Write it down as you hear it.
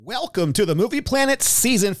Welcome to the Movie Planet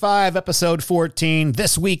Season 5, Episode 14.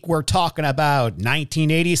 This week we're talking about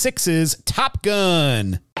 1986's Top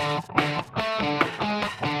Gun.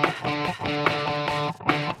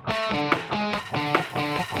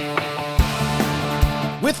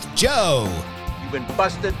 With Joe. You've been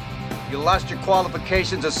busted. You lost your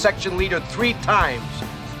qualifications as section leader 3 times.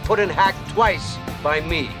 Put in hack twice by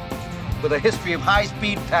me. With a history of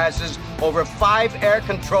high-speed passes over 5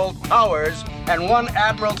 air-controlled towers and 1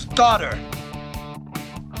 admiral's daughter.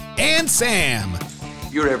 And Sam.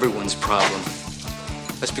 You're everyone's problem.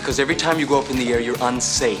 That's because every time you go up in the air, you're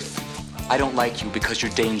unsafe. I don't like you because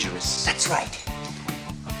you're dangerous. That's right.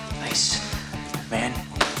 Nice. Man,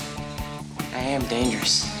 I am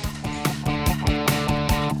dangerous.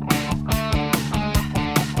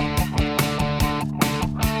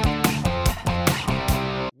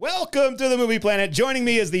 Welcome to the Movie Planet. Joining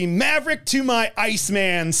me is the Maverick to my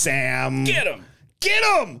Iceman, Sam. Get him! Get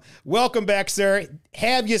him! Welcome back, sir.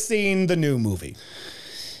 Have you seen the new movie?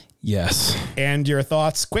 Yes. And your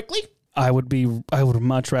thoughts quickly? I would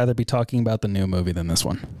much rather be talking about the new movie than this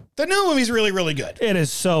one. The new movie's really, really good. It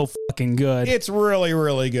is so fucking good. It's really,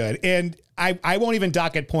 really good. And I won't even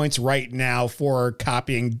docket points right now for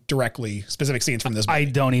copying directly specific scenes from this movie. I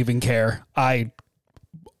don't even care. I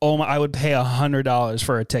would pay $100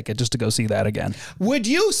 for a ticket just to go see that again. Would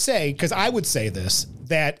you say, because I would say this,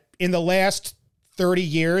 that in the last 30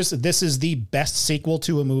 years, this is the best sequel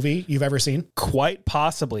to a movie you've ever seen? Quite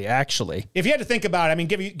possibly, actually. If you had to think about it, I mean,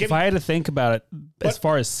 if I had to think about it, as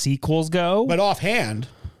far as sequels go, but offhand,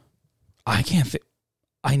 I can't think.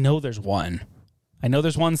 I know there's one. I know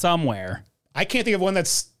there's one somewhere. I can't think of one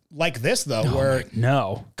that's like this though,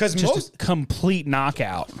 because just a complete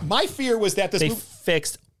knockout. My fear was that they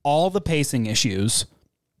fixed all the pacing issues,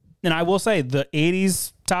 and I will say the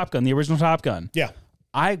 '80s Top Gun, the original Top Gun. Yeah,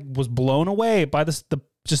 I was blown away by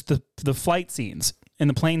the flight scenes and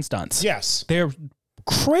the plane stunts. Yes, they're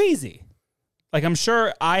crazy. Like, I'm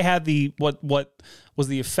sure I had what was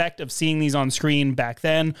the effect of seeing these on screen back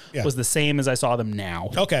then was the same as I saw them now.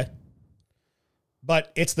 Okay.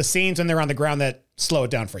 But it's the scenes when they're on the ground that slow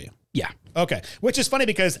it down for you. Yeah. Okay. Which is funny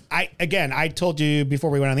because I told you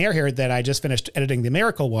before we went on the air here that I just finished editing the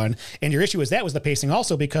Miracle one. And your issue was the pacing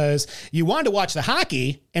also because you wanted to watch the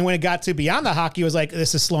hockey. And when it got to beyond the hockey, it was like,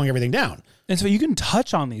 this is slowing everything down. And so you can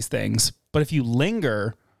touch on these things, but if you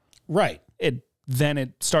linger, right, then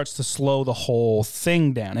it starts to slow the whole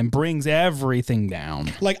thing down and brings everything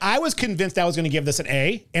down. Like, I was convinced I was going to give this an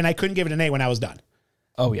A, and I couldn't give it an A when I was done.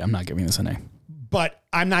 Oh yeah, I'm not giving this an A. But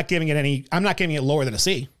I'm not giving it lower than a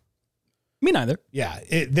C. Me neither. Yeah,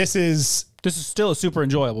 this is still a super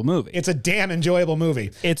enjoyable movie. It's a damn enjoyable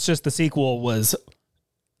movie. It's just the sequel was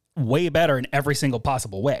way better in every single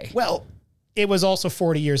possible way. Well, it was also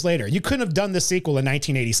 40 years later. You couldn't have done the sequel in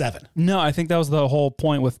 1987. No, I think that was the whole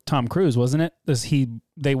point with Tom Cruise, wasn't it?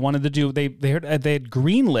 They wanted to do they had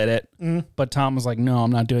greenlit it, but Tom was like, "No,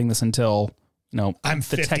 I'm not doing this until I'm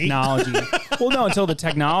 50. The technology." Well, no, until the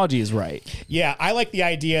technology is right. Yeah, I like the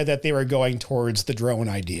idea that they were going towards the drone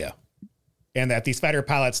idea, and that these fighter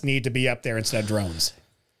pilots need to be up there instead of drones.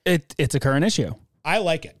 It's a current issue. I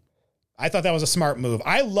like it. I thought that was a smart move.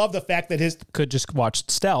 I love the fact that could just watch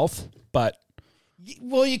Stealth, but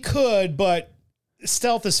you could, but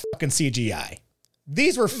Stealth is fucking CGI.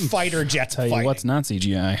 These were fighter jets fighting. Tell you what's not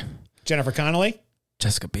CGI. Jennifer Connelly?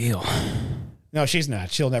 Jessica Biel. No, she's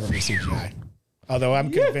not. She'll never be CGI. Although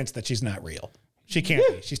I'm convinced that she's not real. She can't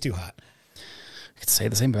be. She's too hot. I could say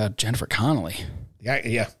the same about Jennifer Connelly.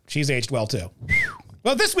 Yeah. She's aged well, too.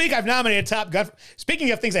 Well, this week I've nominated Top Gun.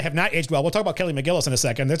 Speaking of things that have not aged well, we'll talk about Kelly McGillis in a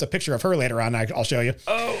second. There's a picture of her later on I'll show you.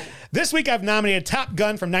 Oh. This week I've nominated Top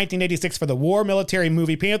Gun from 1986 for the War Military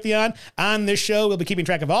Movie Pantheon. On this show, we'll be keeping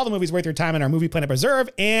track of all the movies worth your time in our Movie Planet Reserve.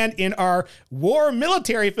 And in our War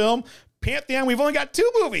Military Film Pantheon, we've only got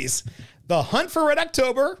 2 movies. The Hunt for Red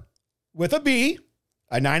October with a B,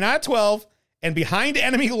 a 9 out of 12, and Behind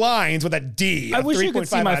Enemy Lines with a D. I wish you could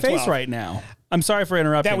see my face right now. I'm sorry for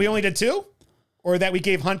interrupting. That we only did 2? Or that we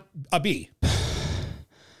gave Hunt a B?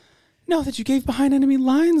 No, that you gave Behind Enemy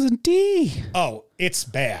Lines a D. Oh, it's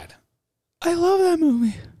bad. I love that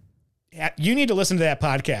movie. Yeah, you need to listen to that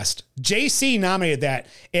podcast. JC nominated that,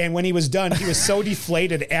 and when he was done, he was so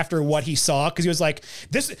deflated after what he saw because he was like,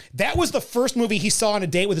 that was the first movie he saw on a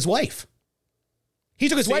date with his wife. He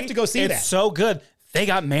took his wife to go see that. It's so good. They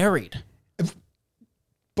got married.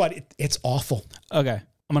 But it's awful. Okay.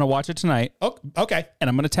 I'm going to watch it tonight. Oh, okay. And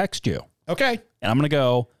I'm going to text you. Okay. And I'm going to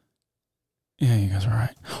go, yeah, you guys are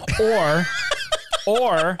right.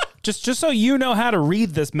 Or just so you know how to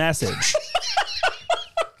read this message.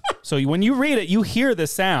 So when you read it, you hear the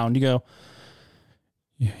sound. You go,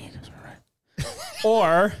 yeah, you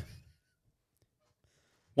Or,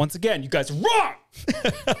 once again, you guys are wrong.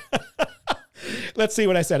 Let's see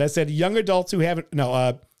what I said. I said young adults who haven't,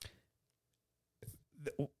 I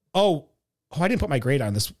didn't put my grade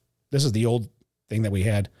on this. This is the old thing that we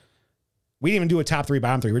had. We didn't even do a top 3,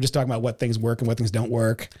 bottom 3. We're just talking about what things work and what things don't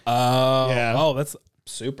work. Oh, that's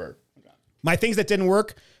super. My things that didn't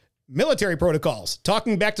work: military protocols,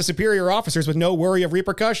 talking back to superior officers with no worry of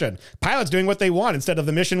repercussion, pilots doing what they want instead of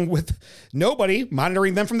the mission with nobody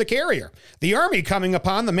monitoring them from the carrier, the Army coming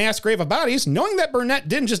upon the mass grave of bodies, knowing that Burnett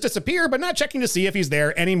didn't just disappear, but not checking to see if he's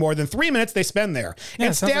there any more than 3 minutes they spend there,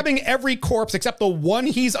 and stabbing every corpse except the one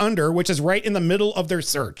he's under, which is right in the middle of their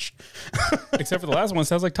search. Except for the last one,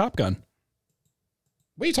 sounds like Top Gun.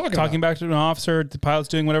 What are you talking about? Talking back to an officer, the pilot's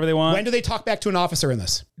doing whatever they want. When do they talk back to an officer in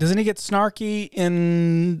this? Doesn't he get snarky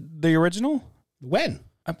in the original? When?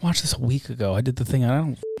 I watched this a week ago. I did the thing. I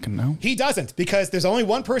don't fucking know. He doesn't, because there's only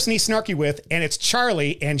one person he's snarky with, and it's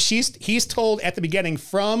Charlie. And he's told at the beginning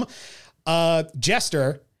from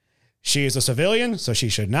Jester, she is a civilian, so she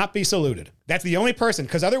should not be saluted. That's the only person,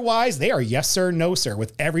 because otherwise they are yes sir, no sir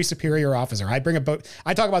with every superior officer. I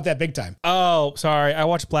talk about that big time. Oh, sorry. I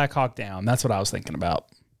watched Black Hawk Down. That's what I was thinking about.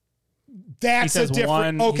 That's a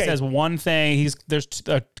different. Okay. He says one thing. There's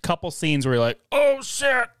a couple scenes where you're like, oh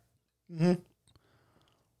shit. Mm-hmm.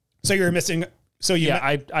 So you're missing. So you.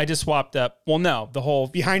 Yeah, I just swapped up. Well, no, the whole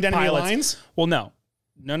behind enemy lines. Well, no.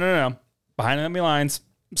 Behind enemy lines.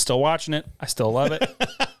 I'm still watching it. I still love it.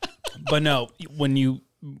 But no, when you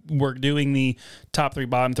were doing the top 3,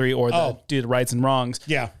 bottom 3, or do the rights and wrongs.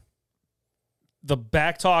 Yeah. The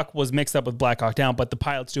back talk was mixed up with Black Hawk Down, but the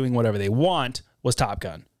pilots doing whatever they want was Top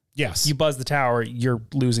Gun. Yes. You buzz the tower, you're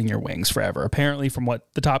losing your wings forever. Apparently, from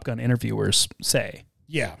what the Top Gun interviewers say.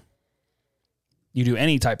 Yeah. You do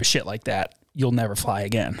any type of shit like that, you'll never fly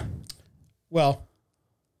again. Well,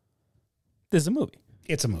 this is a movie.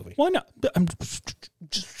 It's a movie. Why not?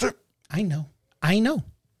 I know.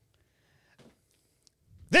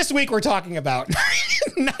 This week we're talking about...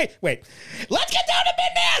 Wait. Let's get down to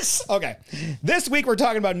business! Okay. This week we're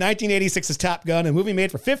talking about 1986's Top Gun, a movie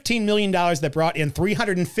made for $15 million that brought in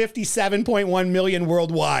 $357.1 million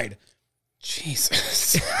worldwide.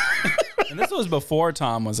 Jesus. And this was before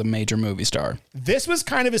Tom was a major movie star. This was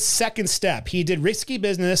kind of his second step. He did Risky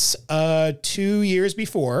Business 2 years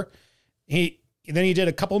before. Then he did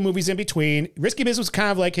a couple movies in between. Risky Business was kind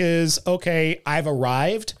of like his, okay, I've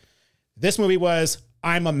arrived. This movie was,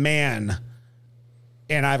 I'm a man,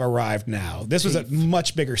 and I've arrived now. This was a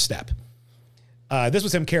much bigger step. This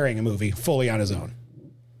was him carrying a movie fully on his own.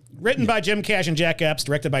 Written by Jim Cash and Jack Epps,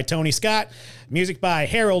 directed by Tony Scott, music by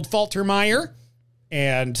Harold Faltermeyer,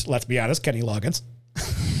 and let's be honest, Kenny Loggins.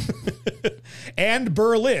 And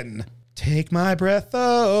Berlin. Take my breath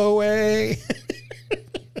away.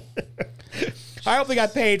 I hope they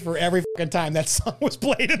got paid for every fucking time that song was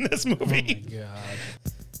played in this movie. Oh my God.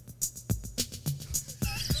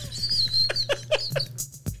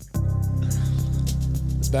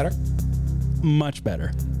 It's better? Much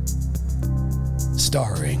better.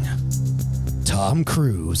 Starring Tom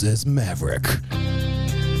Cruise as Maverick,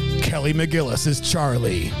 Kelly McGillis as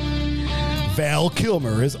Charlie, Val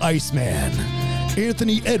Kilmer as Iceman,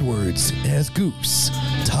 Anthony Edwards as Goose,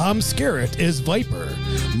 Tom Skerritt as Viper,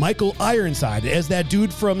 Michael Ironside as that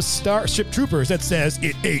dude from Starship Troopers that says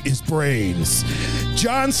it ate his brains,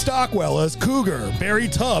 John Stockwell as Cougar, Barry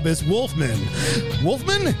Tubb as Wolfman,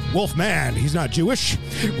 Wolfman, he's not Jewish,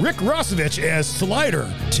 Rick Rossovich as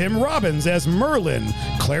Slider, Tim Robbins as Merlin,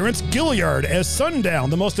 Clarence Gilliard as Sundown,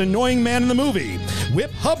 the most annoying man in the movie,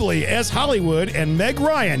 Whip Hubley as Hollywood, and Meg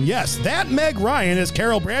Ryan, yes, that Meg Ryan as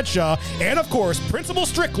Carol Bradshaw, and of course, Principal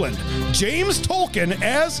Strickland, James Tolkien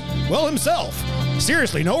as, well, himself.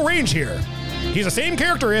 Seriously, no range here. He's the same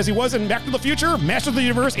character as he was in Back to the Future, Master of the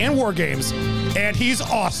Universe, and War Games. And he's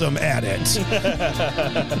awesome at it.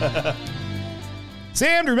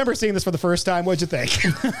 Sam, do you remember seeing this for the first time? What'd you think?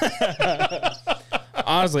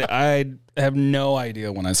 Honestly, I have no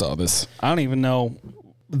idea when I saw this. I don't even know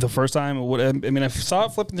the first time. I saw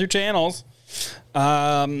it flipping through channels.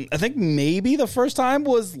 I think maybe the first time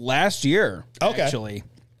was last year. Okay. Actually.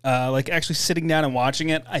 Actually sitting down and watching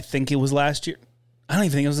it, I think it was last year. I don't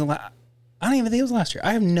even think it was last year.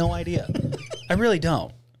 I have no idea. I really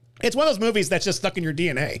don't. It's one of those movies that's just stuck in your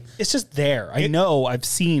DNA. It's just there. I know. I've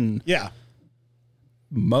seen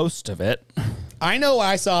most of it. I know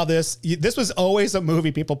I saw this. This was always a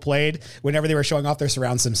movie people played whenever they were showing off their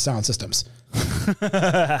surround sound systems.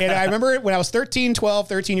 And I remember when I was 13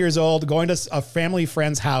 years old, going to a family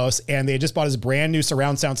friend's house, and they had just bought his brand new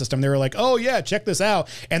surround sound system. They were like, oh yeah, check this out.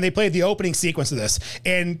 And they played the opening sequence of this.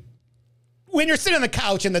 And when you're sitting on the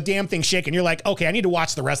couch and the damn thing's shaking, you're like, okay, I need to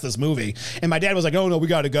watch the rest of this movie. And my dad was like, oh no, we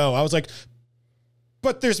got to go. I was like,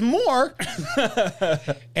 but there's more.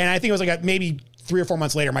 And I think it was like maybe 3 or 4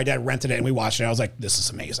 months later, my dad rented it and we watched it. I was like, this is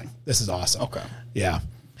amazing. This is awesome. Okay. Yeah.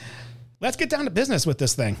 Let's get down to business with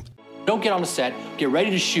this thing. Don't get on the set, get ready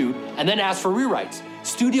to shoot, and then ask for rewrites.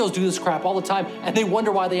 Studios do this crap all the time, and they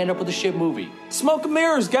wonder why they end up with a shit movie. Smoke and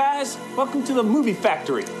mirrors, guys. Welcome to the movie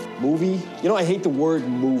factory. Movie? You know, I hate the word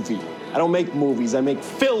movie. I don't make movies, I make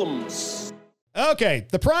films. Okay,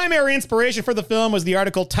 the primary inspiration for the film was the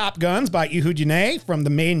article Top Guns by Ehud Yonay from the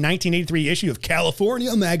May 1983 issue of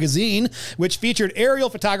California Magazine, which featured aerial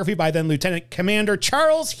photography by then Lieutenant Commander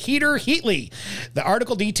Charles Heater Heatley. The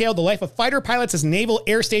article detailed the life of fighter pilots as Naval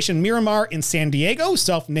Air Station Miramar in San Diego,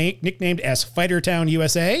 self-nicknamed as Fightertown,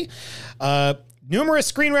 USA. Numerous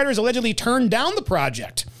screenwriters allegedly turned down the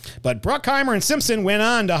project, but Bruckheimer and Simpson went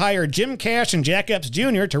on to hire Jim Cash and Jack Epps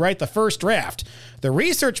Jr. to write the first draft. The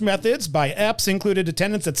research methods by Epps included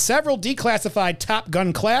attendance at several declassified Top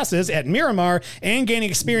Gun classes at Miramar and gaining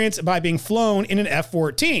experience by being flown in an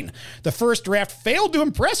F-14. The first draft failed to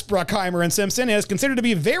impress Bruckheimer and Simpson and is considered to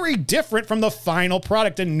be very different from the final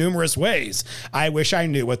product in numerous ways. I wish I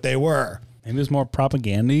knew what they were. Maybe it was more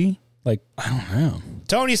propaganda-y? Like, I don't know.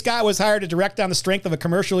 Tony Scott was hired to direct on the strength of a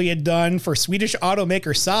commercial he had done for Swedish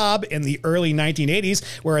automaker Saab in the early 1980s,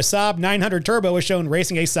 where a Saab 900 Turbo was shown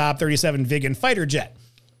racing a Saab 37 Viggen fighter jet.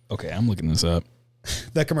 Okay, I'm looking this up.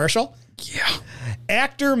 The commercial? Yeah.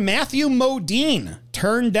 Actor Matthew Modine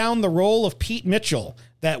turned down the role of Pete Mitchell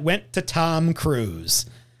that went to Tom Cruise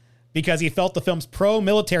because he felt the film's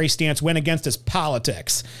pro-military stance went against his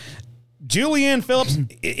politics. Julianne Phillips,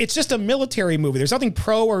 it's just a military movie. There's nothing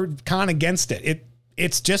pro or con against it.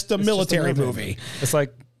 It's just a military movie. It's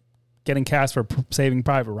like getting cast for Saving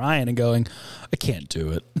Private Ryan and going, I can't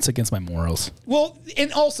do it. It's against my morals. Well,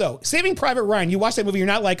 and also, Saving Private Ryan, you watch that movie, you're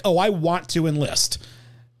not like, oh, I want to enlist.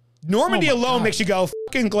 Normandy alone makes you go,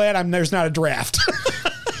 fucking glad there's not a draft.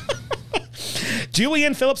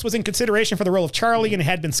 Julianne Phillips was in consideration for the role of Charlie and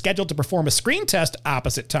had been scheduled to perform a screen test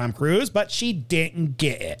opposite Tom Cruise, but she didn't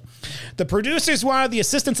get it. The producers wanted the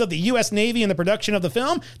assistance of the U.S. Navy in the production of the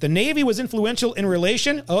film. The Navy was influential in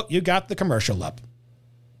relation. Oh, you got the commercial up.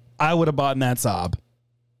 I would have bought that Saab.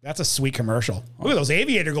 That's a sweet commercial. Look at those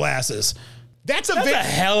aviator glasses. That's a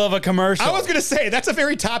hell of a commercial. I was going to say, that's a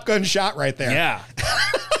very Top Gun shot right there. Yeah.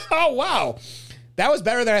 Oh, wow. That was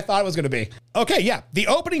better than I thought it was going to be. Okay, yeah. The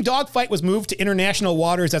opening dogfight was moved to international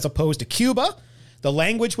waters as opposed to Cuba. The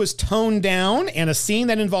language was toned down, and a scene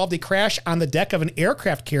that involved a crash on the deck of an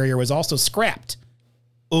aircraft carrier was also scrapped.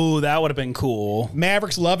 Ooh, that would have been cool.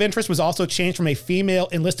 Maverick's love interest was also changed from a female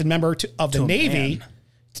enlisted member of the Navy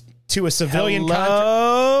to a civilian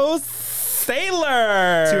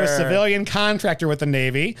contractor with the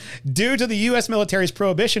Navy due to the U.S. military's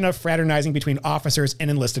prohibition of fraternizing between officers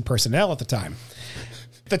and enlisted personnel at the time.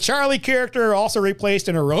 The Charlie character also replaced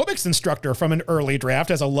an aerobics instructor from an early draft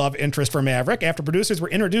as a love interest for Maverick after producers were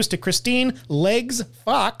introduced to Christine Legs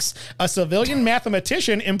Fox, a civilian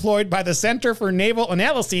mathematician employed by the Center for Naval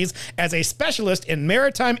Analyses as a specialist in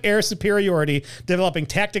maritime air superiority, developing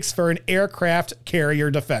tactics for an aircraft carrier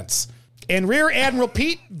defense. And Rear Admiral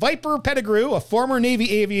Pete Viper Pettigrew, a former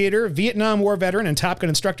Navy aviator, Vietnam War veteran, and Top Gun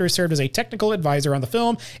instructor, served as a technical advisor on the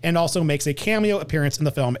film and also makes a cameo appearance in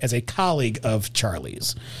the film as a colleague of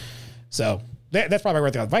Charlie's. So that's probably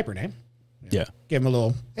where they got the Viper name. Yeah. Give him a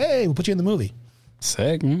little, hey, we'll put you in the movie.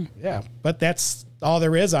 Sick. Yeah. But that's all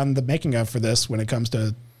there is on the making of for this when it comes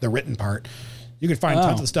to the written part. You can find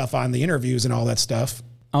tons of stuff on the interviews and all that stuff.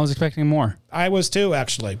 I was expecting more. I was too,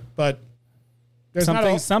 actually. But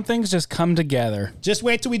some things just come together. Just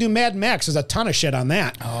wait till we do Mad Max. There's a ton of shit on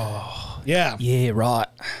that. Oh. Yeah. Yeah, right.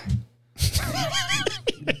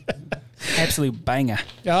 Absolute banger.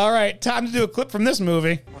 All right, time to do a clip from this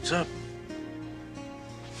movie. What's up?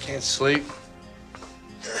 Can't sleep.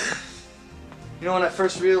 You know, when I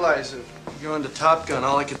first realized that going to Top Gun,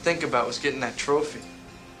 all I could think about was getting that trophy.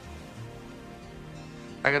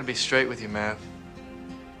 I gotta be straight with you, Mav.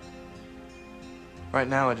 Right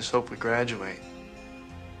now, I just hope we graduate.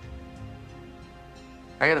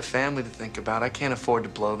 I got a family to think about. I can't afford to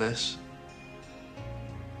blow this.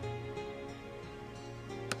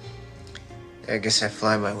 I guess that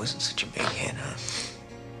flyby wasn't such a big hit, huh?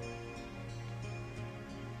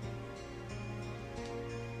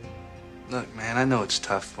 Look, man, I know it's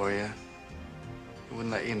tough for you. I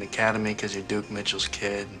wouldn't let you in the academy because you're Duke Mitchell's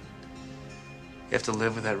kid. You have to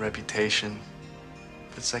live with that reputation.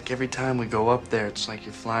 But it's like every time we go up there, it's like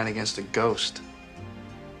you're flying against a ghost.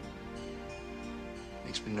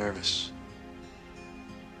 Makes me nervous.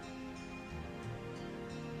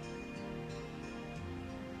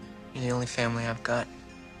 You're the only family I've got.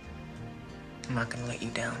 I'm not gonna let you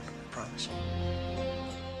down, I promise.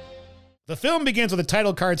 The film begins with a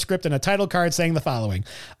title card script and a title card saying the following.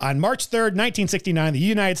 On March 3rd, 1969, the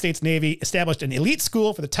United States Navy established an elite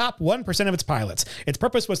school for the top 1% of its pilots. Its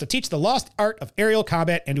purpose was to teach the lost art of aerial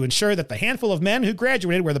combat and to ensure that the handful of men who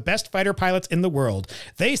graduated were the best fighter pilots in the world.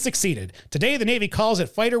 They succeeded. Today, the Navy calls it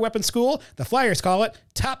Fighter Weapons School. The Flyers call it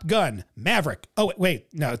Top Gun, Maverick. Oh, wait.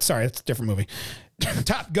 No, sorry. It's a different movie.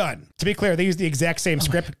 Top Gun. To be clear, they use the exact same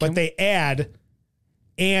script, but they add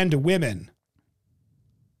 "and women"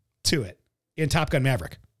 to it in Top Gun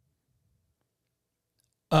Maverick.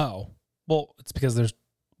 Oh, well, it's because there's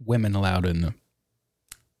women allowed in them.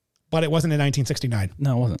 But it wasn't in 1969.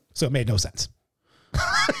 No, it wasn't. So it made no sense.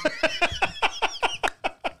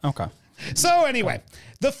 Okay. So anyway,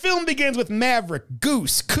 the film begins with Maverick,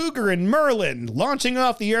 Goose, Cougar, and Merlin launching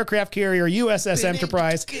off the aircraft carrier USS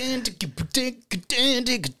Enterprise to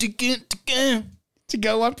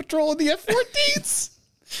go on patrol in the F-14s.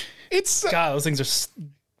 It's God, those things are...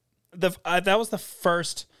 that was the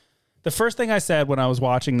first thing I said when I was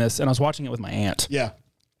watching this, and I was watching it with my aunt. Yeah.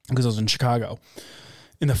 Because I was in Chicago.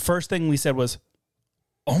 And the first thing we said was,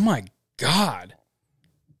 "Oh my God,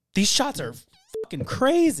 these shots are fucking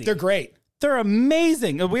crazy. They're great. They're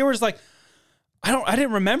amazing." And we were just like, I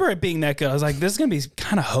didn't remember it being that good. I was like, this is gonna be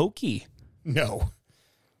kind of hokey. No.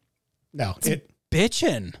 It's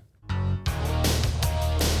bitchin'.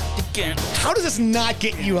 How does this not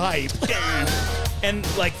get you hype? And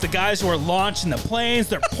like the guys who are launching the planes,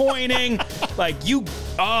 they're pointing like you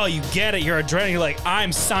get it. You're adrenaline. You're like,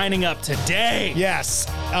 I'm signing up today. Yes.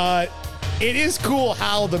 It is cool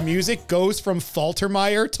how the music goes from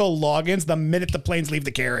Faltermeyer to Loggins the minute the planes leave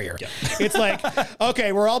the carrier. Yeah. It's like,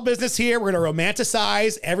 okay, we're all business here. We're going to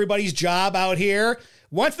romanticize everybody's job out here.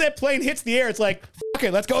 Once that plane hits the air, it's like, fuck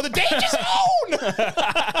it, let's go to the danger zone.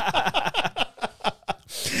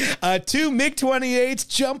 Two MiG-28s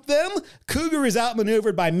jump them. Cougar is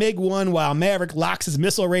outmaneuvered by MiG-1 while Maverick locks his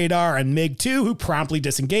missile radar on MiG-2, who promptly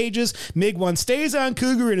disengages. MiG-1 stays on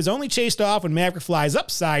Cougar and is only chased off when Maverick flies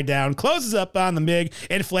upside down, closes up on the MiG,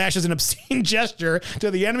 and flashes an obscene gesture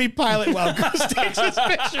to the enemy pilot while Goose takes his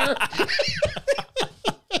picture.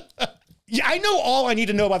 Yeah, I know all I need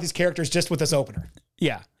to know about these characters just with this opener.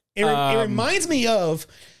 Yeah. It reminds me of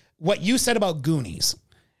what you said about Goonies,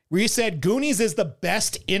 where you said Goonies is the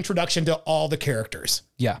best introduction to all the characters.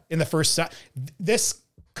 Yeah. In the first this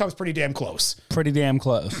comes pretty damn close. Pretty damn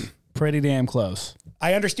close. Pretty damn close.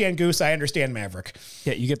 I understand Goose. I understand Maverick.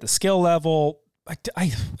 Yeah, you get the skill level. I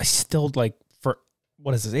still like, for,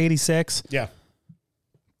 what is this, 86? Yeah.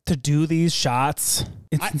 To do these shots,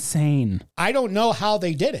 it's insane. I don't know how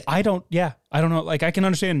they did it. I don't know. Like, I can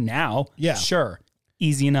understand now. Yeah. Sure.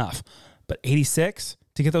 Easy enough. But 86,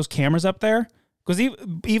 to get those cameras up there, because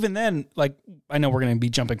even then, like, I know we're going to be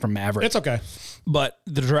jumping from Maverick. It's okay. But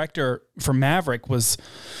the director for Maverick was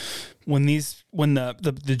when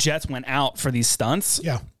the jets went out for these stunts.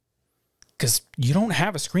 Yeah. Because you don't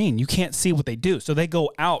have a screen. You can't see what they do. So they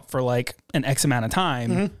go out for like an X amount of time.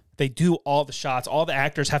 Mm-hmm. They do all the shots. All the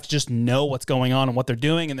actors have to just know what's going on and what they're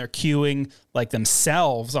doing. And they're cueing like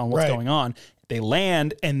themselves on what's going on. They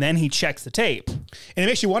land and then he checks the tape. And it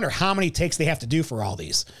makes you wonder how many takes they have to do for all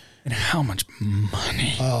these. And how much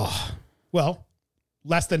money? Oh, well,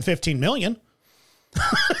 less than 15 million.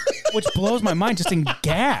 Which blows my mind, just in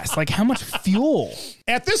gas. Like, how much fuel?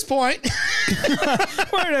 At this point,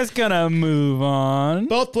 we're just gonna move on.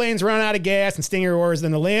 Both planes run out of gas and Stinger orders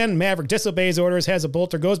them to land. Maverick disobeys orders, has a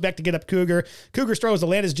bolter, goes back to get up Cougar. Cougar struggles to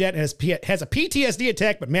land his jet and has a PTSD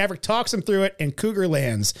attack, but Maverick talks him through it and Cougar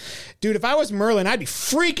lands. Dude, if I was Merlin, I'd be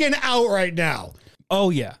freaking out right now.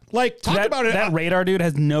 Oh, yeah. Like, talk about it. That radar dude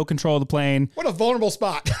has no control of the plane. What a vulnerable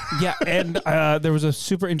spot. Yeah, and there was a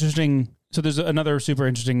super interesting... So there's another super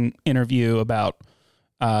interesting interview about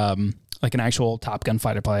like an actual Top Gun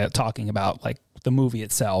fighter pilot talking about like the movie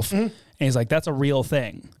itself. Mm-hmm. And he's like, that's a real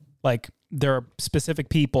thing. Like there are specific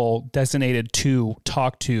people designated to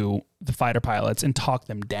talk to the fighter pilots and talk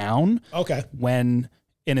them down. Okay. And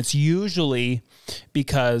it's usually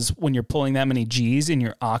because when you're pulling that many G's and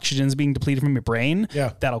your oxygen's being depleted from your brain,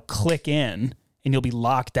 that'll click in and you'll be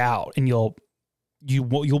locked out and you'll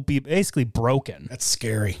be basically broken. That's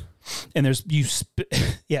scary. And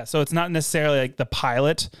so it's not necessarily like the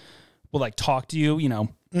pilot will like talk to you,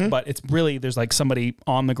 but it's really, there's like somebody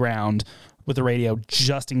on the ground with the radio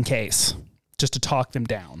just in case, just to talk them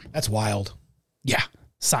down. That's wild. Yeah.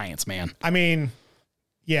 Science, man. I mean,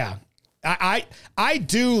 yeah, I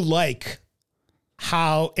do like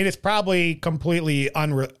how, and it's probably completely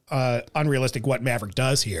unrealistic what Maverick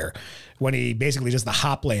does here when he basically does the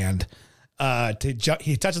hop land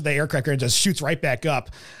he touches the air cracker and just shoots right back up.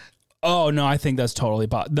 Oh no, I think that's totally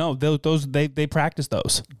no. Those they practice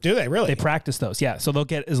those. Do they really? They practice those. Yeah, so they'll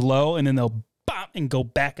get as low and then they'll bop and go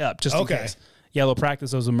back up just in case. Yeah, they'll practice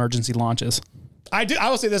those emergency launches. I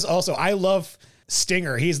will say this also. I love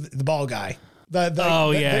Stinger. He's the ball guy.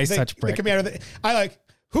 He's such a prick. The commander. I like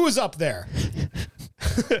who's up there.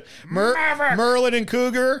 Merlin and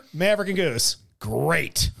Cougar, Maverick and Goose.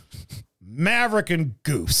 Great. Maverick and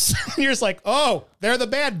Goose. You're just like, oh, they're the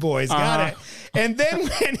bad boys. Got it. And then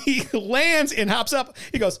when he lands and hops up,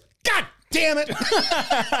 he goes, God damn it.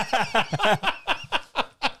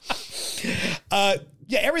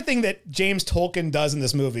 Yeah, everything that James Tolkien does in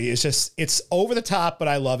this movie is just, it's over the top, but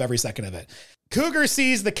I love every second of it. Cougar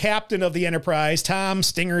sees the captain of the Enterprise, Tom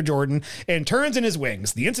Stinger Jordan, and turns in his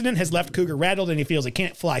wings. The incident has left Cougar rattled and he feels he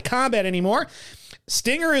can't fly combat anymore.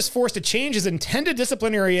 Stinger is forced to change his intended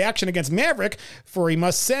disciplinary action against Maverick, for he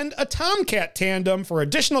must send a Tomcat tandem for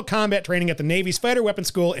additional combat training at the Navy's Fighter Weapons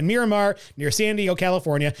School in Miramar, near San Diego,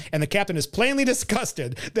 California, and the captain is plainly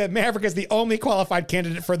disgusted that Maverick is the only qualified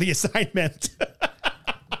candidate for the assignment.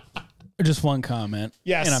 Just one comment.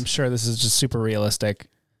 Yes. And I'm sure this is just super realistic.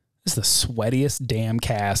 This is the sweatiest damn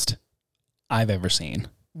cast I've ever seen.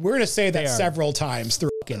 We're going to say that several times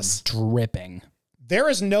through this. Dripping. There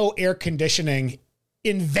is no air conditioning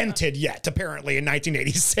invented yet, apparently, in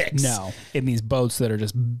 1986. No, in these boats that are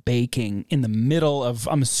just baking in the middle of,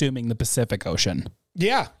 I'm assuming, the Pacific Ocean.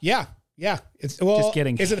 Yeah. It's just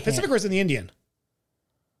getting. Is it the Pacific or is it the Indian?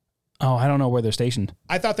 Oh, I don't know where they're stationed.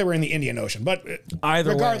 I thought they were in the Indian Ocean, but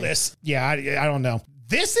either regardless, yeah, I don't know.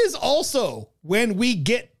 This is also when we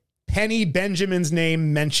get Penny Benjamin's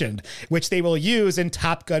name mentioned, which they will use in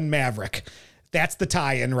Top Gun Maverick. That's the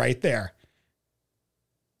tie-in right there.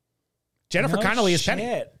 Jennifer Connelly is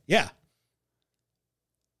Penny. Yeah.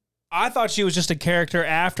 I thought she was just a character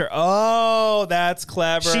after. Oh, that's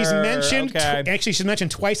clever. She's mentioned, actually, she's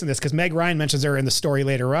mentioned twice in this because Meg Ryan mentions her in the story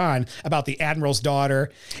later on about the Admiral's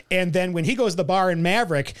daughter. And then when he goes to the bar in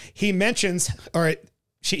Maverick, he mentions, or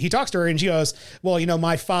he talks to her and she goes, well, you know,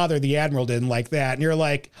 my father, the Admiral, didn't like that. And you're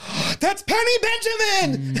like, oh, that's Penny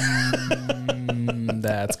Benjamin.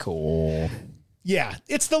 That's cool. Yeah.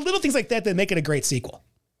 It's the little things like that that make it a great sequel.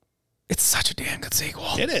 It's such a damn good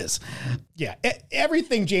sequel. It is. Yeah.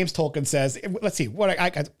 Everything James Tolkien says. Let's see. What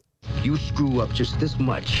I You screw up just this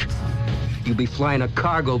much, you'll be flying a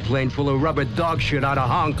cargo plane full of rubber dog shit out of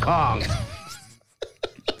Hong Kong.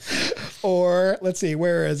 Or, let's see.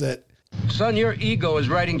 Where is it? Son, your ego is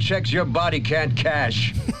writing checks your body can't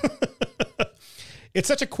cash. It's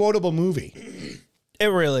such a quotable movie. It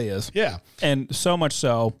really is. Yeah. And so much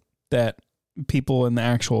so that people in the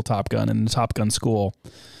actual Top Gun and the Top Gun school,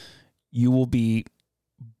 you will be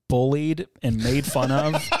bullied and made fun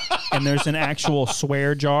of. And there's an actual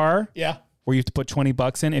swear jar. Yeah. Where you have to put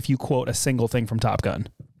 $20 in if you quote a single thing from Top Gun.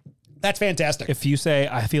 That's fantastic. If you say,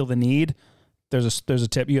 I feel the need, there's a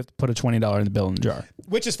tip. You have to put a $20 in the bill in the jar.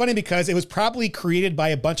 Which is funny because it was probably created by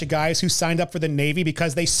a bunch of guys who signed up for the Navy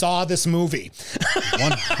because they saw this movie.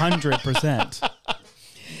 100%.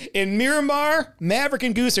 In Miramar, Maverick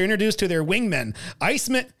and Goose are introduced to their wingmen.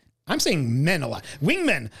 Iceman. I'm saying men a lot.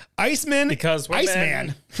 Wingmen, Iceman, because we're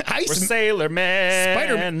Iceman, we're sailor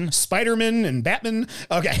men, Spider-Man and Batman.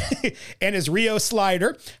 Okay, and his Rio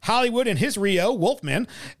Slider, Hollywood and his Rio Wolfman,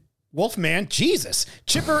 Jesus,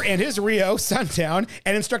 Chipper and his Rio Sundown,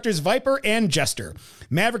 and instructors Viper and Jester.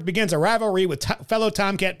 Maverick begins a rivalry with fellow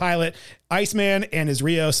Tomcat pilot Iceman and his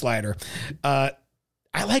Rio Slider. I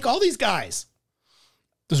like all these guys.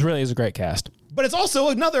 This really is a great cast, but it's also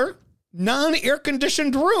another non-air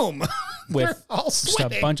conditioned room with all sweating.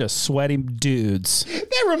 Just a bunch of sweaty dudes.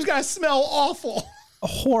 That room's gotta smell awful.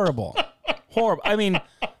 Horrible. I mean,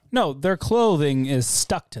 no, their clothing is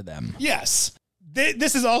stuck to them. Yes.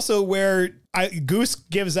 This is also where Goose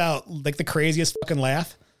gives out like the craziest fucking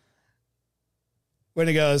laugh when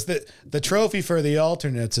he goes, the trophy for the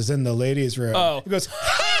alternates is in the ladies' room. Oh, he goes,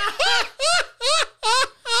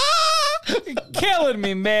 you're killing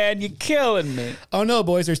me, man. You're killing me. Oh no,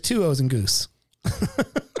 boys, there's two O's in Goose.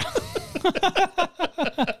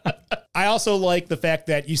 I also like the fact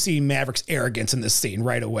that you see Maverick's arrogance in this scene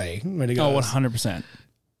right away. When he goes, 100%.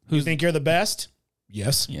 You think you're the best?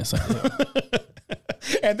 Yes. Yes, I do.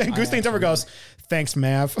 And then Goose leans over and goes, thanks,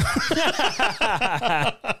 Mav.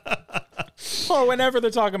 Or whenever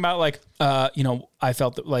they're talking about like, I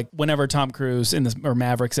felt that like whenever Tom Cruise in this or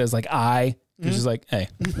Maverick says like Goose is like, hey,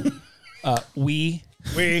 we.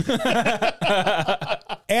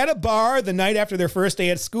 At a bar the night after their first day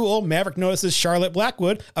at school, Maverick notices Charlotte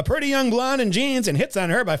Blackwood, a pretty young blonde in jeans, and hits on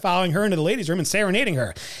her by following her into the ladies' room and serenading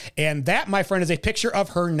her. And that, my friend, is a picture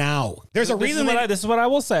of her now. There's a reason. This is what I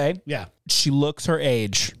will say. Yeah. She looks her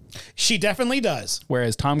age. She definitely does.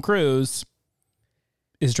 Whereas Tom Cruise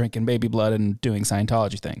is drinking baby blood and doing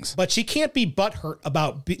Scientology things. But she can't be butthurt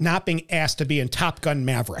about not being asked to be in Top Gun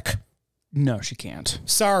Maverick. No, she can't.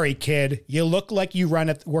 Sorry, kid. You look like you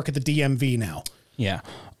work at the DMV now. Yeah.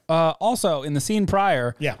 Also, in the scene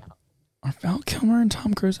prior, are Val Kilmer and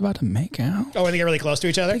Tom Cruise about to make out? Oh, and they get really close to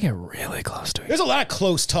each other? They get really close to each other. There's a lot of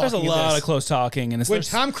close talking. There's a lot of close talking. And when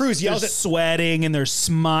Tom Cruise yells at sweating and they're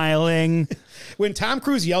smiling. When Tom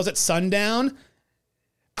Cruise yells at sundown,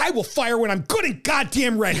 I will fire when I'm good and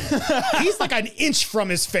goddamn ready. He's like an inch from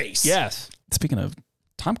his face. Yes. Speaking of,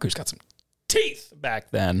 Tom Cruise got some teeth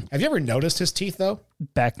back then. Have you ever noticed his teeth, though?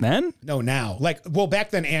 Back then? No, now.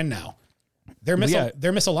 Back then and now. They're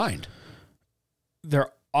misaligned.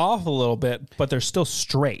 They're off a little bit, but they're still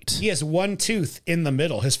straight. He has one tooth in the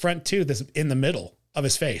middle. His front tooth is in the middle of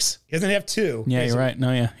his face. He doesn't have two. Yeah, you're right.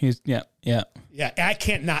 No, yeah. Yeah, I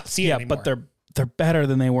can't not see it anymore. But they're better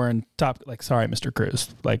than they were in Top. Like, sorry, Mr.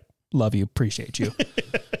 Cruise. Like, love you, appreciate you.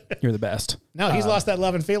 You're the best. No, he's lost that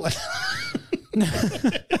love and feeling.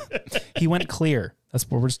 He went clear. That's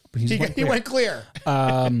what he went clear.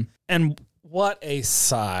 And what a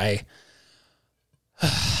sigh.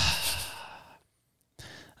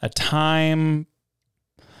 A time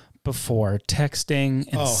before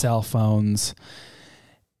texting and cell phones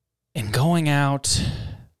and going out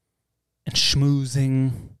and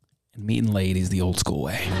schmoozing and meeting ladies the old school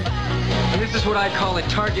way. And this is what I call a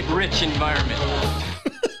target-rich environment.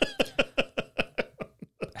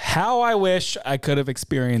 How I wish I could have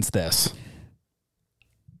experienced this.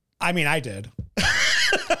 I mean, I did.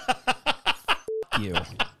 You.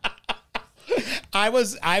 I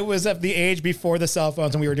was at the age before the cell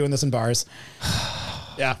phones and we were doing this in bars.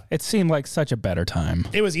 Yeah. It seemed like such a better time.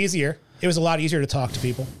 It was easier. It was a lot easier to talk to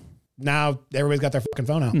people. Now everybody's got their fucking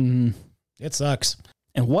phone out. Mm-hmm. It sucks.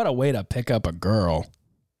 And what a way to pick up a girl.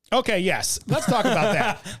 Okay, yes. Let's talk about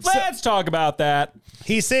that. Let's talk about that.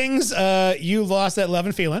 He sings You Lost That Love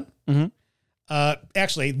and Feeling. Mm-hmm.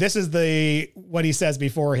 Actually, this is what he says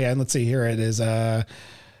beforehand. Let's see, here it is.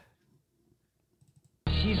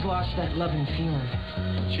 She's lost that love and feeling.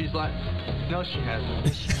 She's like, no, she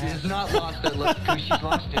hasn't. She has not lost that love. She's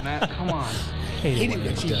lost it, man. Come on. I hate it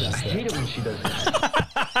when she does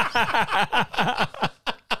that.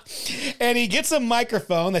 And he gets a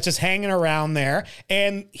microphone that's just hanging around there,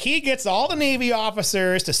 and he gets all the Navy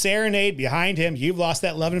officers to serenade behind him. You've lost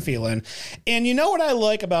that love and feeling. And you know what I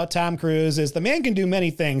like about Tom Cruise is the man can do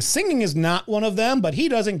many things. Singing is not one of them, but he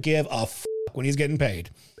doesn't give a fuck when he's getting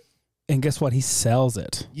paid. And guess what? He sells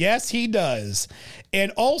it. Yes, he does.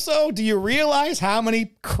 And also, do you realize how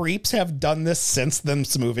many creeps have done this since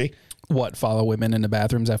this movie? What, follow women into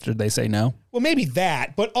bathrooms after they say no? Well, maybe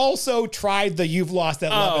that, but also tried the you've lost that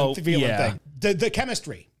love and feeling thing. The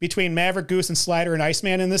chemistry between Maverick, Goose, and Slider and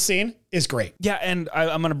Iceman in this scene is great. Yeah, and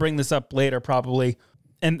I'm going to bring this up later probably.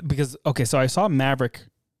 And because, so I saw Maverick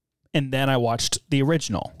and then I watched the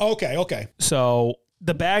original. Okay. So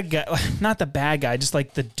the bad guy, not the bad guy, just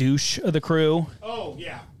like the douche of the crew. Oh,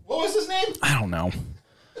 yeah. What was his name? I don't know.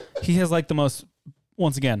 He has like the most,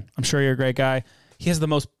 once again, I'm sure you're a great guy. He has the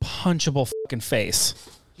most punchable fucking face.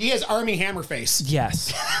 He has Army Hammer face.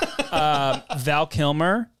 Yes. Val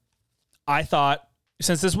Kilmer, I thought,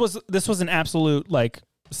 since this was an absolute,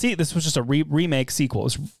 this was just a remake sequel.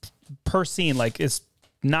 It's per scene, it's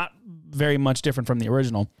not very much different from the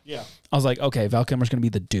original. Yeah. I was like, okay, Val Kilmer's going to be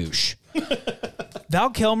the douche.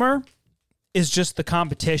 Val Kilmer is just the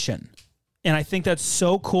competition. And I think that's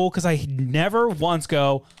so cool because I never once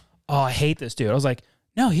go, oh, I hate this dude. I was like,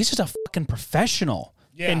 no, he's just a fucking professional.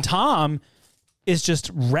 Yeah. And Tom is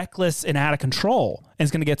just reckless and out of control and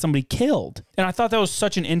is going to get somebody killed. And I thought that was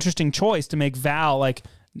such an interesting choice to make Val like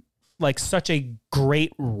such a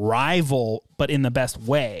great rival, but in the best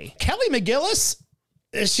way. Kelly McGillis,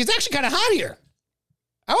 she's actually kind of hot here.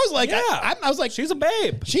 I was like, yeah. I was like, she's a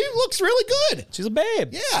babe. She looks really good. She's a babe.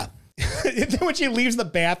 Yeah. And then when she leaves the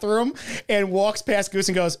bathroom and walks past Goose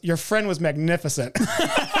and goes, your friend was magnificent. It's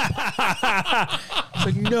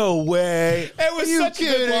like, no way. It was such a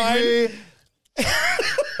good line.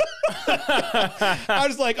 I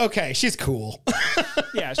was like, okay, she's cool.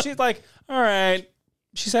 Yeah, she's like, all right.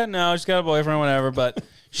 She said no, she's got a boyfriend, whatever, but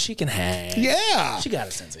she can hang. Yeah. She got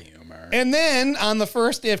a sense of humor. And then on the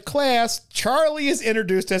first day of class, Charlie is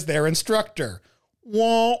introduced as their instructor.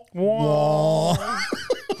 Wah, wah.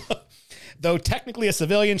 Though technically a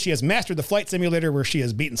civilian, she has mastered the flight simulator where she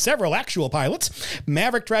has beaten several actual pilots.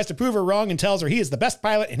 Maverick tries to prove her wrong and tells her he is the best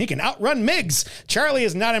pilot and he can outrun MiGs. Charlie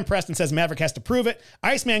is not impressed and says Maverick has to prove it.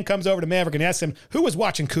 Iceman comes over to Maverick and asks him who was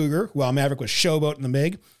watching Cougar while Maverick was showboating the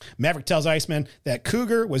MiG. Maverick tells Iceman that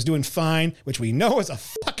Cougar was doing fine, which we know is a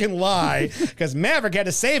fucking lie because Maverick had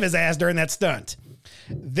to save his ass during that stunt.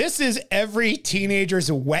 This is every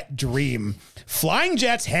teenager's wet dream. Flying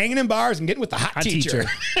jets, hanging in bars, and getting with the hot teacher.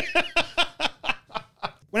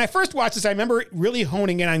 When I first watched this, I remember really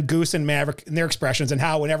honing in on Goose and Maverick and their expressions and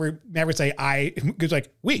how whenever Maverick say I, Goose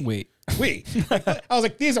like, we. Like, I was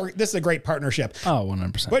like, this is a great partnership. Oh,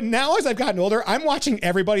 100%. But now as I've gotten older, I'm watching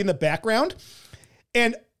everybody in the background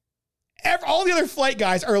and all the other flight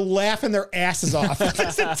guys are laughing their asses off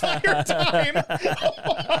this entire time.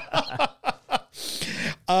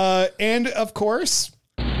 And of course,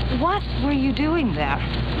 what were you doing there?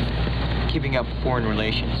 Keeping up foreign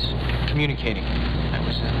relations, communicating. I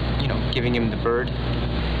was, giving him the bird.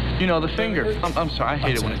 The finger. I'm sorry, I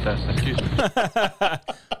hate it when it does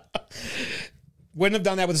that. Wouldn't have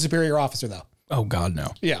done that with a superior officer, though. Oh, God,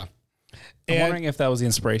 no. Yeah. I'm wondering if that was the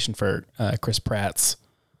inspiration for Chris Pratt's.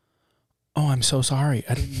 Oh, I'm so sorry.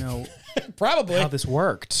 I didn't know probably how this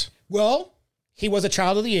worked. Well, he was a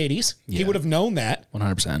child of the 80s. Yeah. He would have known that.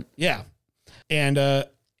 100%. Yeah. And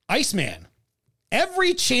Iceman,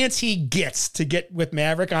 every chance he gets to get with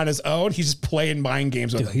Maverick on his own, he's just playing mind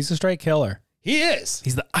games with him. He's a straight killer. He is.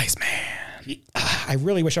 He's the Iceman. I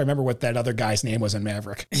really wish I remember what that other guy's name was in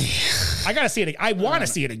Maverick. I got to see it. I want to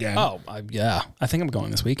see it again. Oh, yeah. I think I'm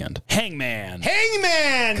going this weekend. Hangman.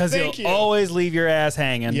 Because you'll always leave your ass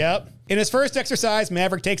hanging. Yep. In his first exercise,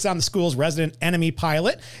 Maverick takes on the school's resident enemy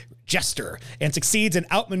pilot, Jester, and succeeds in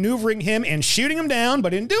outmaneuvering him and shooting him down,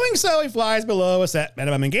 but in doing so, he flies below a set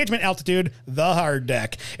minimum engagement altitude, the hard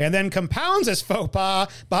deck, and then compounds his faux pas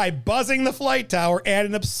by buzzing the flight tower at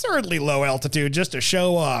an absurdly low altitude just to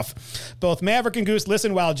show off. Both Maverick and Goose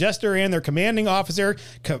listen while Jester and their commanding officer,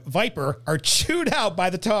 Viper, are chewed out by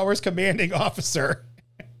the tower's commanding officer.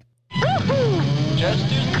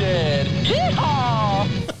 Jester's dead. Yeehaw!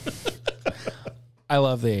 I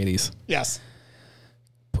love the 80s. Yes.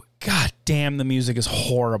 God damn, the music is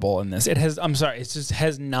horrible in this. It just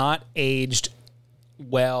has not aged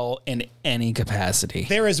well in any capacity.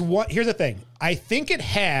 There is one, here's the thing. I think it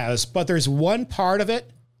has, but there's one part of it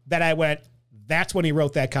that I went, that's when he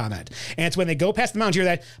wrote that comment. And it's when they go past the mountains, you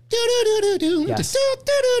hear that, Yes.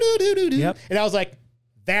 Yep. And I was like,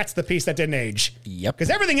 that's the piece that didn't age. Yep. Because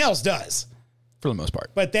everything else does. For the most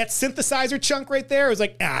part. But that synthesizer chunk right there was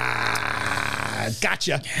like,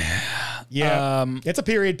 gotcha. Yeah. It's a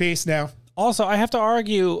period piece now. Also, I have to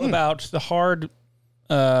argue about the hard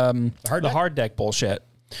deck bullshit.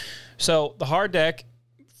 So the hard deck,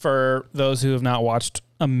 for those who have not watched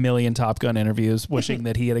a million Top Gun interviews, wishing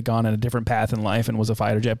that he had gone in a different path in life and was a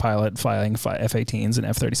fighter jet pilot flying F-18s and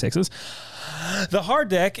F-36s. The hard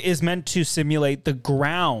deck is meant to simulate the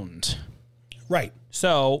ground. Right.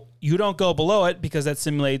 So you don't go below it because that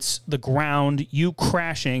simulates the ground, you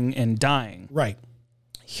crashing and dying. Right.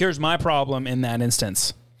 Here's my problem in that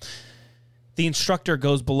instance. The instructor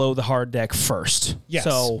goes below the hard deck first. Yes.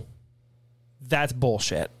 So that's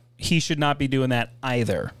bullshit. He should not be doing that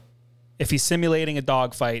either. If he's simulating a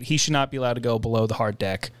dogfight, he should not be allowed to go below the hard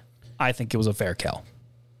deck. I think it was a fair kill.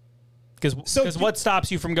 Because what stops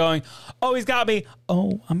you from going, oh, he's got me.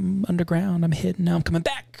 Oh, I'm underground. I'm hidden. Now I'm coming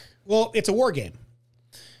back. Well, it's a war game.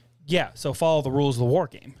 Yeah, so follow the rules of the war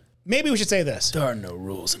game. Maybe we should say this. There are no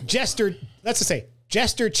rules. Jester, let's just say,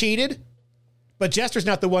 Jester cheated, but Jester's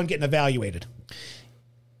not the one getting evaluated.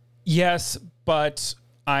 Yes, but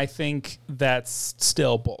I think that's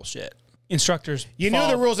still bullshit. Instrucors, you knew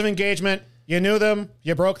the rules of engagement. You knew them.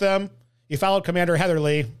 You broke them. You followed Commander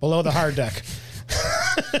Heatherly below the hard deck.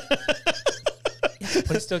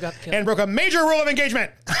 But he still got the kill. And broke a major rule of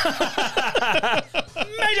engagement.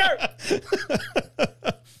 Major!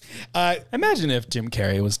 Imagine if Jim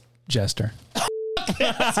Carrey was Jester.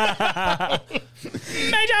 Major!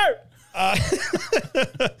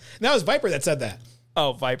 That was Viper that said that.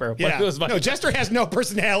 Oh, Viper. Yeah. What was Viper? No, Jester has no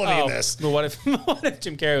personality in this. But what if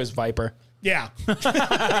Jim Carrey was Viper? Yeah.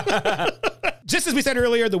 Just as we said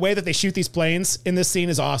earlier, the way that they shoot these planes in this scene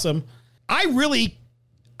is awesome. I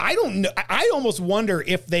don't know. I almost wonder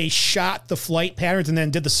if they shot the flight patterns and then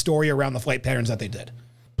did the story around the flight patterns that they did.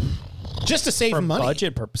 Just to save money. For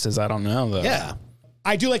budget purposes, I don't know, though. Yeah.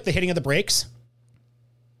 I do like the hitting of the brakes.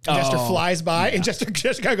 Jester flies by and Jester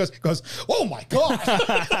kind of goes, oh my God.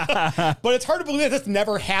 But it's hard to believe that this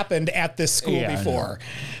never happened at this school before.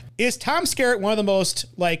 Is Tom Skerritt one of the most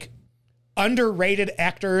underrated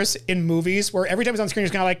actors in movies where every time he's on screen,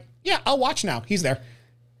 he's kind of like, Yeah, I'll watch now. He's there.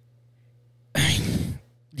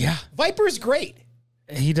 Yeah. Viper's great.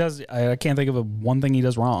 He does. I can't think of one thing he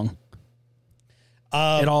does wrong.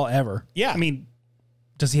 At all, ever. Yeah. I mean,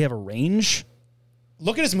 does he have a range?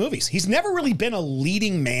 Look at his movies. He's never really been a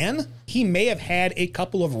leading man. He may have had a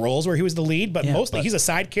couple of roles where he was the lead, but mostly he's a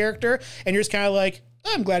side character. And you're just kind of like,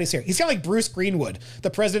 oh, I'm glad he's here. He's kind of like Bruce Greenwood, the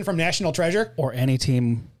president from National Treasure. Or any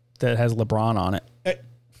team that has LeBron on it.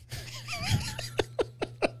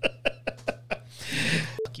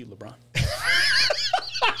 Fuck you, LeBron.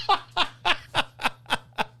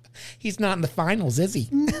 He's not in the finals, is he?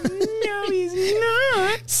 No, he's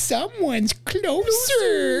not. Someone's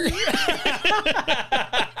closer.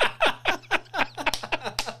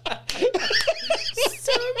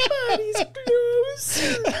 Somebody's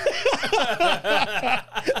close.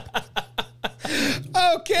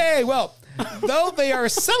 Okay, well, though they are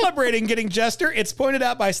celebrating getting Jester, it's pointed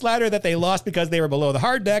out by Slider that they lost because they were below the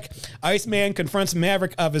hard deck. Iceman confronts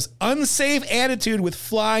Maverick of his unsafe attitude with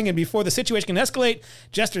flying, and before the situation can escalate,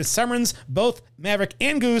 Jester summons both Maverick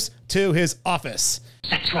and Goose to his office.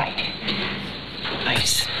 That's right.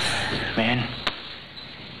 Ice, man.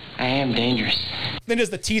 I am dangerous. Then there's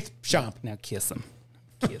the teeth chomp. Now kiss him.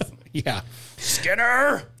 Yeah.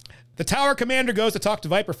 Skinner! The tower commander goes to talk to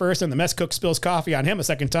Viper first, and the mess cook spills coffee on him a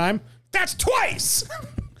second time. That's twice!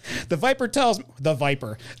 Viper, this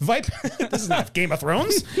is not Game of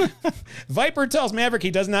Thrones. Viper tells Maverick he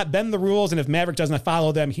does not bend the rules, and if Maverick does not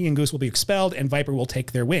follow them, he and Goose will be expelled, and Viper will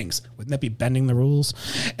take their wings. Wouldn't that be bending the rules?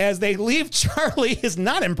 As they leave, Charlie is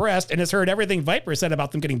not impressed and has heard everything Viper said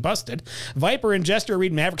about them getting busted. Viper and Jester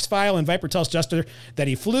read Maverick's file, and Viper tells Jester that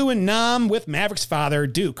he flew in Nam with Maverick's father,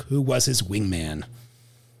 Duke, who was his wingman.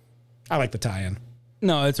 I like the tie-in.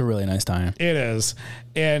 No, it's a really nice tie-in. It is.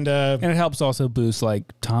 And it helps also boost, like,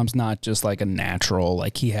 Tom's not just like a natural,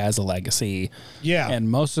 like he has a legacy. Yeah. And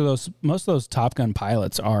most of those Top Gun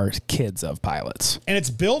pilots are kids of pilots. And it's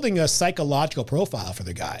building a psychological profile for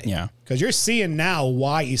the guy. Yeah. Because you're seeing now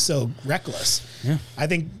why he's so reckless. Yeah. I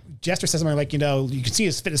think Jester says something like, you can see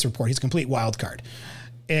his fitness report. He's a complete wild card.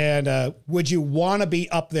 And would you want to be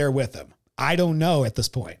up there with him? I don't know at this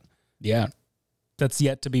point. Yeah. That's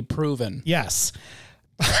yet to be proven. Yes.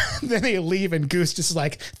 Then they leave and Goose just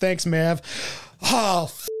like, thanks, Mav.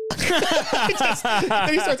 Oh, then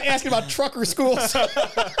he starts asking about trucker schools. I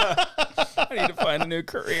need to find a new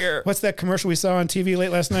career. What's that commercial we saw on TV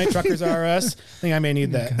late last night? Truckers Are Us. I think I may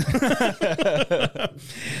need that.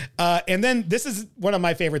 And then this is one of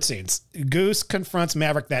my favorite scenes. Goose confronts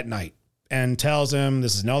Maverick that night and tells him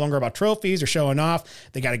this is no longer about trophies or showing off.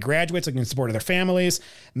 They got to graduate so they can support their families.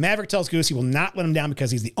 Maverick tells Goose he will not let him down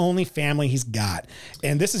because he's the only family he's got.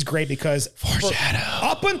 And this is great because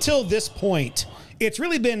up until this point, it's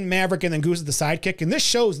really been Maverick and then Goose as the sidekick. And this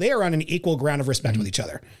shows they are on an equal ground of respect with each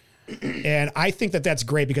other. And I think that that's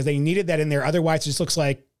great because they needed that in there. Otherwise, it just looks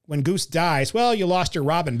like when Goose dies, well, you lost your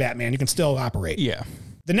Robin, Batman. You can still operate. Yeah.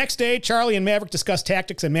 The next day, Charlie and Maverick discuss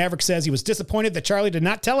tactics, and Maverick says he was disappointed that Charlie did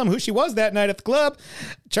not tell him who she was that night at the club.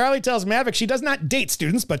 Charlie tells Maverick she does not date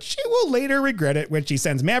students, but she will later regret it when she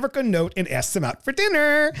sends Maverick a note and asks him out for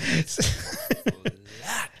dinner.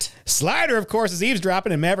 Slider, of course, is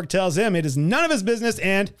eavesdropping, and Maverick tells him it is none of his business,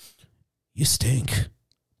 and you stink.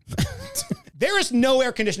 There is no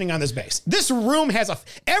air conditioning on this base. This room has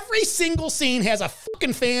every single scene has a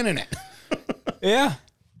fucking fan in it. Yeah.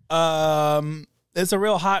 It's a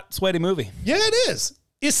real hot, sweaty movie. Yeah, it is.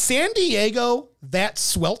 Is San Diego that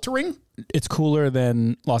sweltering? It's cooler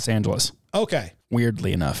than Los Angeles. Okay.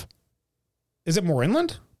 Weirdly enough. Is it more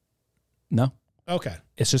inland? No. Okay.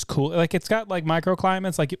 It's just cool. Like, it's got like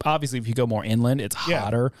microclimates. Like, obviously, if you go more inland, it's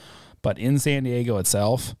hotter. But in San Diego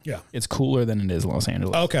itself, it's cooler than it is Los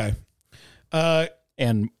Angeles. Okay.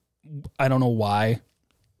 And I don't know why.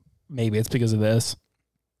 Maybe it's because of this.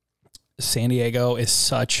 San Diego is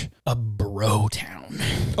such a bro town.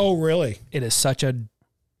 Oh, really? It is such a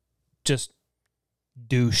just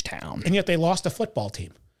douche town. And yet they lost a football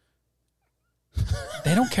team.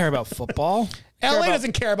 They don't care about football. LA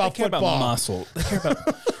doesn't care about football. About muscle. They care about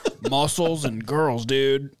muscles and girls,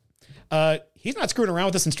 dude. He's not screwing around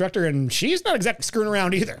with this instructor, and she's not exactly screwing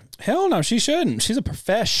around either. Hell no, she shouldn't. She's a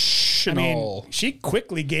professional. I mean, she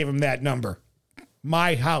quickly gave him that number.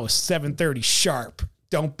 My house, 7:30 sharp.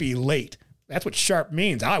 Don't be late. That's what sharp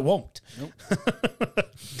means. I won't. Nope.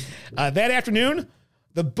 That afternoon,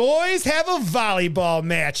 the boys have a volleyball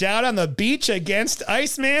match out on the beach against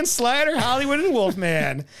Iceman, Slider, Hollywood, and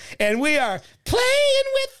Wolfman. And we are playing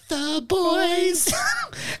with the boys.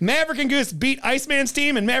 Maverick and Goose beat Iceman's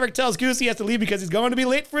team, and Maverick tells Goose he has to leave because he's going to be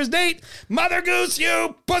late for his date. Mother Goose,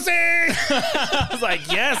 you pussy! I was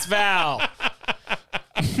like, yes, Val.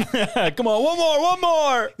 Come on, one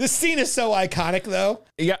more. This scene is so iconic, though.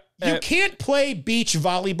 Yeah. You can't play beach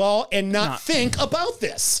volleyball and not think about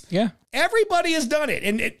this. Yeah. Everybody has done it.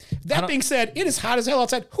 And that being said, it is hot as hell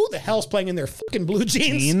outside. Who the hell's playing in their fucking blue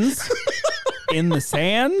jeans? In the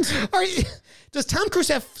sand? Does Tom Cruise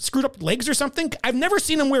have screwed up legs or something? I've never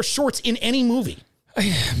seen him wear shorts in any movie.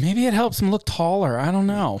 Maybe it helps him look taller. I don't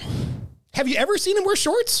know. Have you ever seen him wear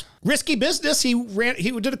shorts? Risky Business. He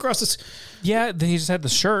did across this. Yeah, he just had the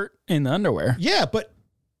shirt and the underwear. Yeah, but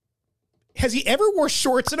has he ever wore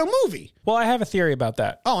shorts in a movie? Well, I have a theory about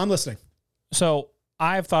that. Oh, I'm listening. So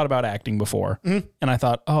I've thought about acting before, and I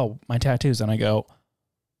thought, oh, my tattoos. And I go,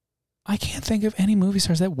 I can't think of any movie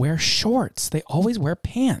stars that wear shorts. They always wear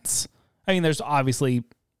pants. I mean, there's obviously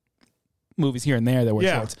movies here and there that wear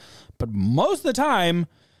shorts, but most of the time,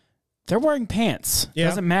 they're wearing pants. Yeah. It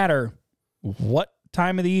doesn't matter what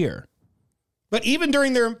time of the year. But even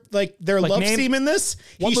during their love scene in this,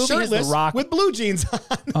 he's shirtless with blue jeans on.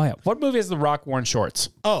 Oh, yeah. What movie has The Rock worn shorts?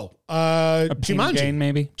 Oh, Jumanji.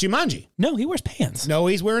 Maybe? Jumanji. No, he wears pants. No,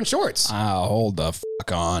 he's wearing shorts. I'll hold the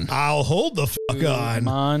fuck on.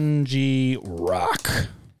 Jumanji Rock.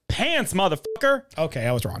 Pants, motherfucker. Okay,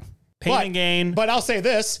 I was wrong. Pain and Gain. But I'll say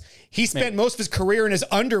this. He spent most of his career in his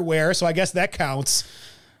underwear, so I guess that counts.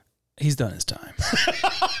 He's done his time.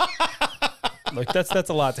 Look, that's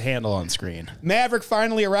a lot to handle on screen. Maverick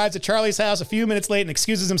finally arrives at Charlie's house a few minutes late and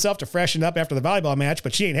excuses himself to freshen up after the volleyball match,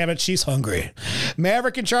 but she ain't having it. She's hungry.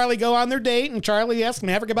 Maverick and Charlie go on their date, and Charlie asks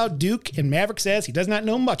Maverick about Duke, and Maverick says he does not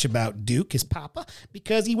know much about Duke, his papa,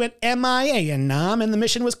 because he went MIA in Nam, and the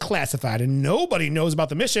mission was classified, and nobody knows about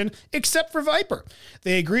the mission except for Viper.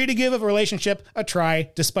 They agree to give a relationship a try,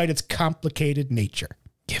 despite its complicated nature.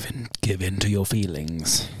 Give in to your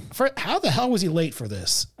feelings. How the hell was he late for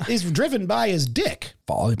this? He's driven by his dick.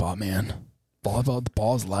 Volleyball, man. Volleyball, the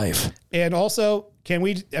ball's life. And also,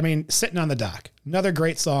 Sitting on the Dock. Another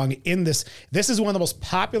great song in this. This is one of the most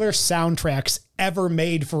popular soundtracks ever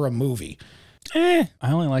made for a movie. I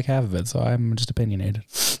only like half of it, so I'm just opinionated.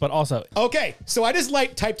 But also... Okay, so I just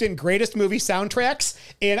typed in greatest movie soundtracks,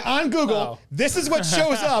 and on Google, this is what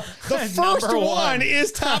shows up. The first one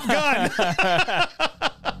is Top Gun.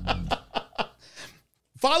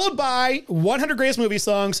 Followed by 100 Greatest Movie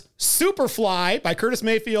Songs, Superfly by Curtis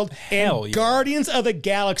Mayfield, and Guardians of the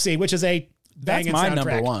Galaxy, which is a banging soundtrack. That's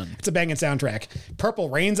my number one. It's a banging soundtrack. Purple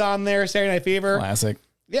Rain's on there, Saturday Night Fever. Classic.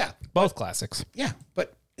 Yeah. Both classics. Yeah,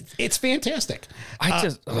 but it's fantastic.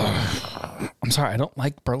 I'm sorry, I don't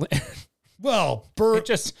like Berlin. Well,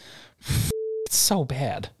 it's so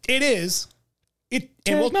bad. It is. Take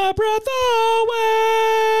my breath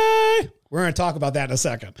away. We're going to talk about that in a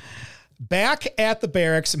second. Back at the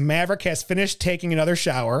barracks, Maverick has finished taking another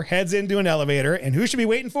shower, heads into an elevator, and who should be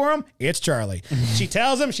waiting for him? It's Charlie. She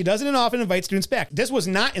tells him she doesn't often invite students back. This was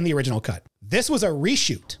not in the original cut. This was a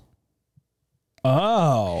reshoot.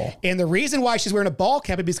 Oh. And the reason why she's wearing a ball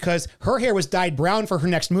cap is because her hair was dyed brown for her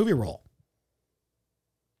next movie role.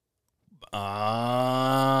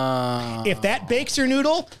 If that bakes your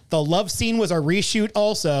noodle, the love scene was a reshoot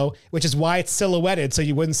also, which is why it's silhouetted so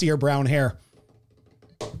you wouldn't see her brown hair.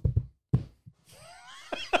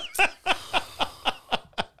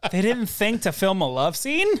 They didn't think to film a love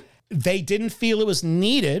scene? They didn't feel it was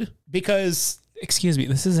needed because... Excuse me,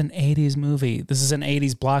 this is an 80s movie. This is an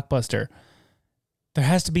 80s blockbuster. There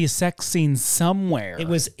has to be a sex scene somewhere. It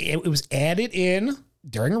was added in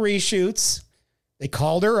during reshoots. They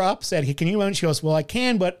called her up, said, hey, can you? And she goes, well, I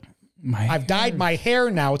can, but I've dyed my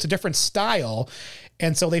hair now. It's a different style.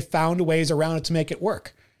 And so they found ways around it to make it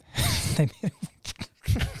work.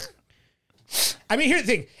 I mean, here's the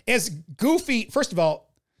thing. As goofy, first of all,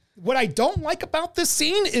 what I don't like about this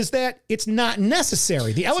scene is that it's not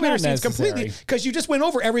necessary. The elevator scene is completely, because you just went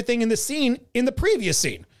over everything in the scene in the previous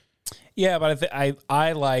scene. Yeah, but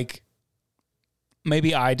I like,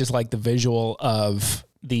 maybe I just like the visual of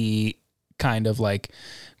the kind of like,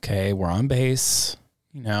 okay, we're on base,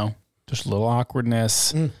 just a little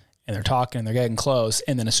awkwardness, and they're talking, they're getting close,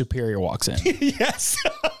 and then a superior walks in. Yes.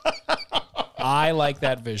 I like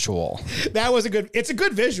that visual. It's a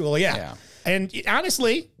good visual, yeah. And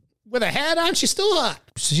honestly, with a hat on, she's still hot.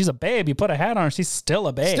 She's a babe. You put a hat on her, she's still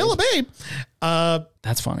a babe. Still a babe.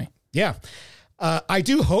 That's funny. Yeah. I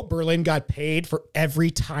do hope Berlin got paid for every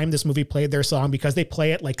time this movie played their song because they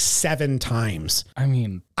play it like 7 times. I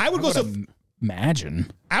mean, I would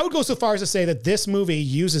imagine. I would go so far as to say that this movie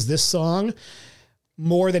uses this song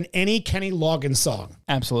more than any Kenny Loggins song.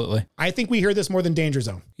 Absolutely. I think we hear this more than Danger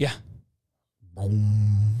Zone. Yeah.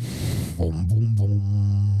 Boom, boom, boom,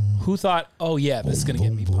 boom. Who thought, oh yeah, this is going to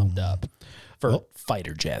get me pumped up for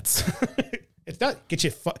fighter jets? It's not. Get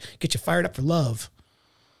you fired up for love.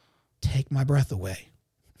 take my breath away.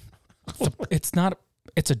 It's not.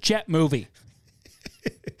 It's a jet movie.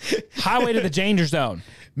 Highway to the Danger Zone.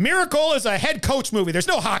 Miracle is a head coach movie. There's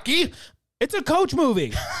no hockey. It's a coach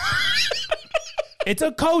movie. It's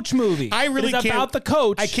a coach movie. I really it's can't. about the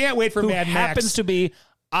coach. I can't wait for who Mad Max. happens to be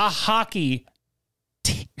a hockey.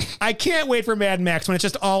 I can't wait for Mad Max when it's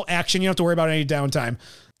just all action. You don't have to worry about any downtime.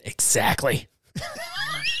 Exactly.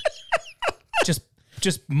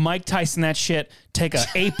 Just Mike Tyson that shit. Take a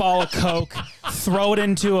 8-ball of Coke, throw it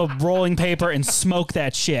into a rolling paper, and smoke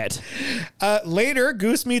that shit. Later,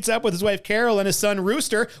 Goose meets up with his wife Carol and his son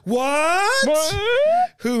Rooster. What?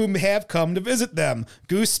 Whom have come to visit them.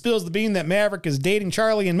 Goose spills the bean that Maverick is dating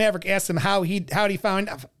Charlie, and Maverick asks him how did he find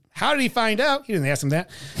out? He didn't ask him that.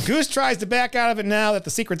 Goose tries to back out of it now that the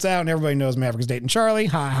secret's out and everybody knows Maverick is dating Charlie.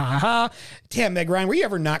 Ha ha ha. Damn, Meg Ryan, were you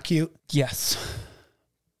ever not cute? Yes.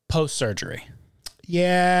 Post-surgery.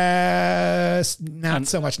 Yes. Not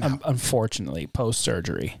so much now. Unfortunately,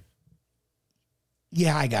 post-surgery.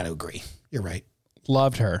 Yeah, I got to agree. You're right.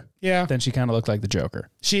 Loved her. Yeah. Then she kind of looked like the Joker.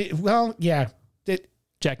 Yeah.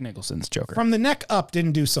 Jack Nicholson's Joker. From the neck up,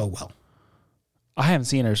 didn't do so well. I haven't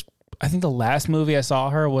seen her. I think the last movie I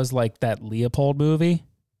saw her was like that Leopold movie.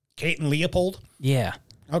 Kate and Leopold? Yeah.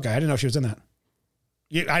 Okay, I didn't know she was in that.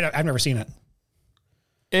 I've never seen it.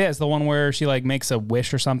 Yeah, it's the one where she like makes a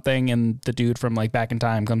wish or something, and the dude from like Back in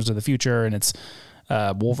Time comes to the future, and it's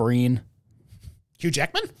Wolverine. Hugh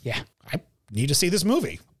Jackman? Yeah. I need to see this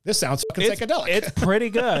movie. This sounds fucking psychedelic. It's pretty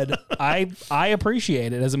good. I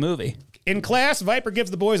appreciate it as a movie. In class, Viper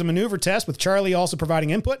gives the boys a maneuver test with Charlie also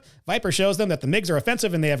providing input. Viper shows them that the MiGs are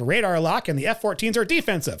offensive and they have a radar lock, and the F-14s are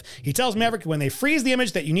defensive. He tells Maverick when they freeze the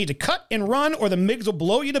image that you need to cut and run or the MiGs will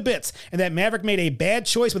blow you to bits, and that Maverick made a bad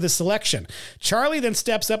choice with his selection. Charlie then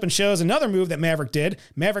steps up and shows another move that Maverick did.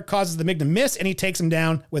 Maverick causes the MiG to miss and he takes him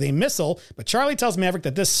down with a missile, but Charlie tells Maverick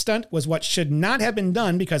that this stunt was what should not have been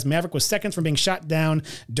done because Maverick was seconds from being shot down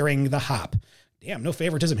during the hop. Damn, no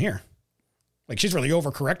favoritism here. Like, she's really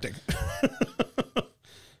overcorrecting.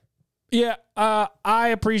 Yeah, I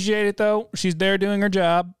appreciate it, though. She's there doing her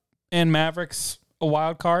job, and Maverick's a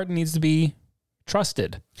wild card and needs to be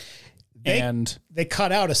trusted. They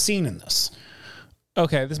cut out a scene in this.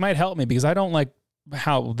 Okay, this might help me because I don't like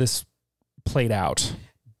how this played out.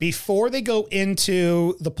 Before they go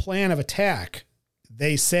into the plan of attack,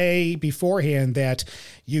 they say beforehand that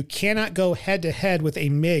you cannot go head-to-head with a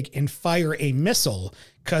MiG and fire a missile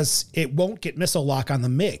because it won't get missile lock on the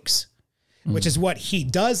MiGs, which is what he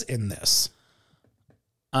does in this.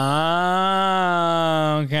 Okay.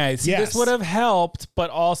 So Yes. this would have helped,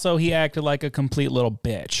 but also he acted like a complete little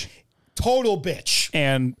bitch. Total bitch.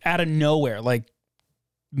 And out of nowhere, like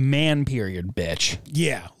man period bitch.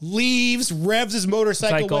 Yeah. Leaves, revs his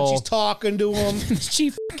motorcycle when she's talking to him.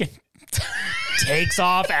 She fucking takes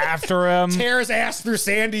off after him. Tears ass through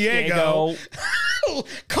San Diego.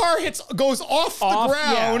 Car goes off the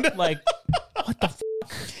ground. Yeah, like, what the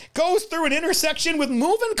goes through an intersection with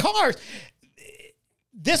moving cars.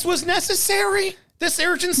 This was necessary? This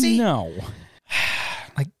urgency? No.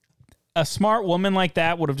 Like, a smart woman like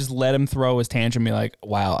that would have just let him throw his tantrum and be like,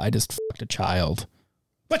 wow, I just fucked a child.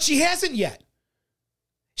 But she hasn't yet.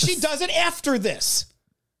 She does it after this.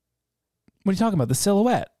 What are you talking about? The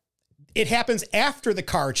silhouette. It happens after the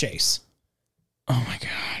car chase. Oh my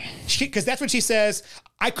God. Because that's when she says,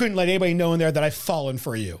 I couldn't let anybody know in there that I've fallen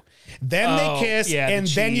for you. Then they kiss, and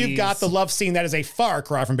then you've got the love scene that is a far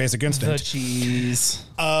cry from Basic Instinct. The cheese.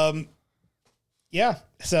 Yeah.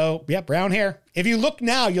 So, yeah, brown hair. If you look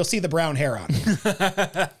now, you'll see the brown hair on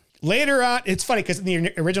it. Later on, it's funny because in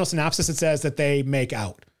the original synopsis, it says that they make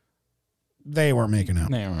out. They weren't making out.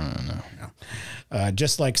 No.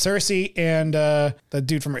 Just like Cersei and the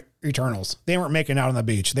dude from Eternals. They weren't making out on the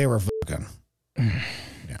beach. They were fucking.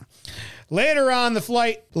 Yeah. Later on the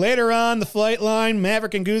flight line,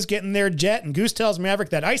 Maverick and Goose get in their jet, and Goose tells Maverick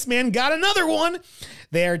that Iceman got another one.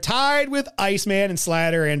 They are tied with Iceman and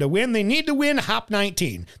Slatter, and to win, they need to win Hop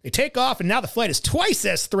 19. They take off, and now the flight is twice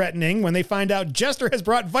as threatening when they find out Jester has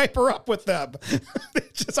brought Viper up with them.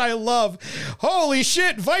 I love, holy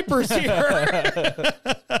shit, Viper's here.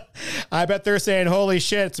 I bet they're saying, holy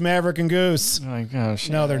shit, it's Maverick and Goose. Oh my gosh.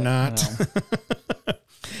 No, they're not. No.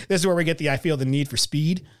 This is where we get the I feel the need for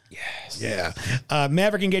speed. Yes. Yeah.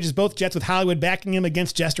 Maverick engages both jets with Hollywood backing him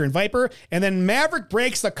against Jester and Viper, and then Maverick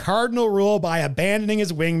breaks the cardinal rule by abandoning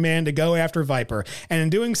his wingman to go after Viper. And in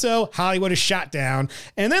doing so, Hollywood is shot down.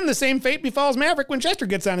 And then the same fate befalls Maverick when Jester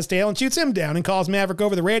gets on his tail and shoots him down and calls Maverick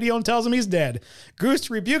over the radio and tells him he's dead. Goose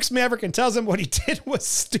rebukes Maverick and tells him what he did was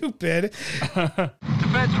stupid.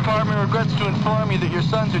 Defense Department regrets to inform you that your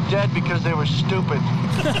sons are dead because they were stupid.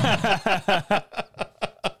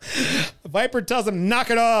 Viper tells him, knock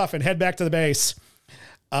it off and head back to the base.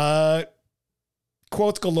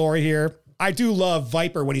 Quotes galore here. I do love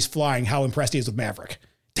Viper when he's flying, how impressed he is with Maverick.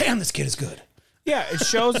 Damn, this kid is good. Yeah, it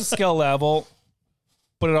shows the skill level,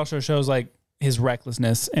 but it also shows like his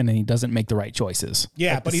recklessness and he doesn't make the right choices.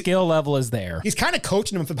 Yeah, like, but the skill level is there. He's kind of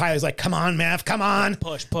coaching him for the pilot. He's like, come on, Mav, come on.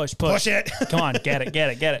 Push it. Come on, get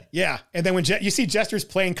it. Yeah. And then when you see Jester's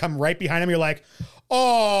plane come right behind him, you're like,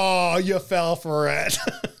 oh, you fell for it.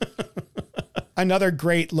 Another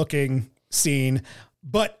great looking scene.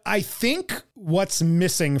 But I think what's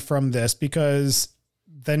missing from this, because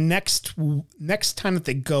the next time that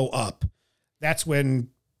they go up, that's when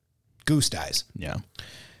Goose dies. Yeah.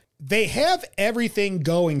 They have everything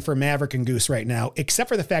going for Maverick and Goose right now, except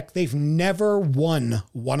for the fact they've never won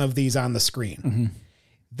one of these on the screen. Mm-hmm.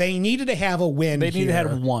 They needed to have a win. They needed to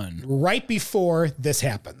have one right before this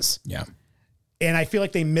happens. Yeah. And I feel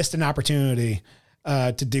like they missed an opportunity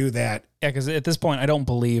to do that. Yeah, because at this point, I don't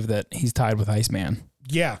believe that he's tied with Iceman.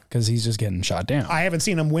 Yeah. Because he's just getting shot down. I haven't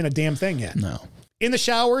seen him win a damn thing yet. No. In the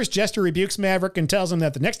showers, Jester rebukes Maverick and tells him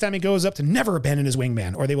that the next time he goes up to never abandon his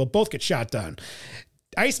wingman, or they will both get shot down.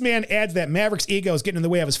 Iceman adds that Maverick's ego is getting in the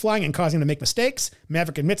way of his flying and causing him to make mistakes.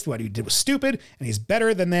 Maverick admits what he did was stupid, and he's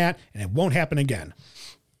better than that, and it won't happen again.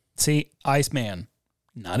 See, Iceman,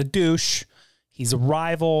 not a douche. He's a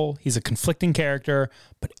rival. He's a conflicting character,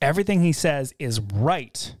 but everything he says is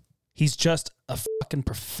right. He's just a fucking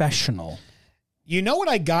professional. You know what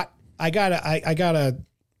I got? I got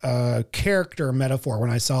a character metaphor when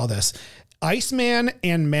I saw this. Iceman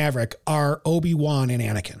and Maverick are Obi-Wan and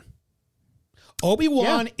Anakin.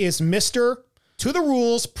 Obi-Wan is Mr. to the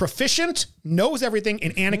rules, proficient, knows everything,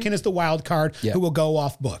 and Anakin is the wild card who will go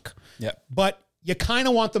off book. Yeah. But you kind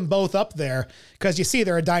of want them both up there because you see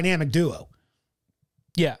they're a dynamic duo.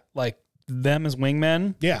 Yeah, like them as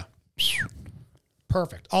wingmen. Yeah.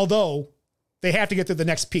 Perfect. Although they have to get to the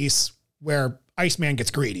next piece where Iceman gets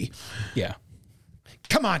greedy. Yeah.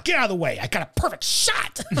 Come on, get out of the way. I got a perfect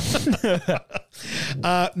shot.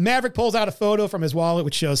 Maverick pulls out a photo from his wallet,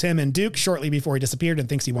 which shows him and Duke shortly before he disappeared and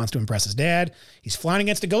thinks he wants to impress his dad. He's flying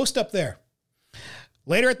against a ghost up there.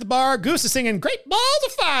 Later at the bar, Goose is singing Great Balls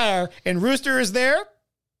of Fire, and Rooster is there.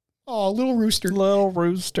 Oh, little Rooster. Little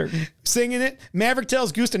Rooster. Singing it. Maverick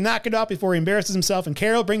tells Goose to knock it off before he embarrasses himself, and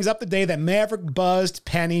Carol brings up the day that Maverick buzzed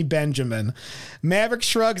Penny Benjamin. Maverick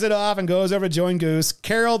shrugs it off and goes over to join Goose.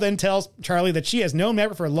 Carol then tells Charlie that she has known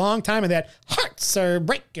Maverick for a long time and that hearts are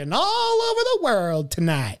breaking all over the world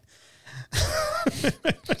tonight.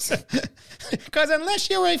 Because unless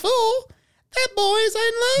you're a fool, that boy's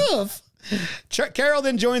in love. Carol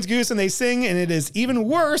then joins Goose and they sing, and it is even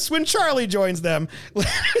worse when Charlie joins them. Later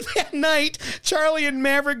that night, Charlie and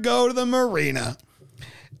Maverick go to the marina.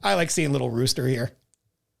 I like seeing little Rooster here.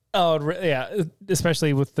 Oh, yeah,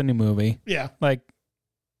 especially with the new movie. Yeah. Like,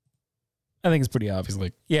 I think it's pretty obvious.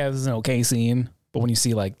 Like, yeah, this is an okay scene, but when you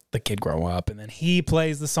see, like, the kid grow up and then he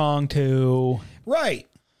plays the song too. Right.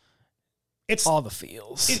 It's all the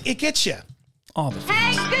feels. It gets you. All the feels.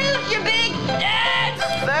 Hey, Goose, you big dad!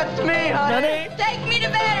 That's me, honey. Take me to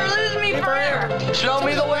bed or lose me forever. Show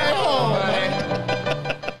me the way home,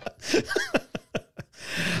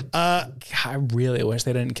 I really wish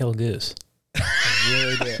they didn't kill Goose. I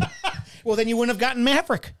really did. Well, then you wouldn't have gotten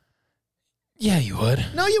Maverick. Yeah, you would.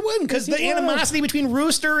 No, you wouldn't, because the animosity between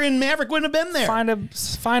Rooster and Maverick wouldn't have been there.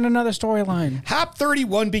 Find another storyline. Hop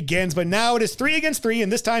 31 begins, but now it is 3 against 3,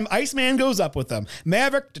 and this time Iceman goes up with them.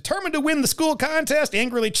 Maverick, determined to win the school contest,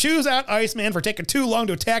 angrily chews out Iceman for taking too long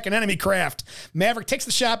to attack an enemy craft. Maverick takes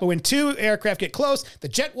the shot, but when two aircraft get close, the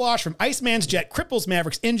jet wash from Iceman's jet cripples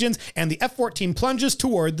Maverick's engines, and the F-14 plunges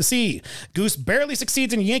toward the sea. Goose barely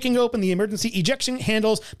succeeds in yanking open the emergency ejection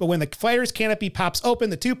handles, but when the fighter's canopy pops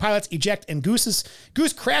open, the two pilots eject, and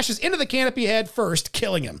Goose crashes into the canopy head first,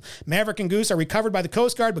 killing him. Maverick and Goose are recovered by the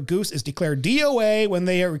Coast Guard, but Goose is declared DOA when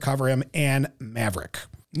they recover him and Maverick.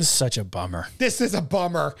 This is such a bummer. This is a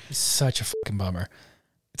bummer. It's such a fucking bummer.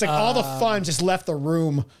 It's like all the fun just left the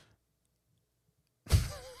room.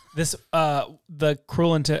 This, the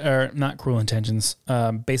not Cruel Intentions,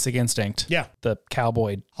 Basic Instinct. Yeah. The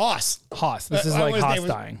cowboy. Hoss. This is like Hoss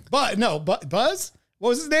dying. Buzz? What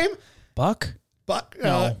was his name? Buck?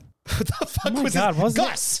 No. What the fuck was God, it? was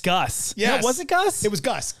Gus. It? Gus. Yes. No, was it Gus? It was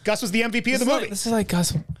Gus. Gus was the MVP of the movie. This is like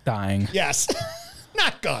Gus dying. Yes.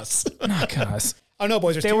 Not Gus. Not Gus. Oh, no,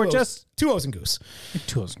 boys. They were just 2 O's and Goose.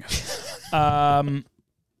 2 O's and Goose.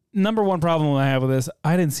 Number one problem I have with this,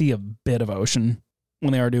 I didn't see a bit of ocean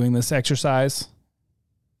when they were doing this exercise.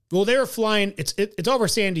 Well, they were flying. It's over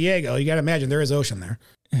San Diego. You got to imagine there is ocean there.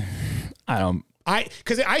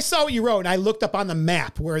 Because I saw what you wrote, and I looked up on the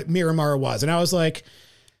map where Miramar was, and I was like,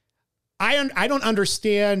 I don't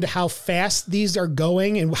understand how fast these are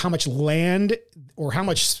going and how much land or how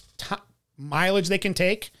much mileage they can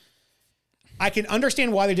take. I can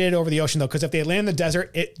understand why they did it over the ocean, though, because if they had landed in the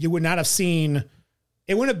desert, you would not have seen,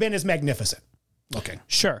 it wouldn't have been as magnificent looking.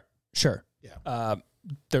 Sure. Yeah.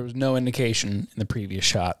 There was no indication in the previous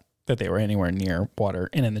shot that they were anywhere near water.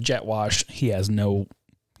 And in the jet wash, he has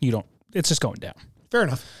it's just going down. Fair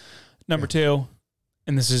enough. Number two,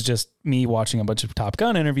 and this is just me watching a bunch of Top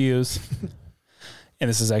Gun interviews, and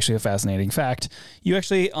this is actually a fascinating fact. You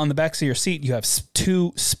actually, on the back of your seat, you have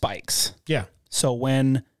 2 spikes. Yeah. So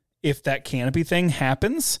if that canopy thing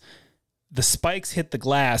happens, the spikes hit the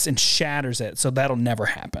glass and shatters it. So that'll never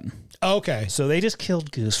happen. Okay. So they just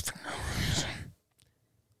killed Goose for no reason.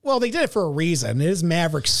 Well, they did it for a reason. It is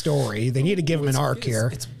Maverick's story. They need to give him an arc here.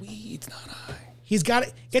 It's weeds, not I. He's got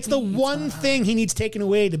it. It's the one thing he needs taken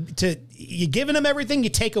away to you giving him everything, you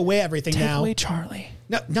take away everything now. Take away Charlie.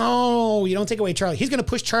 No, you don't take away Charlie. He's going to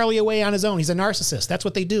push Charlie away on his own. He's a narcissist. That's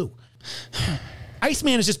what they do.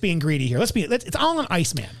 Iceman is just being greedy here. It's all on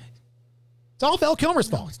Iceman. It's all Val Kilmer's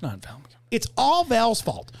fault. No, it's not Val Kilmer. It's all Val's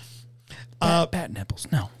fault. Bat nipples.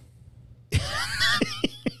 No.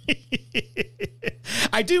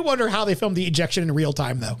 I do wonder how they filmed the ejection in real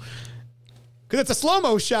time, though. Because it's a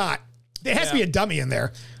slow-mo shot. There has to be a dummy in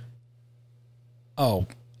there. Oh,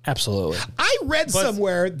 absolutely. I read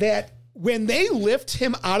somewhere that when they lift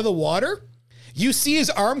him out of the water, you see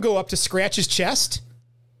his arm go up to scratch his chest.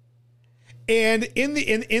 And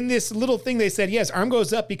in this little thing, they said, yes, arm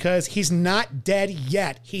goes up because he's not dead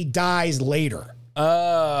yet. He dies later.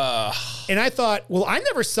 And I thought, well, I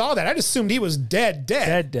never saw that. I just assumed he was dead.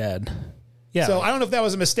 Dead. Yeah. So I don't know if that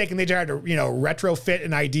was a mistake and they tried to, retrofit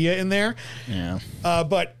an idea in there. Yeah.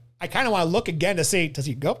 But I kind of want to look again to see, does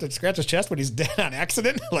he go up to scratch his chest when he's dead on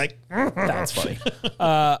accident? That's funny.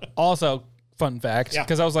 Also, fun fact,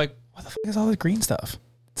 because I was like, what the fuck is all this green stuff?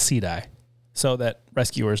 Sea dye. So that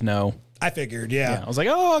rescuers know. I figured, yeah. I was like,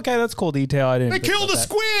 oh, okay, that's cool detail. I didn't. They killed a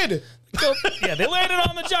squid. Yeah, they landed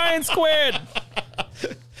on the giant squid.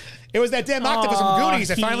 It was that damn octopus from Goonies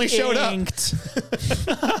that finally showed up.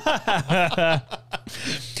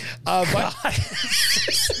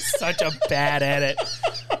 Such a bad edit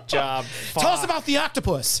job. Tell us about the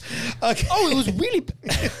octopus. Okay. Oh, it was really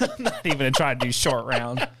bad. I'm not even going to try to do short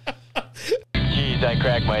round. Jeez, I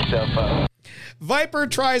cracked myself up. Viper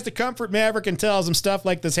tries to comfort Maverick and tells him stuff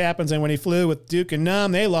like this happens, and when he flew with Duke and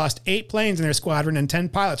Numb, they lost 8 planes in their squadron and 10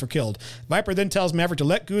 pilots were killed. Viper then tells Maverick to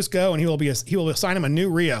let Goose go, and he will assign him a new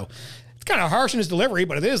Rio. It's kind of harsh in his delivery,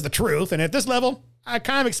 but it is the truth, and at this level, I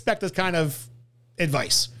kind of expect this kind of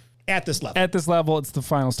advice at this level. At this level, it's the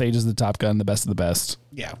final stages of the Top Gun, the best of the best.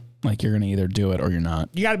 Yeah. Like, you're going to either do it or you're not.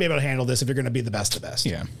 You got to be able to handle this if you're going to be the best of the best.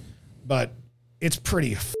 Yeah. But it's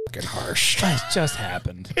pretty fucking harsh. It just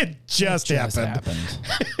happened. It just happened.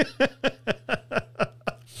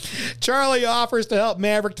 Charlie offers to help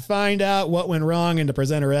Maverick to find out what went wrong and to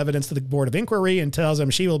present her evidence to the Board of Inquiry and tells him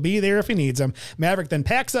she will be there if he needs him. Maverick then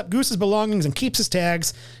packs up Goose's belongings and keeps his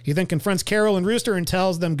tags. He then confronts Carol and Rooster and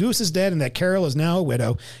tells them Goose is dead and that Carol is now a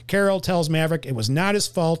widow. Carol tells Maverick it was not his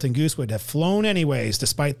fault and Goose would have flown anyways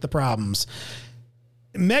despite the problems.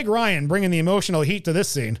 Meg Ryan bringing the emotional heat to this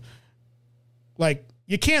scene. Like,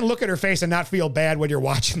 you can't look at her face and not feel bad when you're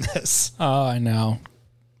watching this. Oh, I know.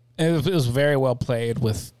 It was very well played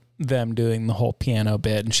with them doing the whole piano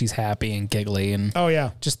bit, and she's happy and giggly, and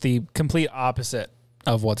just the complete opposite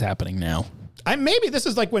of what's happening now. Maybe this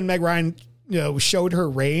is like when Meg Ryan, showed her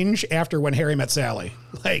range after When Harry Met Sally.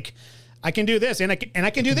 Like, I can do this, and I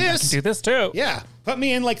can do this. I can do this too. Yeah, put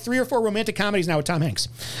me in like 3 or 4 romantic comedies now with Tom Hanks.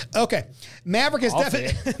 Okay, Maverick is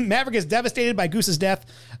devastated by Goose's death,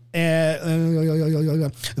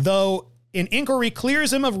 though. An inquiry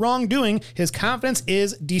clears him of wrongdoing. His confidence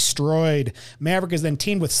is destroyed. Maverick is then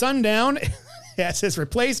teamed with Sundown as his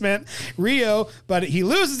replacement, Rio, but he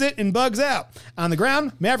loses it and bugs out. On the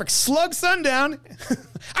ground, Maverick slugs Sundown.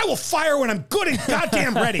 I will fire when I'm good and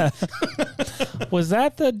goddamn ready. Was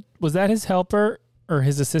that his helper or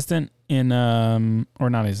his assistant in or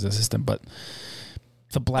not his assistant, but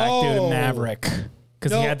the black dude in Maverick?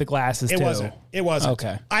 Because he had the glasses, too. It wasn't.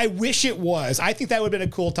 Okay. I wish it was. I think that would have been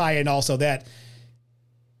a cool tie-in also that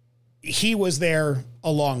he was there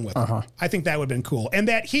along with him. I think that would have been cool. And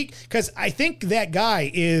that because I think that guy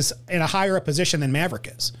is in a higher up position than Maverick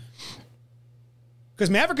is. Because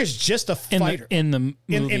Maverick is just a fighter. In the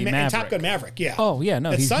movie in Top Gun Maverick, yeah. Oh, yeah,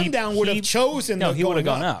 no. Sundown would have chosen No, he would have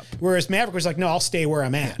gone up. Whereas Maverick was like, no, I'll stay where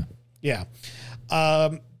I'm at. Yeah.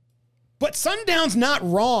 But Sundown's not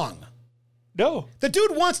wrong. No. The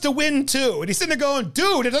dude wants to win too. And he's sitting there going,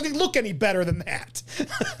 dude, it doesn't look any better than that.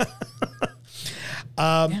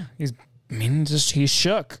 He's I mean, just he's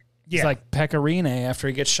shook. Yeah. It's like Pecorine after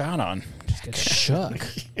he gets shot on. Just gets shook.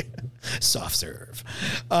 Soft serve.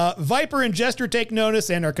 Viper and Jester take notice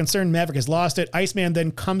and are concerned Maverick has lost it. Iceman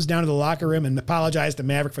then comes down to the locker room and apologizes to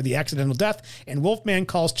Maverick for the accidental death. And Wolfman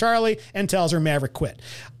calls Charlie and tells her Maverick quit.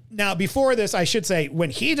 Now, before this, I should say, when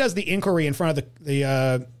he does the inquiry in front of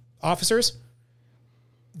the officers,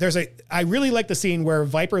 I really like the scene where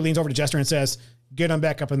Viper leans over to Jester and says, "Get him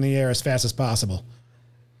back up in the air as fast as possible."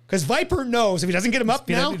 Because Viper knows if he doesn't get him up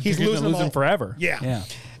now, he's losing them all. forever. Yeah.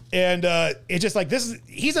 And it's just like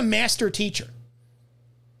he's a master teacher.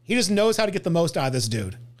 He just knows how to get the most out of this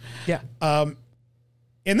dude. Yeah.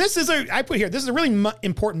 And this is a really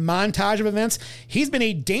important montage of events. He's been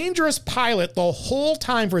a dangerous pilot the whole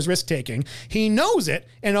time for his risk taking. He knows it.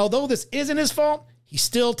 And although this isn't his fault, he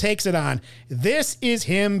still takes it on. This is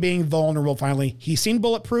him being vulnerable finally. He's seen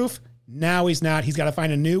Bulletproof. Now he's not. He's got to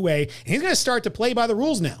find a new way. And he's going to start to play by the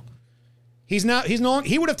rules now. He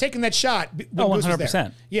would have taken that shot when Goose was there.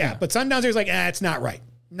 100%. Yeah, but Sundown's like, it's not right.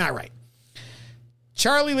 Not right.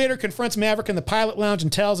 Charlie later confronts Maverick in the pilot lounge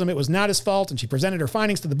and tells him it was not his fault, and she presented her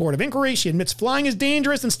findings to the Board of Inquiry. She admits flying is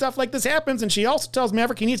dangerous and stuff like this happens, and she also tells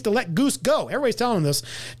Maverick he needs to let Goose go. Everybody's telling him this.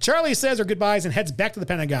 Charlie says her goodbyes and heads back to the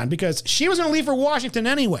Pentagon because she was going to leave for Washington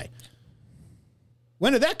anyway.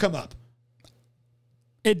 When did that come up?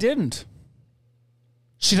 It didn't.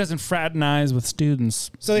 She doesn't fraternize with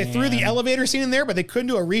students. So they threw the elevator scene in there, but they couldn't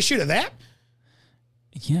do a reshoot of that?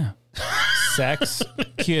 Yeah. Sex,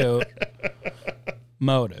 cute,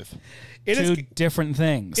 motive. Two different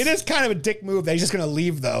things. It is kind of a dick move that he's just going to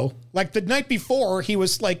leave, though. Like the night before, he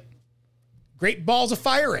was like great balls of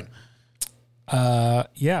firing.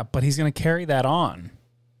 Yeah, but he's going to carry that on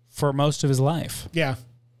for most of his life. Yeah.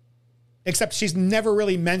 Except she's never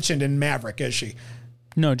really mentioned in Maverick, is she?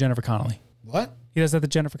 No, Jennifer Connelly. What? He does that to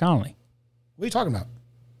Jennifer Connelly. What are you talking about?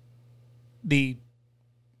 The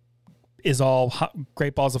is all hot,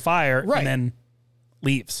 great balls of fire, right, and then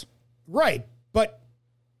leaves. Right, but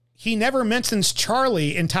he never mentions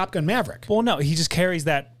Charlie in Top Gun Maverick. Well, no, he just carries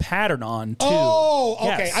that pattern on, too. Oh,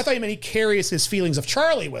 okay. Yes. I thought you meant he carries his feelings of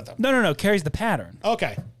Charlie with him. No, carries the pattern.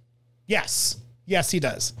 Okay. Yes, he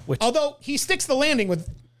does. Although he sticks the landing with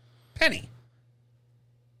Penny.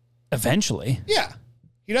 Eventually. Yeah.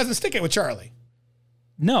 He doesn't stick it with Charlie.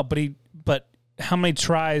 No, but how many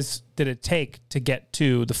tries did it take to get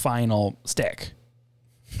to the final stick?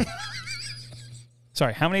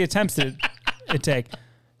 Sorry, how many attempts did it take?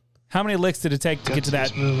 How many licks did it take to get to that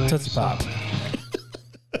Tootsie Pop?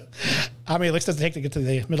 How many licks does it take to get to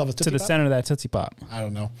the middle of a Tootsie Pop? To the center of that Tootsie Pop. I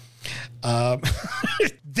don't know.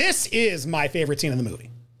 This is my favorite scene in the movie.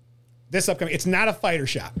 This upcoming, it's not a fighter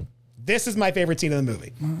shot. This is my favorite scene in the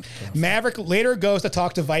movie. Maverick later goes to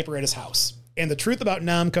talk to Viper at his house, and the truth about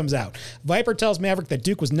Nam comes out. Viper tells Maverick that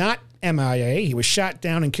Duke was not MIA. He was shot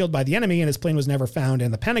down and killed by the enemy, and his plane was never found,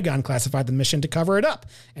 and the Pentagon classified the mission to cover it up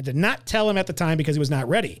and did not tell him at the time because he was not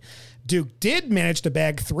ready. Duke did manage to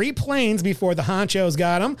bag 3 planes before the honchos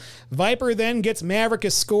got him. Viper then gets Maverick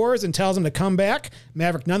his scores and tells him to come back.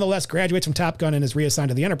 Maverick nonetheless graduates from Top Gun and is reassigned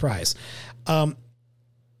to the Enterprise.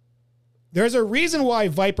 There's a reason why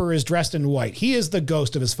Viper is dressed in white. He is the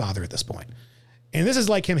ghost of his father at this point. And this is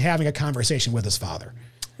like him having a conversation with his father.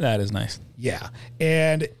 That is nice. Yeah.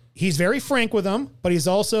 And he's very frank with him, but he's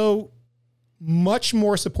also much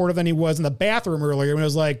more supportive than he was in the bathroom earlier when it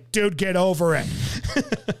was like, dude, get over it.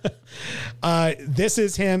 This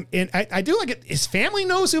is him. And I do like it. His family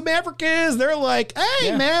knows who Maverick is. They're like, hey,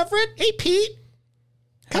 yeah. Maverick. Hey, Pete.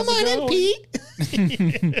 Come on in, Pete.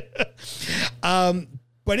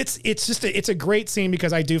 But it's a great scene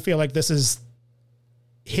because I do feel like this is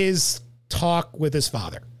his talk with his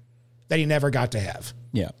father that he never got to have.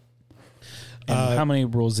 Yeah. And how many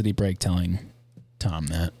rules did he break telling Tom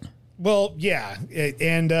that? Well, yeah.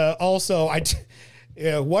 And also,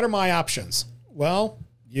 what are my options? Well,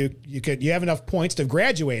 you have enough points to have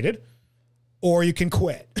graduated, or you can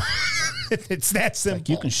quit. It's that simple. Like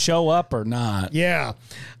you can show up or not. Yeah.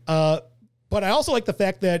 But I also like the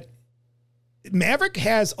fact that Maverick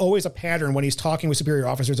has always a pattern when he's talking with superior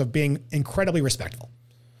officers of being incredibly respectful.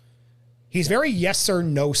 He's very yes, sir,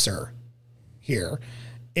 no, sir here.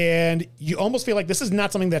 And you almost feel like this is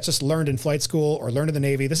not something that's just learned in flight school or learned in the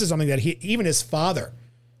Navy. This is something that even his father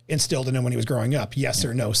instilled in him when he was growing up. Yes,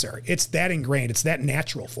 sir, no, sir. It's that ingrained. It's that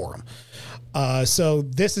natural for him. So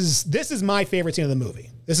this is my favorite scene of the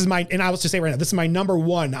movie. And I was just say right now, this is my number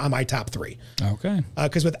 1 on my top 3. Okay.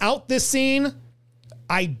 Because without this scene,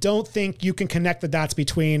 I don't think you can connect the dots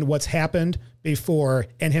between what's happened before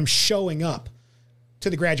and him showing up to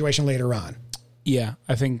the graduation later on. Yeah,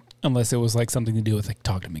 I think unless it was like something to do with like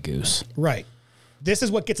Talk to Me Goose. Right. This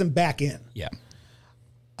is what gets him back in. Yeah.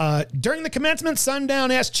 During the commencement,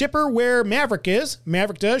 Sundown asks Chipper where Maverick is.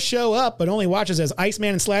 Maverick does show up, but only watches as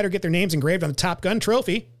Iceman and Slider get their names engraved on the Top Gun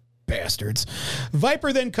trophy. Bastards.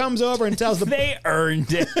 Viper then comes over and tells the... They earned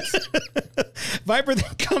it. Viper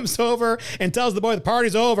then comes over and tells the boy the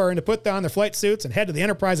party's over and to put on their flight suits and head to the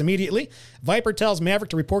Enterprise immediately. Viper tells Maverick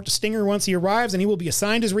to report to Stinger once he arrives, and he will be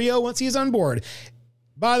assigned as Rio once he is on board.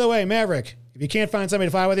 By the way, Maverick, if you can't find somebody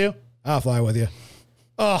to fly with you, I'll fly with you.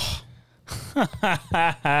 Oh.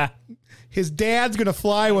 His dad's gonna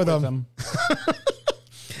fly with him.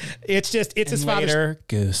 It's his father's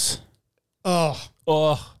Goose. Oh,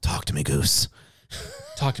 talk to me, Goose.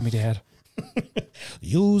 Talk to me, Dad.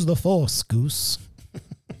 Use the Force, Goose.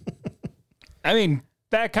 I mean,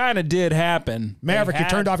 that kind of did happen. Maverick, you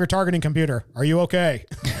turned off your targeting computer. Are you okay?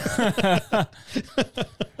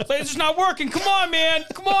 Laser's not working. Come on, man.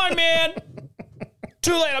 Come on, man.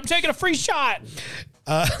 Too late. I'm taking a free shot.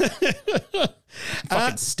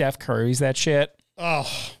 Fucking Steph Curry's that shit. Oh.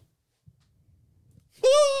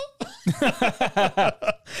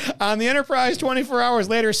 On the Enterprise, 24 hours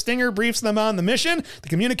later, Stinger briefs them on the mission. The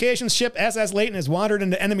communications ship SS Layton has wandered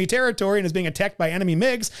into enemy territory and is being attacked by enemy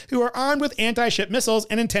MiGs, who are armed with anti-ship missiles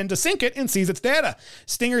and intend to sink it and seize its data.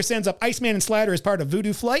 Stinger sends up Iceman and Slider as part of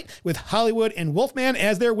Voodoo Flight, with Hollywood and Wolfman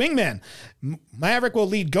as their wingmen. Maverick will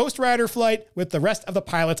lead Ghost Rider Flight with the rest of the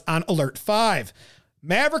pilots on Alert 5.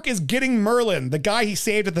 Maverick is getting Merlin, the guy he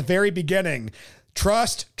saved at the very beginning.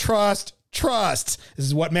 Trust. This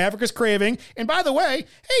is what Maverick is craving. And by the way,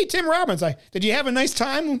 hey, Tim Robbins, did you have a nice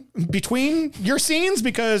time between your scenes?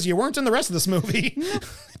 Because you weren't in the rest of this movie.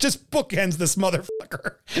 Just bookends this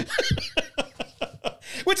motherfucker.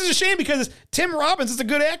 Which is a shame because Tim Robbins is a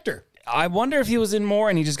good actor. I wonder if he was in more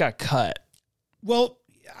and he just got cut. Well,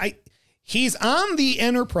 he's on the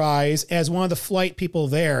Enterprise as one of the flight people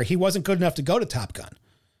there. He wasn't good enough to go to Top Gun.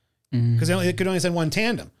 Because it could only send one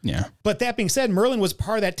tandem. Yeah. But that being said, Merlin was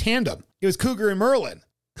part of that tandem. It was Cougar and Merlin.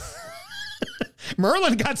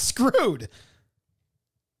 Merlin got screwed.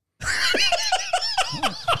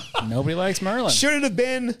 Nobody likes Merlin. Should it have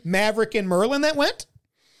been Maverick and Merlin that went?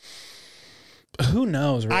 Who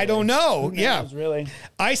knows, really? I don't know. Who knows, really?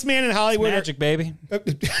 Iceman and Hollywood. It's magic, baby.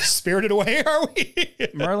 Spirited Away, are we?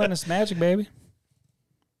 Merlin is magic, baby.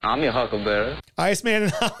 I'm your Huckleberry. Iceman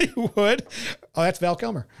and Hollywood. Oh, that's Val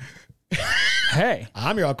Kilmer. Hey.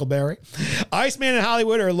 I'm your Huckleberry. Iceman and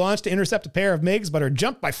Hollywood are launched to intercept a pair of MiGs, but are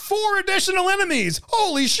jumped by 4 additional enemies.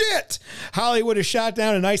 Holy shit! Hollywood is shot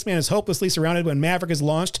down and Iceman is hopelessly surrounded when Maverick is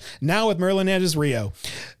launched, now with Merlin as Rio.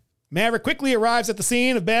 Maverick quickly arrives at the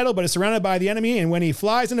scene of battle, but is surrounded by the enemy, and when he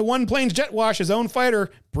flies into one plane's jet wash, his own fighter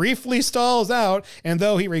briefly stalls out, and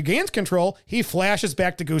though he regains control, he flashes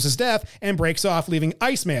back to Goose's death and breaks off, leaving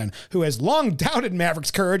Iceman, who has long doubted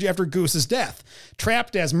Maverick's courage after Goose's death.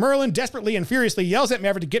 Trapped as Merlin desperately and furiously yells at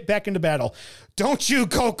Maverick to get back into battle. Don't you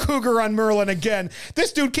go Cougar on Merlin again.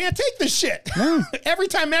 This dude can't take this shit. Every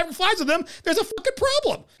time Maverick flies with him, there's a fucking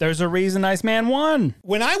problem. There's a reason Iceman won.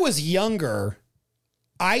 When I was younger,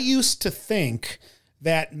 I used to think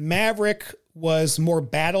that Maverick was more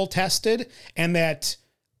battle tested and that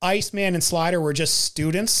Iceman and Slider were just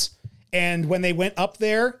students. And when they went up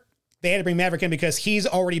there, they had to bring Maverick in because he's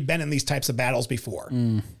already been in these types of battles before.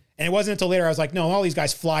 And it wasn't until later I was like, no, all these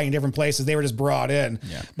guys fly in different places. They were just brought in.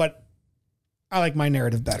 Yeah. But I like my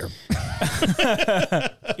narrative better.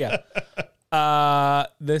 Yeah.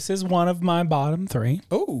 This is one of my bottom 3.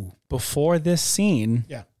 Oh. Before this scene.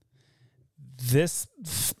 Yeah. This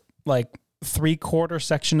like 3/4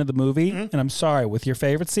 section of the movie, and I'm sorry, with your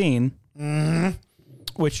favorite scene,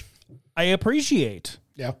 which I appreciate.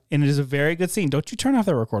 Yeah. And it is a very good scene. Don't you turn off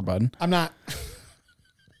the record button. I'm not.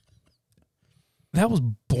 That was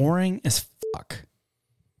boring as fuck.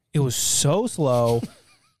 It was so slow.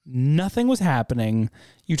 Nothing was happening.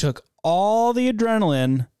 You took all the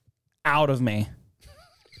adrenaline out of me.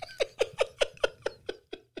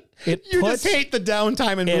 You just hate the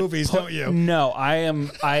downtime in movies, don't you? No, I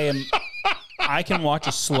can watch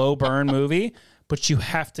a slow burn movie, but you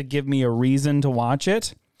have to give me a reason to watch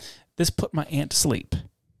it. This put my aunt to sleep.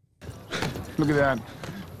 Look at that.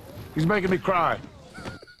 He's making me cry.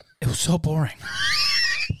 It was so boring.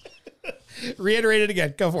 Reiterate it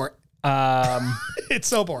again. Go for it. It's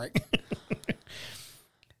so boring.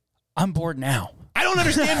 I'm bored now. I don't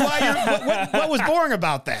understand why what was boring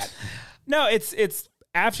about that. No, it's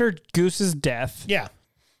after Goose's death. Yeah.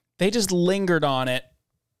 They just lingered on it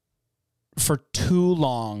for too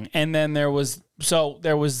long. And then it was just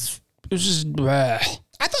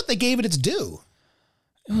I thought they gave it its due.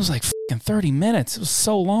 It was like fucking 30 minutes. It was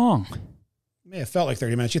so long. It may have felt like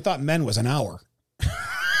 30 minutes. You thought Men was an hour.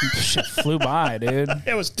 Shit flew by, dude.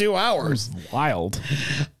 It was 2 hours. It was wild.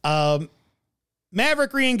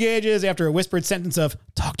 Maverick re-engages after a whispered sentence of,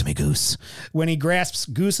 "Talk to me, Goose," when he grasps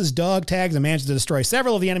Goose's dog tags and manages to destroy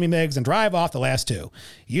several of the enemy MiGs and drive off the last 2.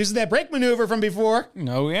 He uses that brake maneuver from before.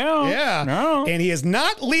 Oh, yeah. Yeah. No. And he is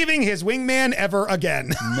not leaving his wingman ever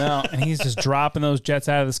again. No, and he's just dropping those jets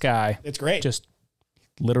out of the sky. It's great. Just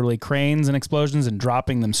literally cranes and explosions and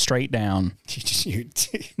dropping them straight down.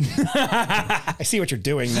 I see what you're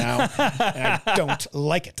doing now, and I don't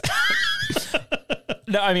like it.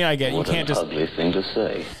 No, I mean, I get What you can't an just ugly thing to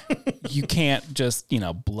say. You can't just,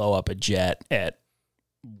 blow up a jet at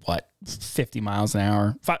 50 miles an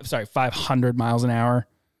hour. 500 miles an hour.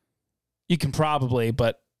 You can probably,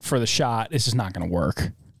 but for the shot, it's just not going to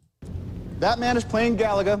work. That man is playing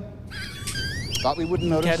Galaga. Thought we wouldn't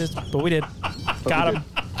notice. But we did. Got him.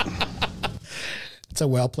 It's a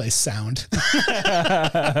well-placed sound.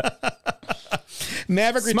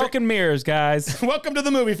 Maverick Smoke and mirrors, guys. Welcome to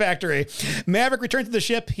the movie factory. Maverick returns to the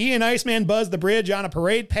ship. He and Iceman buzz the bridge on a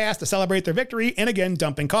parade pass to celebrate their victory, and again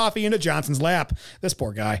dumping coffee into Johnson's lap. This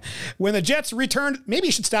poor guy. When the Jets returned, maybe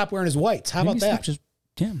he should stop wearing his whites. How about that?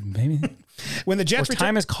 Maybe. When the Jets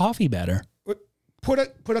time his coffee better. Put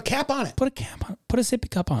a cap on it. Put a cap on it. Put a sippy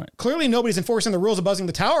cup on it. Clearly nobody's enforcing the rules of buzzing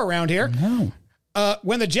the tower around here. No.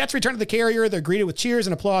 When the Jets return to the carrier, they're greeted with cheers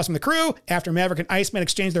and applause from the crew. After Maverick and Iceman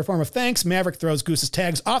exchange their form of thanks, Maverick throws Goose's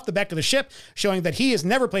tags off the back of the ship, showing that he has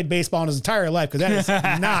never played baseball in his entire life, because that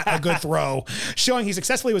is not a good throw, showing he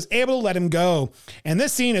successfully was able to let him go. And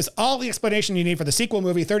this scene is all the explanation you need for the sequel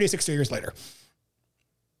movie 36 years later.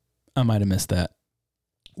 I might have missed that.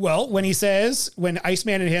 Well, when he says, when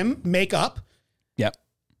Iceman and him make up, yep,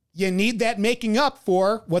 you need that making up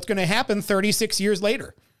for what's going to happen 36 years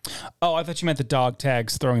later. Oh, I thought you meant the dog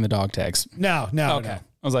tags, throwing the dog tags. No. Okay. I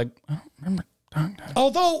was like, I don't remember dog tags.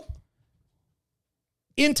 Although,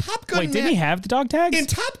 in Top Gun... Wait, didn't he have the dog tags? In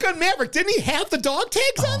Top Gun Maverick, didn't he have the dog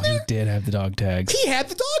tags on there? He did have the dog tags. He had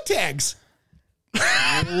the dog tags.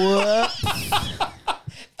 What?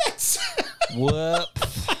 Whoop.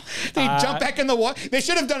 They jump back in the water. They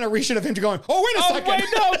should have done a reshoot of him going, oh, wait a second. Wait,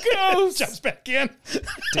 no, Goose. Jumps back in.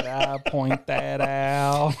 Did I point that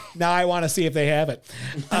out? Now I want to see if they have it.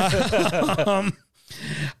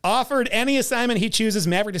 Offered any assignment he chooses,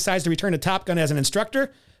 Maverick decides to return to Top Gun as an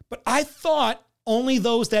instructor. But I thought only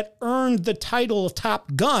those that earned the title of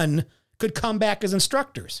Top Gun could come back as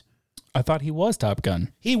instructors. I thought he was Top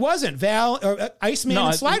Gun. He wasn't. Iceman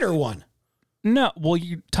and Slider won. No, well,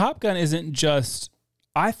 Top Gun isn't just...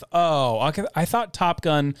 I thought Top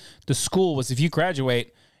Gun, the school, was if you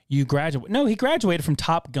graduate, you graduate. No, he graduated from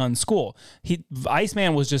Top Gun school.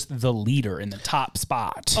 Iceman was just the leader in the top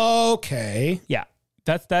spot. Okay. Yeah.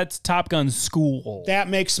 That's Top Gun school. That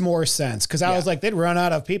makes more sense, because I was like, they'd run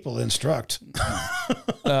out of people to instruct.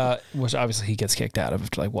 Which obviously he gets kicked out of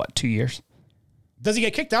after 2 years. Does he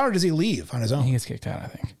get kicked out or does he leave on his own? He gets kicked out, I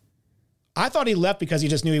think. I thought he left because he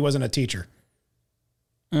just knew he wasn't a teacher.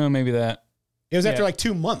 Oh, maybe that. It was after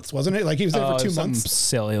 2 months, wasn't it? Like he was there for 2 months.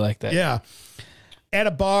 Silly like that. Yeah. At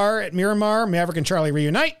a bar at Miramar, Maverick and Charlie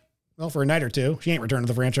reunite. Well, for a night or two. She ain't returned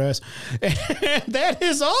to the franchise. And that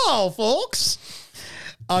is all, folks.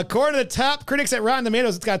 According to the top critics at Rotten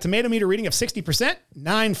Tomatoes, it's got a tomato meter reading of 60%,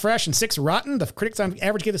 9 fresh and 6 rotten. The critics on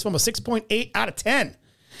average gave this film a 6.8 out of 10.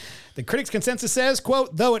 The critics' consensus says,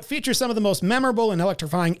 quote, though it features some of the most memorable and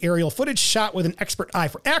electrifying aerial footage shot with an expert eye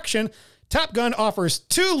for action, Top Gun offers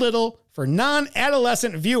too little for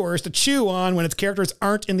non-adolescent viewers to chew on when its characters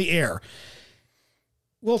aren't in the air.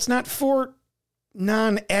 Well, it's not for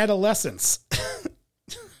non-adolescents.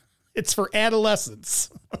 It's for adolescents.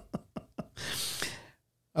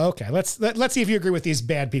 Okay, let's see if you agree with these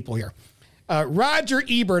bad people here. Roger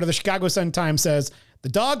Ebert of the Chicago Sun-Times says, the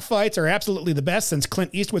dog fights are absolutely the best since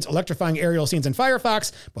Clint Eastwood's electrifying aerial scenes in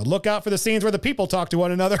Firefox, but look out for the scenes where the people talk to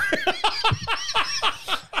one another.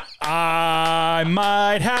 I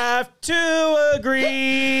might have to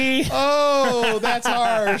agree. Oh, that's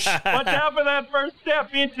harsh. Watch out for that first step.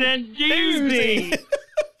 It's a doozy.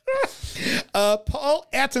 Paul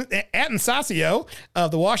Attanasio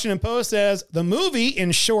of the Washington Post says, the movie,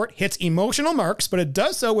 in short, hits emotional marks, but it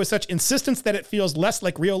does so with such insistence that it feels less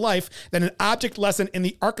like real life than an object lesson in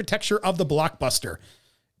the architecture of the blockbuster.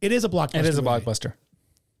 It is a blockbuster. It is a movie. blockbuster.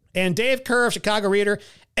 And Dave Kerr of Chicago Reader,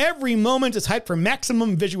 every moment is hyped for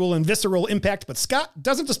maximum visual and visceral impact, but Scott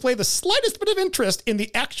doesn't display the slightest bit of interest in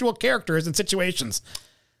the actual characters and situations.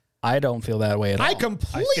 I don't feel that way at all. I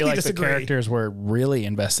completely I feel like disagree. the characters were really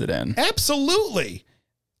invested in. Absolutely.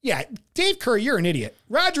 Yeah, Dave Kerr, you're an idiot.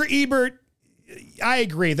 Roger Ebert, I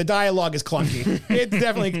agree. The dialogue is clunky. It's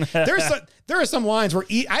definitely There are some lines where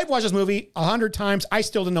I've watched this movie 100 times. I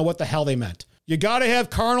still didn't know what the hell they meant. You got to have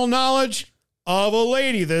carnal knowledge of a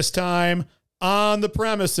lady this time on the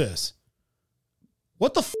premises.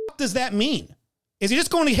 What the fuck does that mean? Is he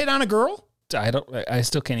just going to hit on a girl? I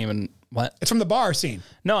still can't even, what? It's from the bar scene.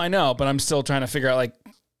 No, I know, but I'm still trying to figure out, like,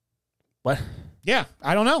 what? Yeah,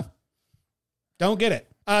 I don't know. Don't get it.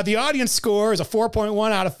 The audience score is a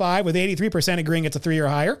 4.1 out of 5 with 83% agreeing it's a 3 or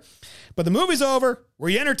higher. But the movie's over. Were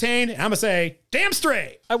you entertained? And I'm going to say, damn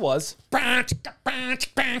straight. I was. Yeah.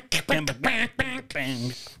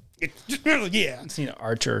 I've seen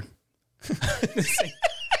Archer.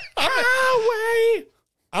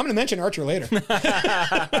 I'm going to mention Archer later.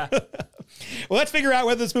 Well, let's figure out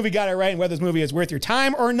whether this movie got it right and whether this movie is worth your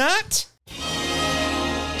time or not.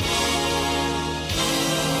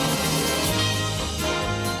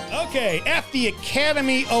 Okay, at the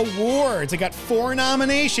Academy Awards, it got 4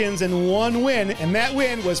 nominations and 1 win, and that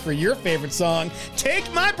win was for your favorite song, Take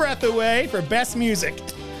My Breath Away, for Best Music.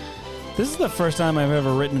 This is the first time I've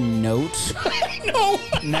ever written a note No.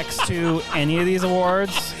 next to any of these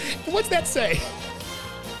awards. What's that say?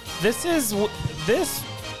 This is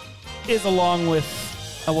along with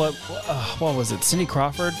what was it? Cindy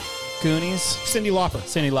Crawford, Goonies, Cyndi Lauper.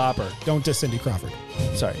 Cyndi Lauper. Don't diss Cindy Crawford.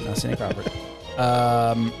 Sorry, not Cindy Crawford.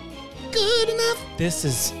 Good enough. This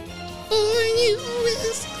is for you.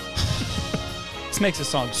 This makes the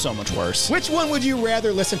song so much worse. Which one would you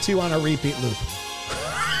rather listen to on a repeat loop?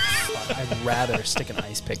 I'd rather stick an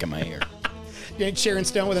ice pick in my ear. You ain't Sharon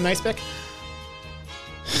Stone with an ice pick?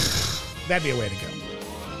 That'd be a way to go.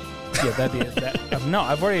 Yeah, that'd be that. No,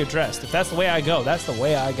 I've already addressed. If that's the way I go, that's the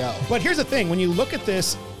way I go. But here's the thing: when you look at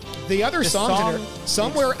this, the other songs in there,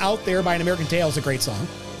 "Somewhere Out There" by An American Tail is a great song.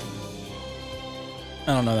 I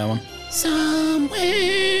don't know that one.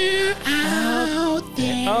 Somewhere out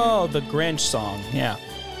there. Oh, the Grinch song. Yeah.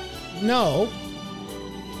 No.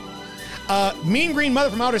 Mean Green Mother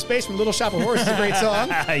from Outer Space from Little Shop of Horrors is a great song.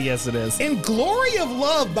 Yes, it is. And Glory of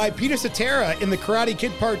Love by Peter Cetera in The Karate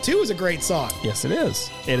Kid Part 2 is a great song. Yes, it is.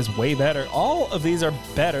 It is way better. All of these are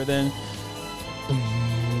better than...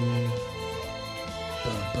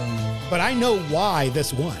 But I know why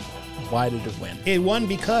this won. Why did it win? It won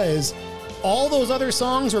because all those other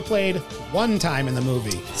songs were played one time in the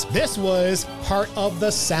movie. This was part of the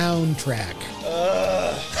soundtrack.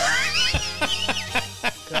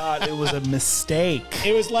 God, it was a mistake.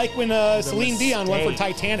 It was like when Celine Dion went for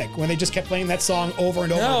Titanic, when they just kept playing that song over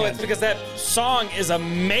and over again. No, it's because that song is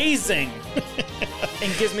amazing.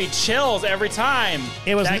 And gives me chills every time.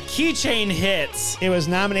 That keychain hits. It was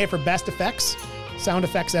nominated for Best Effects, Sound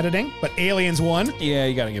Effects Editing, but Aliens won. Yeah,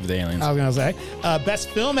 you gotta give it to Aliens. I was gonna say. Best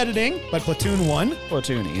Film Editing, but Platoon won.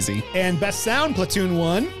 Platoon, easy. And Best Sound, Platoon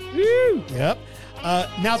won. Woo! Yep.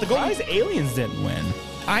 Now the Golden... Aliens didn't win.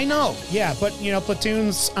 I know, yeah, but you know,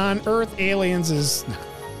 Platoon's on Earth, Aliens is not.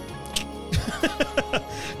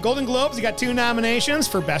 Golden Globes, you got 2 nominations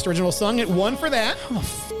for Best Original Song. It won for that. Oh,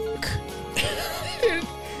 fuck.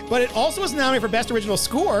 But it also was nominated for Best Original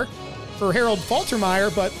Score for Harold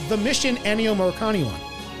Faltermeyer, but The Mission Ennio Morricone won.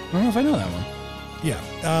 I don't know if I know that one.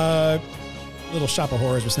 Yeah. Little Shop of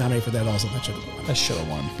Horrors was nominated for that also. That should have won. That should have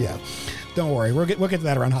won. Yeah. Don't worry. We'll get to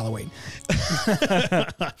that around Halloween.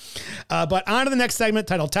 But on to the next segment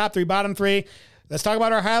titled Top 3, Bottom 3. Let's talk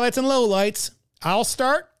about our highlights and lowlights. I'll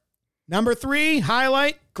start. Number 3,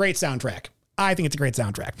 highlight, great soundtrack. I think it's a great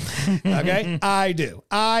soundtrack. Okay? I do.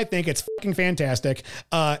 I think it's fucking fantastic.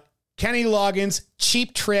 Kenny Loggins,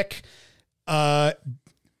 Cheap Trick,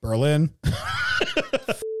 Berlin.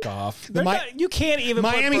 Off. You can't even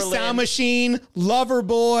Miami put Berlin. Sound Machine,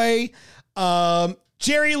 Loverboy,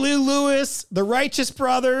 Jerry Lee Lewis, The Righteous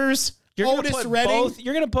Brothers, Otis Redding.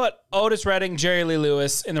 You're going to put Otis Redding, Jerry Lee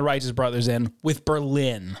Lewis, and The Righteous Brothers in with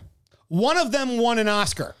Berlin. One of them won an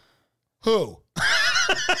Oscar. Who?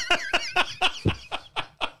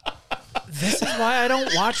 This is why I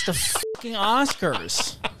don't watch the fucking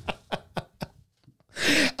Oscars.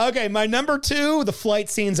 Okay, my number 2, the flight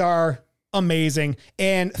scenes are amazing.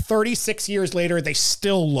 And 36 years later, they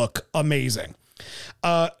still look amazing.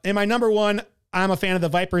 And my number 1, I'm a fan of the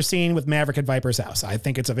Viper scene with Maverick at Viper's house. I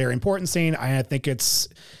think it's a very important scene. I think it's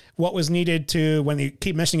what was needed to, when they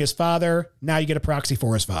keep mentioning his father, now you get a proxy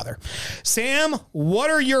for his father. Sam, what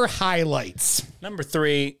are your highlights? Number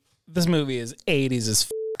 3, this movie is 80s as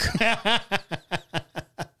fuck.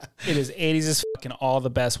 It is 80s as fuck in all the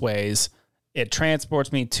best ways. It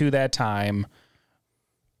transports me to that time.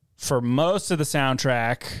 For most of the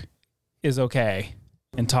soundtrack is okay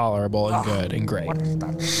and tolerable and good and great. What's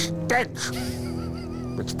that stench?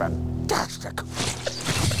 It's fantastic.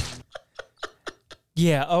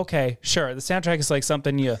 Yeah, okay, sure. The soundtrack is like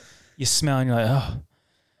something you You smell and you're like,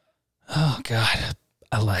 oh God,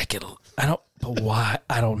 I like it. But why?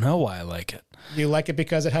 I don't know why I like it. You like it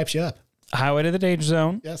because it hypes you up. Highway to the Danger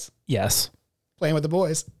Zone. Yes. Yes. Playing with the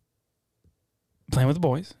Boys. Playing with the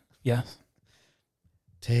Boys. Yes.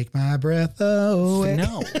 Take my breath away.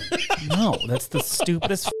 No, that's the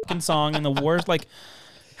stupidest fucking song in the worst. Like,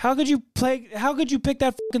 how could you pick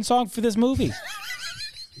that fucking song for this movie?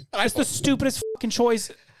 That's the stupidest fucking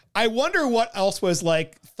choice. I wonder what else was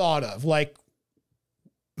like thought of. Like,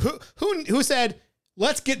 who said,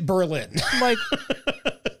 let's get Berlin? Like,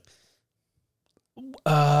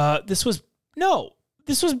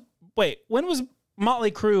 when was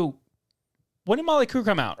Motley Crue? When did Motley Crue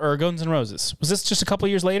come out? Or Guns N' Roses? Was this just a couple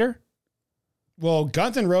years later? Well,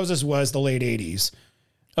 Guns N' Roses was the late 80s.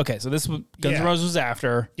 Okay, so this was Guns N' Roses was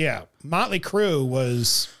after. Yeah. Motley Crue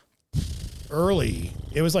was early.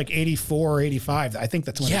 It was like 84 or 85. I think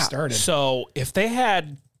that's when it started. So if they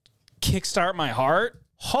had Kickstart My Heart,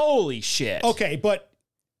 holy shit. Okay, but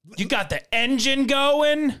you got the engine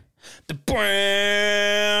going. The brown,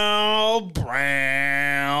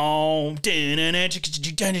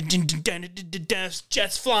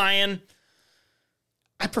 jets flying.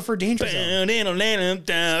 I prefer Danger Zone.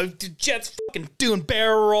 Jets fucking doing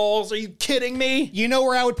barrel rolls. Are you kidding me? You know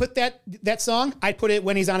where I would put that song? I'd put it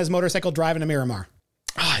when he's on his motorcycle driving to Miramar.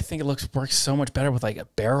 Oh, I think it works so much better with like a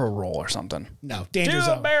barrel roll or something. No, Danger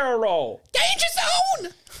Zone. Do a barrel roll. Danger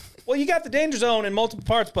Zone! Well, you got the Danger Zone in multiple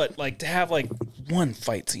parts, but like to have like one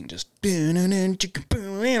fight scene just. Okay,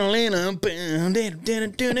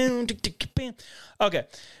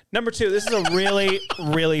 number 2. This is a really,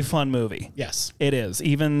 really fun movie. Yes, it is.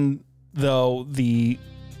 Even though keep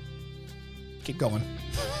going.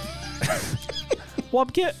 Well,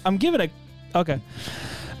 I'm giving it. Okay,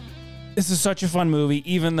 this is such a fun movie.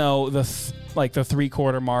 Even though the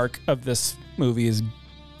 3/4 mark of this movie is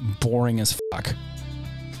boring as fuck.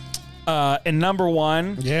 And number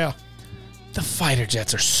 1, the fighter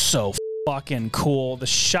jets are so fucking cool. The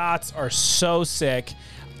shots are so sick.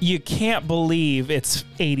 You can't believe it's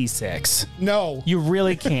 86. No, you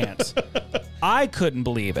really can't. I couldn't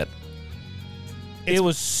believe it. It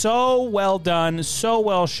was so well done, so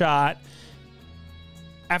well shot.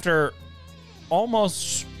 After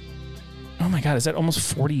almost, oh my God, is that almost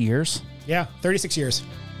 40 years? Yeah, 36 years.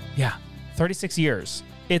 Yeah, 36 years.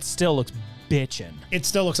 It still looks bitchin'. It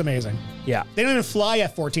still looks amazing. Yeah. They don't even fly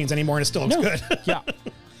F-14s anymore and it still looks good. Yeah.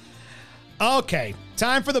 Okay,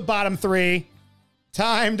 time for the bottom 3.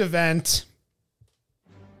 Time to vent.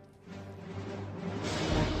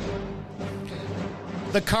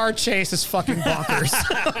 The car chase is fucking bonkers.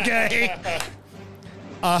 Okay.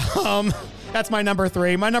 That's my number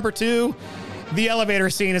 3. My number 2, the elevator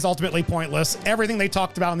scene is ultimately pointless. Everything they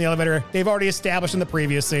talked about in the elevator, they've already established in the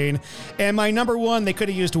previous scene. And my number 1, they could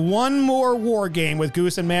have used one more war game with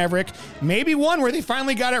Goose and Maverick. Maybe one where they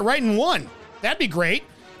finally got it right and won. That'd be great.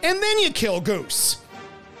 And then you kill Goose.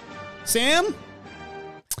 Sam,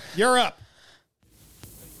 you're up.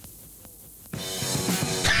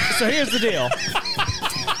 So here's the deal.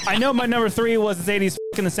 I know my number 3 was its 80s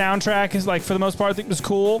and the soundtrack is like, for the most part, I think it was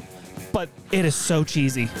cool. But it is so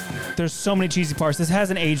cheesy. There's so many cheesy parts. This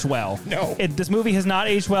hasn't aged well. No. This movie has not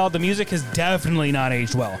aged well. The music has definitely not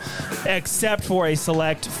aged well. Except for a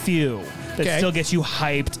select few that still gets you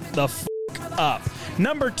hyped the fuck up.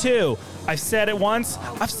 Number 2, I've said it once.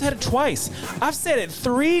 I've said it twice. I've said it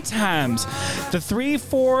 3 times. The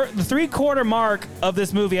 3/4 mark of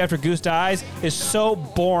this movie after Goose dies is so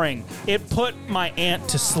boring. It put my aunt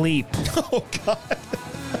to sleep. Oh, God.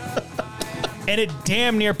 And it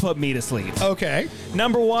damn near put me to sleep. Okay.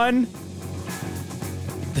 Number 1,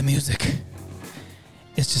 the music.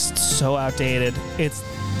 It's just so outdated. It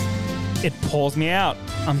pulls me out.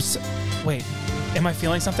 Wait, am I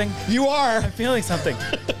feeling something? You are. I'm feeling something.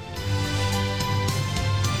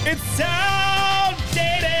 It's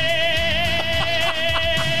outdated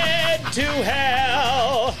to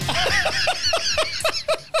hell.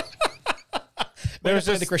 There's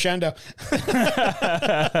just the crescendo.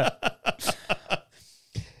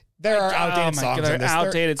 There are outdated songs in this.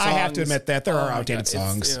 Outdated songs. I have to admit that there are outdated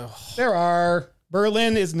songs. There are.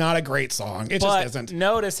 Berlin is not a great song. It just isn't.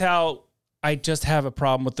 Notice how I just have a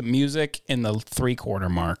problem with the music in the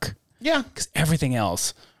 3/4 mark. Yeah. Because everything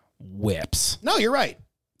else whips. No, you're right.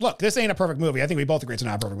 Look, this ain't a perfect movie. I think we both agree it's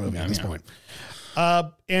not a perfect movie at this point.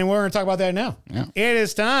 And we're going to talk about that now. Yeah. It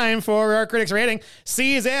is time for our critics' rating.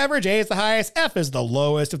 C is average, A is the highest, F is the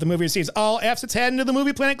lowest. If the movie receives all Fs, it's heading to the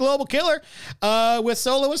Movie Planet Global Killer with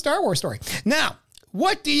Solo, a Star Wars story. Now,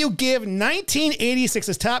 What do you give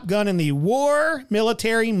 1986's Top Gun in the war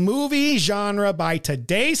military movie genre by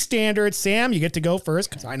today's standards? Sam, you get to go first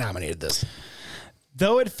because I nominated this.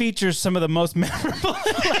 Though it features some of the most memorable...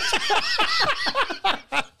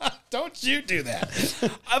 Don't you do that.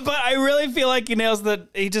 But I really feel like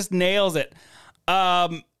he just nails it.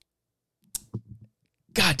 God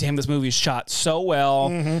damn, this movie is shot so well.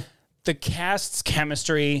 Mm-hmm. The cast's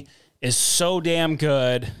chemistry is so damn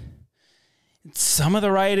good. Some of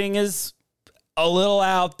the writing is a little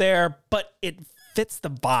out there, but it fits the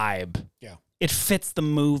vibe. Yeah. It fits the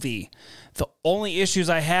movie. The only issues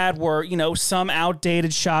I had were, some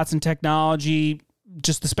outdated shots and technology.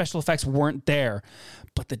 Just the special effects weren't there.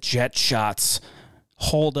 But the jet shots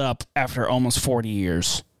hold up after almost 40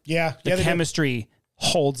 years. Yeah. The chemistry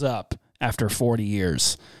holds up after 40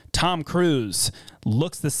 years. Tom Cruise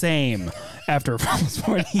looks the same after almost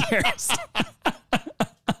 40 years.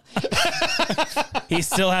 He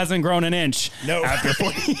still hasn't grown an inch. No. After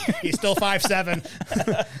 40 years. He's still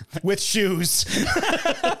 5'7" with shoes.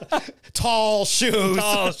 Tall shoes.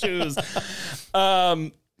 Tall shoes.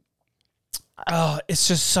 It's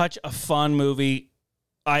just such a fun movie.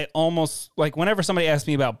 I almost, whenever somebody asks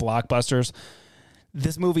me about blockbusters,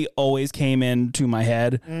 this movie always came into my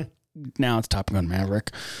head. Now it's Top Gun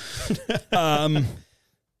Maverick.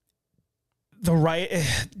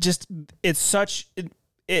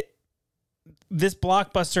 This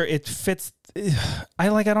blockbuster, it fits. I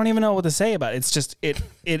don't even know what to say about it. It's just, it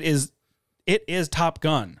is Top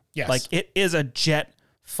Gun. Yes. It is a jet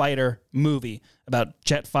fighter movie about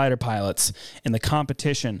jet fighter pilots and the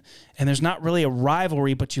competition. And there's not really a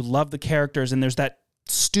rivalry, but you love the characters. And there's that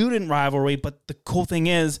student rivalry. But the cool thing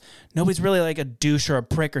is, nobody's really like a douche or a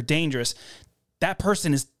prick or dangerous. That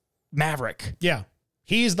person is Maverick. Yeah.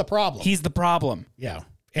 He's the problem. He's the problem. Yeah.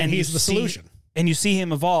 And he's the solution. And you see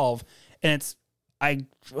him evolve. And it's, I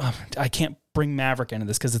can't bring Maverick into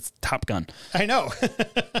this because it's Top Gun. I know.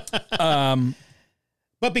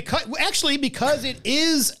 But because it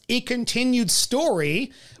is a continued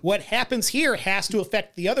story, what happens here has to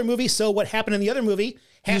affect the other movie. So what happened in the other movie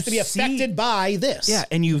has to be affected by this. Yeah,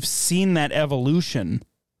 and you've seen that evolution,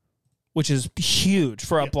 which is huge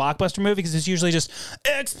for a blockbuster movie because it's usually just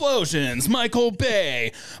explosions, Michael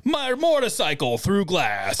Bay, my motorcycle through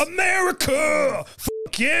glass. America!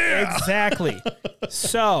 Fuck yeah! Exactly.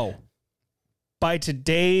 So, by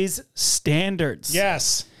today's standards.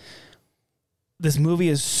 Yes. This movie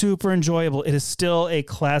is super enjoyable. It is still a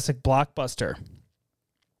classic blockbuster.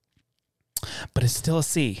 But it's still a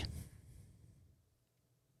C.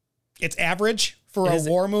 It's average for a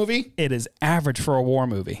war movie? It is average for a war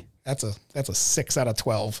movie. That's a 6 out of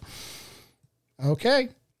 12. Okay.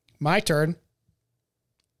 My turn.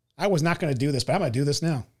 I was not going to do this, but I'm going to do this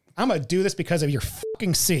now. I'm going to do this because of your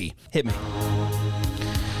fucking C. Hit me.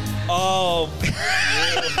 Oh.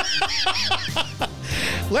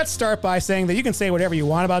 Let's start by saying that you can say whatever you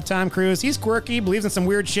want about Tom Cruise. He's quirky, believes in some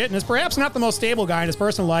weird shit, and is perhaps not the most stable guy in his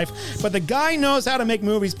personal life, but the guy knows how to make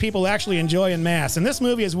movies people actually enjoy en masse, and this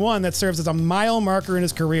movie is one that serves as a mile marker in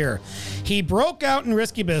his career. He broke out in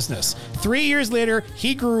risky business. 3 years later,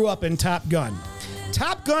 he grew up in Top Gun.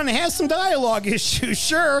 Top Gun has some dialogue issues,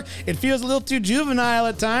 sure. It feels a little too juvenile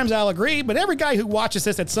at times, I'll agree, but every guy who watches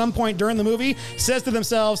this at some point during the movie says to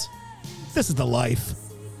themselves, this is the life.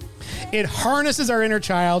 It harnesses our inner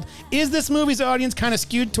child. Is this movie's audience kind of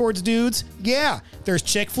skewed towards dudes? Yeah. There's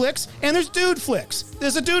chick flicks and there's dude flicks.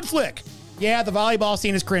 There's a dude flick. Yeah, the volleyball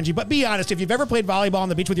scene is cringy, but be honest, if you've ever played volleyball on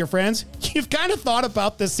the beach with your friends, you've kind of thought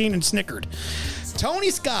about this scene and snickered.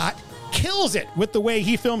 Tony Scott kills it with the way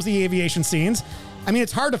he films the aviation scenes. I mean,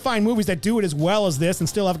 it's hard to find movies that do it as well as this and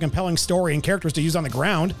still have a compelling story and characters to use on the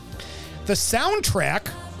ground. The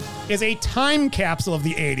soundtrack is a time capsule of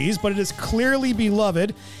the 80s, but it is clearly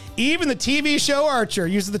beloved. Even the TV show Archer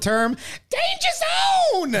uses the term Danger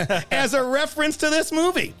Zone as a reference to this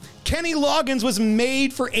movie. Kenny Loggins was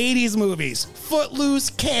made for 80s movies.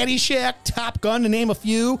 Footloose, Caddyshack, Top Gun, to name a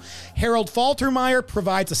few. Harold Faltermeyer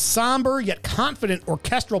provides a somber yet confident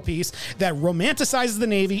orchestral piece that romanticizes the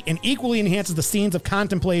Navy and equally enhances the scenes of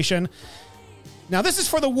contemplation. Now, this is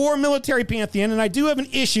for the war military pantheon, and I do have an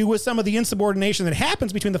issue with some of the insubordination that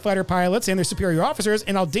happens between the fighter pilots and their superior officers,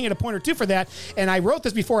 and I'll ding it a point or two for that. And I wrote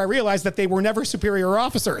this before I realized that they were never superior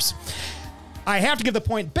officers. I have to give the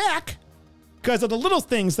point back because of the little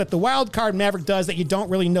things that the wild card Maverick does that you don't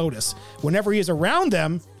really notice. Whenever he is around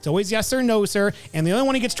them, it's always yes sir, no sir, and the only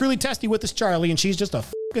one he gets truly testy with is Charlie, and she's just a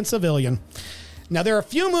fucking civilian. Now, there are a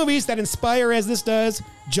few movies that inspire as this does.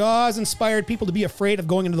 Jaws inspired people to be afraid of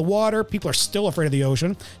going into the water. People are still afraid of the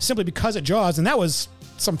ocean simply because of Jaws, and that was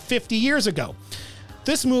some 50 years ago.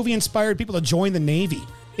 This movie inspired people to join the Navy.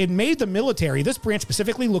 It made the military, this branch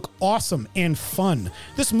specifically, look awesome and fun.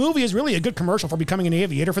 This movie is really a good commercial for becoming an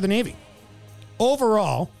aviator for the Navy.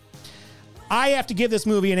 Overall, I have to give this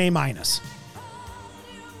movie an A-.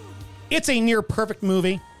 It's a near perfect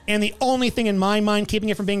movie, and the only thing in my mind keeping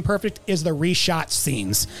it from being perfect is the reshot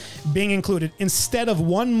scenes being included instead of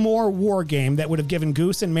one more war game that would have given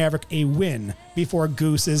Goose and Maverick a win before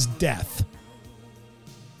Goose's death.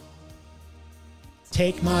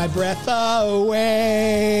 Take my breath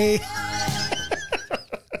away.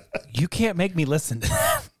 You can't make me listen to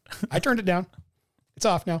that. I turned it down. It's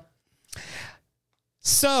off now.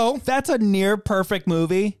 So that's a near perfect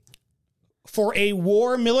movie. For a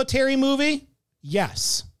war military movie,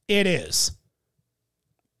 yes, it is.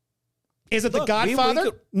 Is it The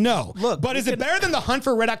Godfather? No. Look, but is it better than The Hunt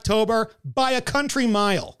for Red October by a country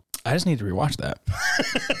mile? I just need to rewatch that.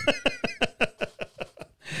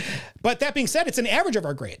 But that being said, it's an average of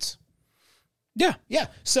our grades. Yeah. Yeah.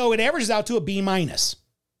 So it averages out to a B-,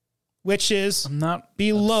 which is not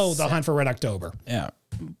below The Hunt for Red October. Yeah.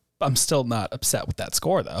 I'm still not upset with that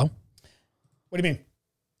score, though. What do you mean?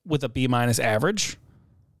 With a B- average,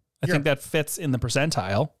 I think that fits in the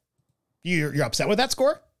percentile. You're upset with that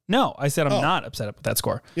score? No, I said I'm not upset with that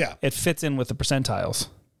score. Yeah. It fits in with the percentiles.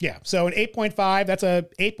 Yeah. So an 8.5, that's a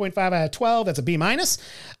 8.5 out of 12. That's a B-.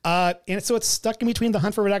 And so it's stuck in between The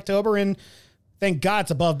Hunt for Red October and thank God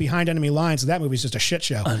it's above Behind Enemy Lines. So that movie's just a shit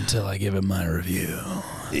show. Until I give it my review.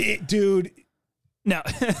 Dude. No.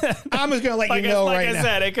 I'm just going to let you know right now. Like I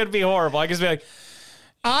said, it could be horrible. I could just be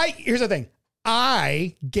like. Here's the thing.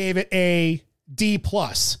 I gave it a D+.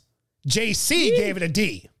 JC gave it a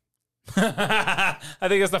D. I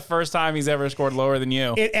think it's the first time he's ever scored lower than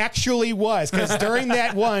you. It was because during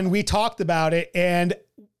that one we talked about it, and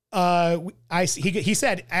he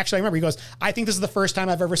said, actually, I remember he goes, "I think this is the first time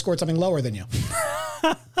I've ever scored something lower than you."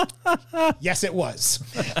 Yes, it was.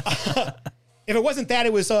 If it wasn't that,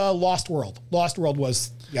 it was Lost World. Lost World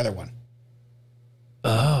was the other one.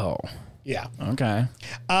 Oh, yeah. Okay.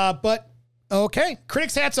 But okay,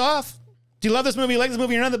 critics, hats off. Do you love this movie? Like this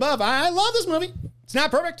movie? You're none above. I love this movie. It's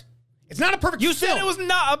not perfect. It's not a perfect film. You said it was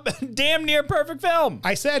not a damn near perfect film.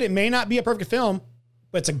 I said it may not be a perfect film,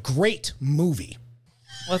 but it's a great movie.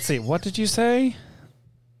 Let's see. What did you say?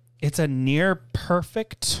 It's a near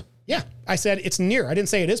perfect? Yeah. I said it's near. I didn't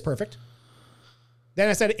say it is perfect. Then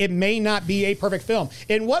I said it may not be a perfect film.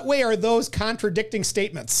 In what way are those contradicting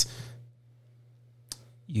statements?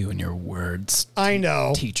 You and your words. I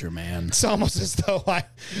know. Teacher man. It's almost as though I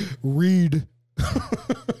read.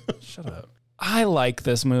 Shut up. I like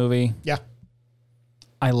this movie. Yeah.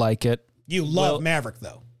 I like it. You love Maverick,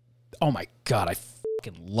 though. Oh, my God. I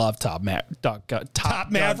fucking love Top Maverick.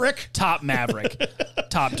 Top Maverick? Top Maverick.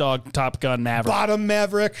 Top Dog, Top Gun Maverick. Bottom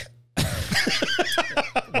Maverick.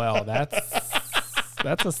 Well, that's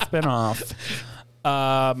a spinoff.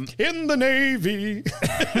 In the Navy.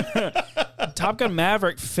 Top Gun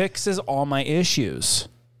Maverick fixes all my issues.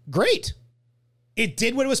 Great. It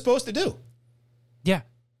did what it was supposed to do. Yeah.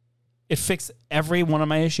 It fixed every one of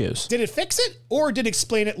my issues. Did it fix it or did it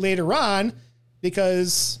explain it later on?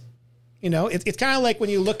 Because, it's kind of like when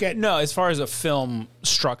you look at... No, as far as a film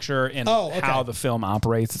structure and how the film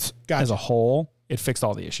operates as a whole, it fixed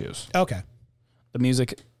all the issues. Okay. The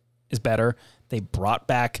music is better. They brought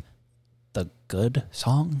back the good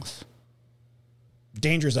songs.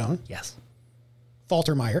 Danger Zone. Yes.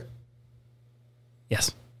 Faltermeyer.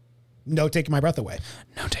 Yes. No Taking My Breath Away.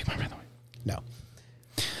 No Take My Breath Away. No.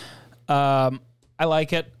 I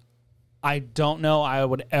like it. I don't know I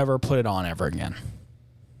would ever put it on ever again.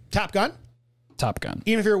 Top Gun? Top Gun.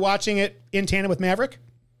 Even if you're watching it in tandem with Maverick?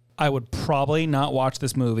 I would probably not watch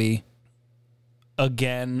this movie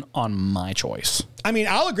again on my choice. I mean,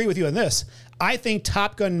 I'll agree with you on this. I think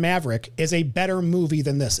Top Gun Maverick is a better movie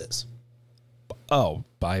than this is. Oh,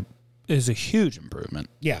 is a huge improvement.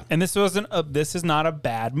 Yeah. And this is not a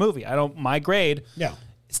bad movie. My grade. No.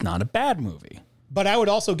 It's not a bad movie. But I would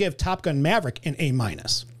also give Top Gun Maverick an A-.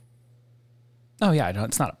 Oh yeah,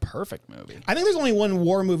 it's not a perfect movie. I think there's only one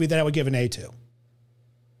war movie that I would give an A to.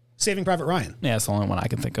 Saving Private Ryan. Yeah, it's the only one I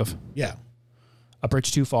can think of. Yeah. A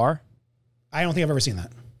Bridge Too Far? I don't think I've ever seen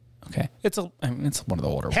that. Okay. It's one of the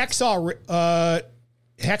older ones.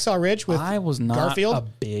 Hacksaw Ridge with I was not Garfield. a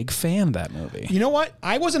big fan of that movie. You know what?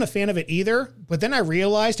 I wasn't a fan of it either, but then I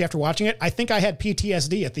realized after watching it, I think I had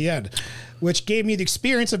PTSD at the end, which gave me the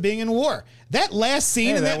experience of being in war. That last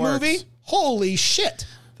scene in that movie, holy shit.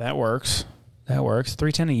 That works.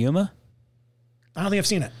 310 to Yuma? I don't think I've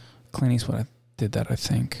seen it. Clint Eastwood did that, I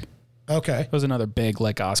think. Okay. It was another big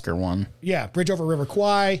Oscar one. Yeah, Bridge Over River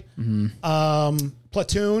Kwai. Mm-hmm.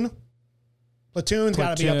 Platoon. Platoon's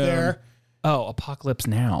got to be up there. Oh, Apocalypse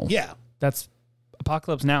Now. Yeah.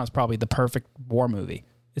 Apocalypse Now is probably the perfect war movie.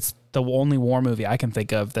 It's the only war movie I can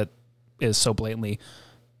think of that is so blatantly,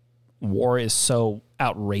 war is so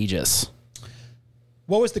outrageous.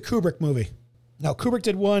 What was the Kubrick movie? No, Kubrick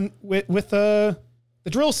did one with the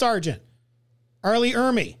drill sergeant, Arlie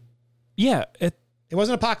Ermy. Yeah. It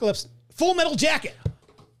wasn't Apocalypse. Full Metal Jacket.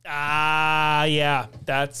 Yeah.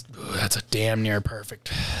 That's a damn near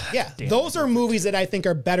perfect. Yeah. Those are movies that I think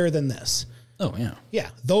are better than this. Oh, yeah. Yeah.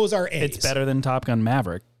 Those are A's. It's better than Top Gun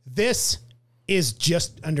Maverick. This is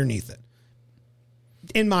just underneath it.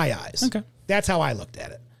 In my eyes. Okay. That's how I looked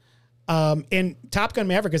at it. And Top Gun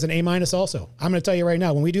Maverick is an A- also. I'm going to tell you right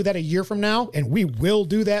now, when we do that a year from now, and we will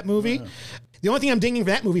do that movie, the only thing I'm dinging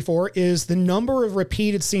for that movie for is the number of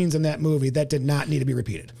repeated scenes in that movie that did not need to be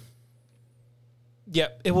repeated. Yeah,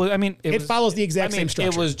 it was. I mean, it follows the exact same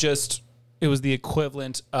structure. It was the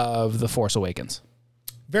equivalent of The Force Awakens.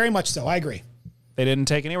 Very much so. I agree. They didn't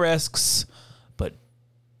take any risks, but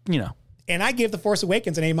you know. And I gave The Force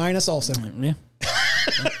Awakens an A- also. Yeah.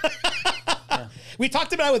 We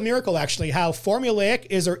talked about it with Miracle, actually, how formulaic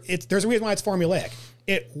is, there's a reason why it's formulaic.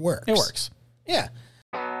 It works. It works. Yeah.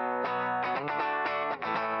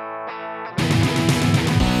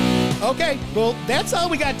 Okay, well, that's all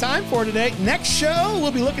we got time for today. Next show,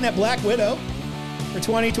 we'll be looking at Black Widow for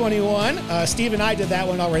 2021. Steve and I did that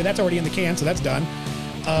one already. That's already in the can, so that's done.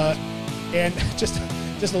 And just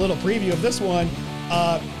a little preview of this one.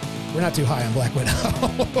 We're not too high on Black Widow.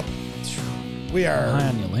 We are high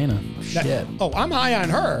on Yelena. Shit. I'm high on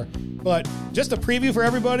her, but just a preview for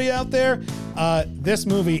everybody out there. This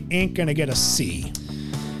movie ain't gonna get a C.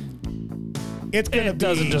 It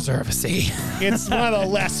doesn't deserve a C. It's one of the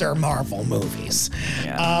lesser Marvel movies.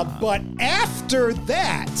 Yeah. But after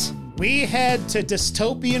that, we head to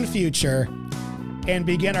dystopian future and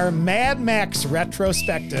begin our Mad Max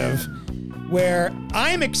retrospective, where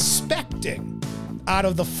I'm expecting out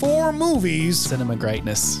of the 4 movies, cinema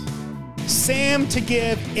greatness, Sam to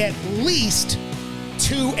give at least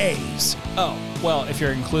 2 A's. Oh, well, if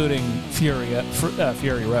you're including Fury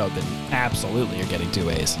Road, then absolutely you're getting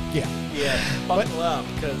 2 A's. Yeah. Yeah, buckle up,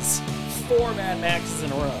 because 4 Mad Maxes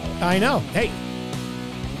in a row. I know. Hey,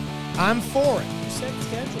 I'm for it. Set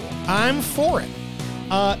schedule. I'm for it.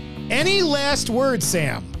 Any last words,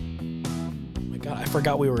 Sam? Oh my God, I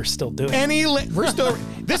forgot we were still doing we're still.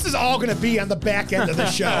 This is all going to be on the back end of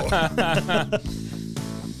the show.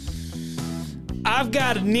 I've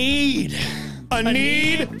got a need. A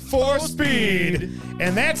need for speed.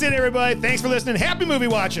 And that's it, everybody. Thanks for listening. Happy movie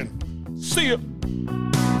watching. See ya.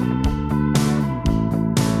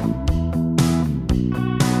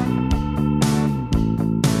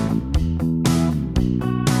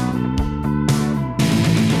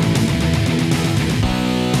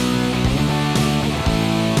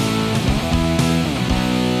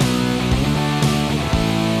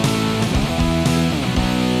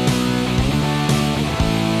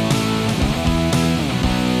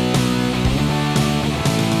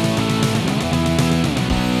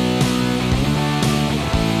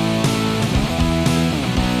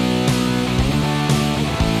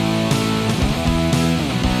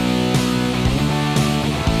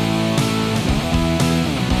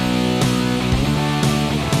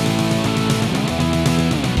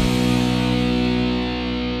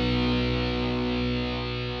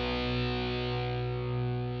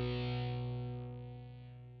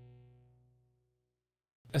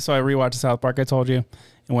 So I rewatched South Park, I told you.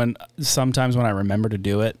 And sometimes when I remember to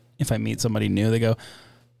do it, if I meet somebody new, they go,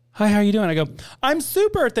 "Hi, how you doing?" I go, "I'm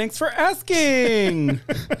super. Thanks for asking." In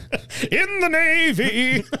the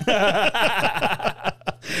Navy.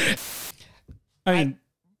 I mean,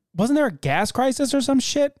 wasn't there a gas crisis or some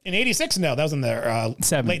shit? In 86? No, that was in the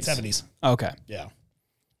late 70s. Okay. Yeah.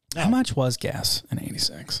 How much was gas in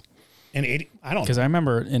 86? In 80? I don't know. Because I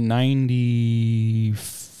remember in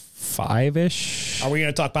 95-ish. Are we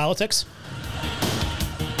going to talk politics?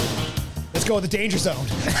 Let's go with the danger zone.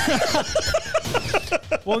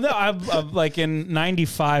 Well, no, I'm like in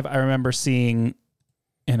 95, I remember seeing,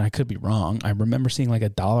 and I could be wrong, I remember seeing like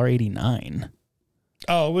 $1.89.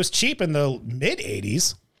 Oh, it was cheap in the mid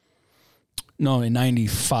 80s. No, in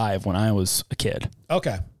 95 when I was a kid.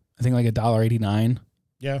 Okay. I think like $1.89.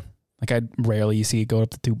 Yeah. Like I rarely see it go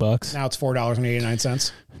up to $2. Now it's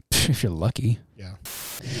 $4.89. If you're lucky. Yeah.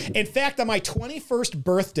 In fact, on my 21st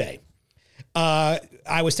birthday,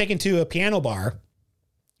 I was taken to a piano bar,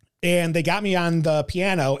 and they got me on the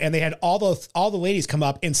piano, and they had all the ladies come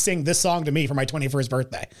up and sing this song to me for my 21st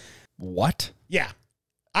birthday. What? Yeah.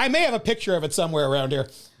 I may have a picture of it somewhere around here.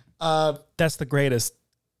 That's the greatest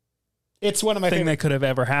It's one of my thing favorite that could have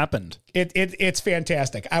ever happened. It's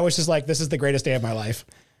fantastic. I was just like, this is the greatest day of my life.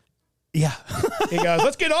 Yeah. He goes,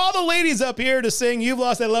 let's get all the ladies up here to sing You've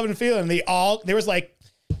Lost That Love and Feeling. And there was like,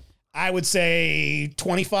 I would say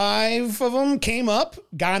 25 of them came up,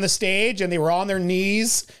 got on the stage, and they were on their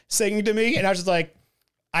knees singing to me. And I was just like,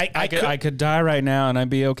 I could die right now and I'd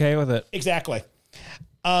be okay with it. Exactly.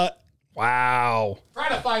 Wow. Trying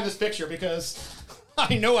to find this picture because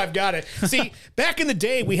I know I've got it. See, back in the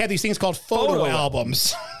day, we had these things called photo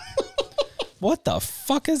albums. What the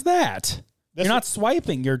fuck is that? You're not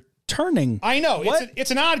swiping. You're turning. I know.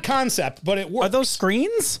 It's an odd concept, but it works. Are those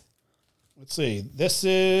screens? Let's see. This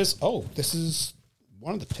is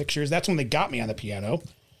one of the pictures. That's when they got me on the piano.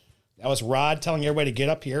 That was Rod telling everybody to get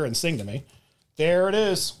up here and sing to me. There it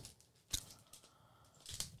is.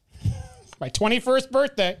 My 21st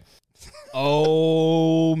birthday.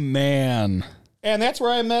 Oh, man. And that's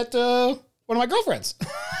where I met one of my girlfriends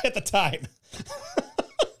at the time.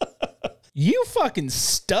 You fucking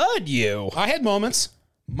stud, you. I had moments.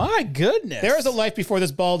 My goodness. There is a life before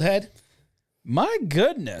this bald head. My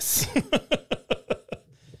goodness.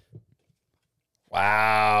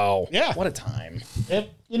 Wow. Yeah. What a time.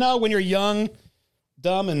 When you're young,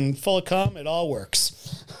 dumb, and full of cum, it all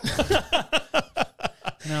works.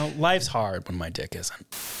 Life's hard when my dick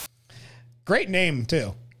isn't. Great name,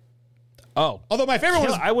 too. Oh. Although my favorite one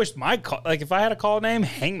was... I wish if I had a call name,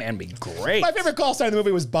 Hangman would be great. My favorite call sign in the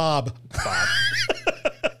movie was Bob.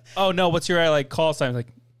 Oh, no. What's your call sign? Like,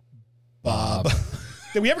 Bob.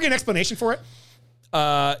 Did we ever get an explanation for it?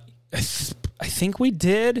 I think we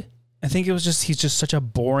did. I think it was he's just such a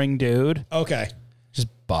boring dude. Okay. Just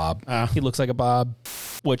Bob. He looks like a Bob,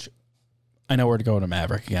 which I know we're going to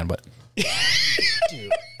Maverick again, but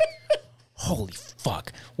dude, holy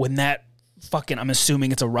fuck. When that fucking, I'm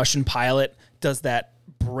assuming it's a Russian pilot, does that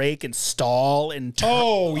brake and stall and turn.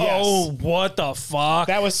 Oh, yes. Oh, what the fuck?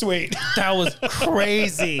 That was sweet. That was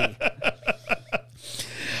crazy.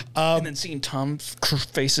 And then seeing Tom's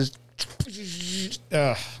faces.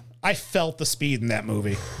 I felt the speed in that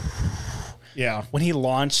movie. Yeah. When he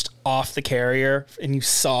launched off the carrier and you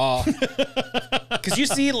saw, because you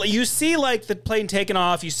see like the plane taking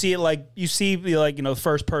off, you see the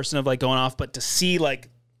first person of going off, but to see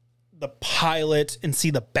the pilot and see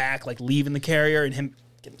the back leaving the carrier and him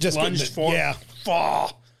just lunged forward. Yeah.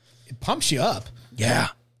 Fall. It pumps you up. Yeah.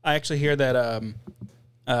 I actually hear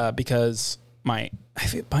that because my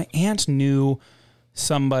aunt knew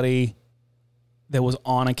somebody that was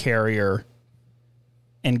on a carrier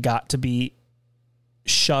and got to be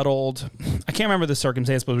shuttled. I can't remember the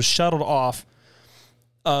circumstance, but it was shuttled off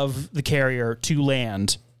of the carrier to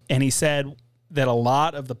land. And he said that a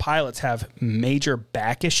lot of the pilots have major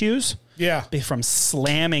back issues. Yeah. From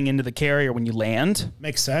slamming into the carrier when you land.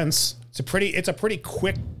 Makes sense. It's a pretty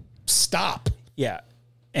quick stop. Yeah.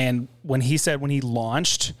 And when he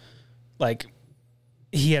launched,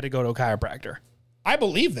 he had to go to a chiropractor. I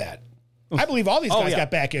believe that. I believe all these guys got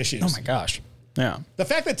back issues. Oh my gosh. Yeah. The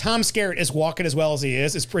fact that Tom Skerritt is walking as well as he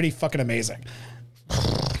is pretty fucking amazing.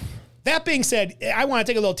 That being said, I want to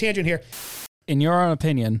take a little tangent here. In your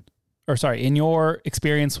opinion, in your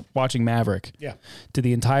experience watching Maverick, yeah, did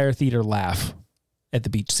the entire theater laugh at the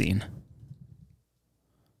beach scene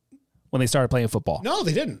when they started playing football? No,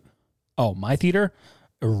 they didn't. Oh, my theater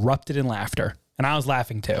erupted in laughter, and I was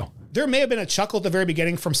laughing too. There may have been a chuckle at the very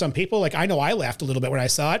beginning from some people. I know I laughed a little bit when I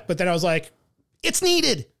saw it, but then I was like, it's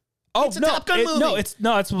needed. Oh, it's a Top Gun movie.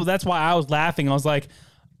 That's why I was laughing. I was like,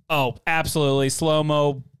 oh, absolutely.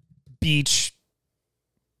 Slow-mo, beach,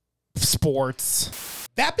 sports.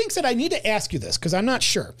 That being said, I need to ask you this because I'm not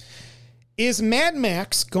sure. Is Mad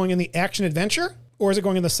Max going in the action adventure or is it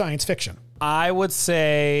going in the science fiction? I would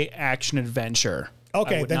say action adventure.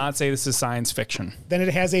 Okay. I would not say this is science fiction. Then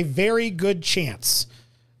it has a very good chance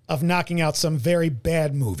of knocking out some very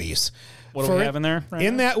bad movies. What do we have in there?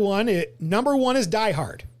 That one, number one is Die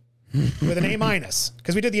Hard with an A-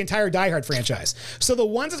 because we did the entire Die Hard franchise. So the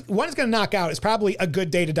one is going to knock out is probably A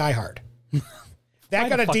Good Day to Die Hard. That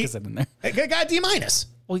got a D. Is it in there? It got a D-.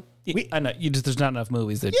 Well, I know there's not enough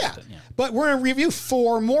movies that. Yeah, but we're going to review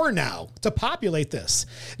 4 more now to populate this.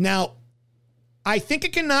 Now, I think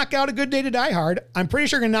it can knock out A Good Day to Die Hard. I'm pretty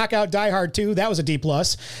sure it can knock out Die Hard 2. That was a D+.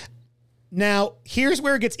 Now, here's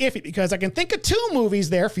where it gets iffy because I can think of 2 movies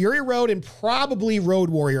there, Fury Road and probably Road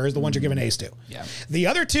Warrior is the ones you're giving A's to. Yeah. The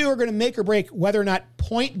other 2 are going to make or break whether or not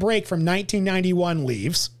Point Break from 1991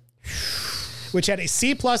 leaves, which had a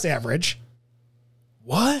C+ average.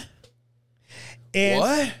 What?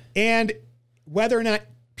 And whether or not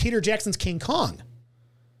Peter Jackson's King Kong,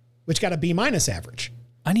 which got a B- average.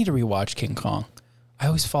 I need to rewatch King Kong. I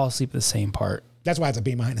always fall asleep at the same part. That's why it's a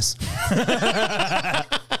B-.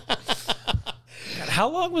 How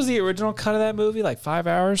long was the original cut of that movie? Like 5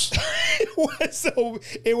 hours?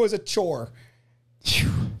 It was a chore.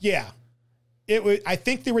 Yeah. I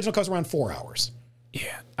think the original cut was around 4 hours.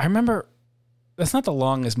 Yeah. I remember, that's not the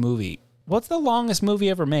longest movie. What's the longest movie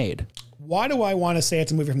ever made? Why do I want to say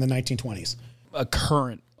it's a movie from the 1920s?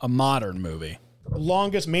 A modern movie.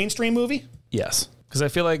 Longest mainstream movie? Yes. Because I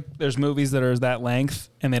feel like there's movies that are that length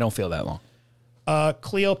and they don't feel that long.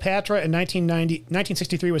 Cleopatra in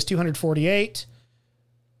 1963 was 248.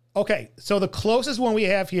 Okay, so the closest one we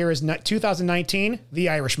have here is 2019, The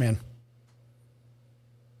Irishman.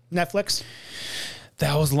 Netflix.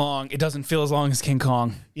 That was long. It doesn't feel as long as King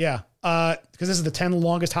Kong. Yeah, because this is the 10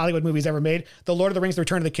 longest Hollywood movies ever made. The Lord of the Rings, The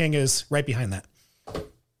Return of the King is right behind that.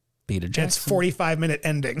 Peter Jackson. It's 45-minute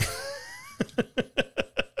ending.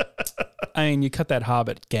 I mean, you cut that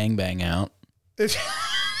Hobbit gangbang out.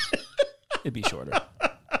 It'd be shorter.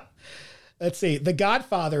 Let's see. The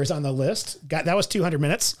Godfather is on the list. That was 200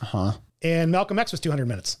 minutes. Uh-huh. And Malcolm X was 200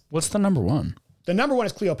 minutes. What's the number one? The number one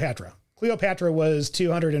is Cleopatra. Cleopatra was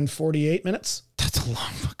 248 minutes. That's a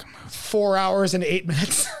long fucking movie. 4 hours and 8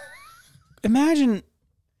 minutes. Imagine,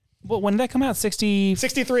 when did that come out?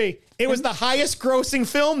 63. It was the highest grossing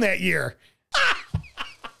film that year.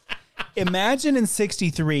 Imagine in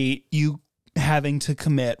 63, you having to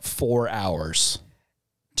commit 4 hours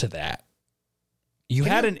to that. You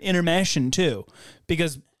had an intermission too,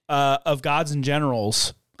 because of Gods and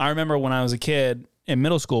Generals. I remember when I was a kid in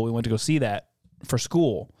middle school, we went to go see that for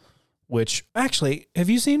school, which actually, have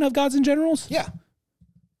you seen Of Gods and Generals? Yeah.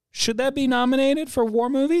 Should that be nominated for war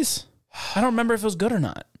movies? I don't remember if it was good or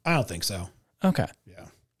not. I don't think so. Okay. Yeah.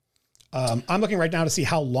 I'm looking right now to see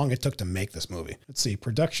how long it took to make this movie. Let's see.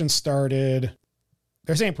 Production started.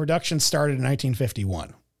 They're saying production started in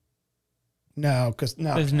 1951. No, because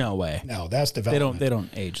there's no way. No, that's development. They don't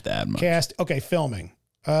age that much. Cast. Okay, filming.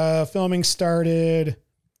 Filming started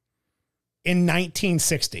in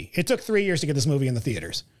 1960. It took 3 years to get this movie in the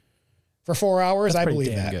theaters. For 4 hours, That's I believe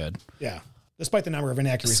damn that. Good. Yeah, despite the number of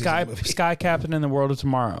inaccuracies. in the movie. Sky Captain and the World of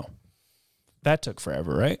Tomorrow. That took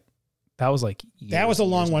forever, right? That was like years, that was a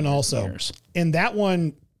long one, also. Years. And that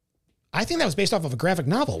one, I think that was based off of a graphic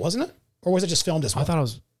novel, wasn't it? Or was it just filmed as well? I thought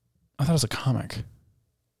it was a comic.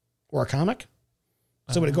 Or a comic?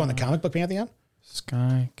 So would it go on the comic book pantheon?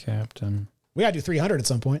 Sky Captain. We gotta do 300 at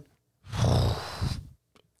some point.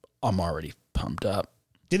 I'm already pumped up.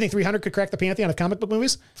 Do you think 300 could crack the pantheon of comic book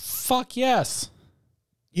movies? Fuck yes.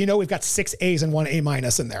 You know we've got 6 A's and 1 A-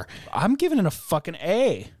 in there. I'm giving it a fucking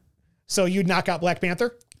A. So you'd knock out Black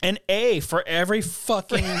Panther? An A for every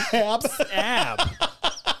fucking ab.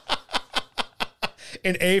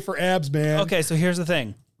 An A for abs, man. Okay, so here's the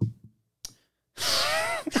thing.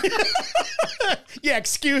 Yeah,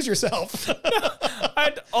 excuse yourself.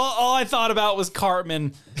 All I thought about was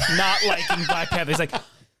Cartman not liking Black Panther. He's like,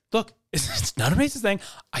 look, it's not a racist thing.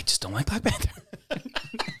 I just don't like Black Panther.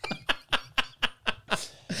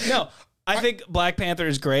 No, I think Black Panther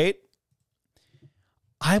is great.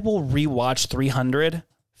 I will rewatch 300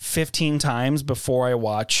 15 times before I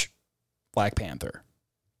watch Black Panther.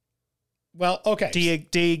 Well, okay. Do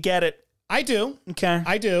you get it? I do. Okay.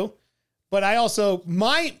 I do. But I also,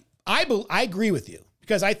 I agree with you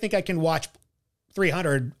because I think I can watch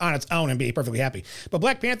 300 on its own and be perfectly happy. But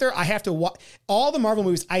Black Panther, I have to watch all the Marvel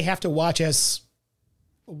movies. I have to watch as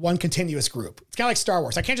one continuous group. It's kind of like Star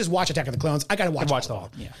Wars. I can't just watch Attack of the Clones. I got to watch the whole.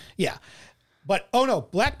 Yeah. But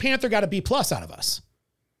Black Panther got a B+ out of us.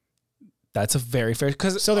 That's a very fair.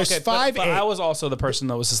 So there's 5 but I was also the person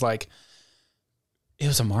that was just like, it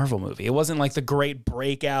was a Marvel movie. It wasn't like the great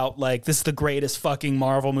breakout, like this is the greatest fucking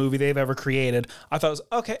Marvel movie they've ever created. I thought it was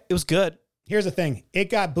okay. It was good. Here's the thing. It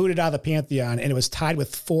got booted out of the Pantheon and it was tied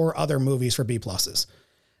with 4 other movies for B+.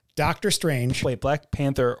 Doctor Strange. Wait, Black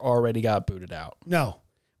Panther already got booted out. No.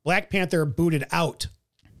 Black Panther booted out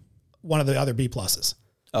one of the other B+.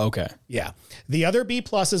 Okay. Yeah. The other B+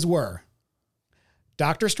 were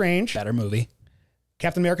Doctor Strange. Better movie.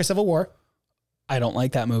 Captain America Civil War. I don't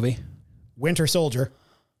like that movie. Winter Soldier.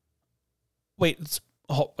 Wait.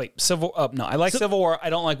 No, I like Civil War. I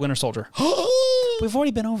don't like Winter Soldier. We've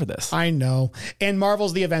already been over this. I know. And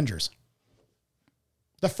Marvel's The Avengers.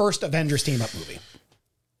 The first Avengers team-up movie.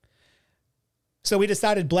 So we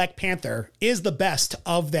decided Black Panther is the best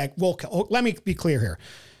of that. Well, let me be clear here.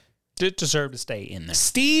 Did deserve to stay in there.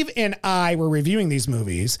 Steve and I were reviewing these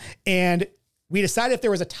movies, and we decided if there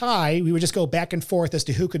was a tie, we would just go back and forth as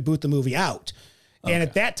to who could boot the movie out. Okay. And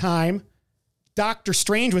at that time, Doctor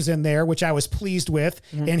Strange was in there, which I was pleased with,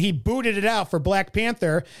 and he booted it out for Black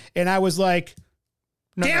Panther, and I was like,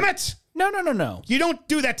 damn it! No. You don't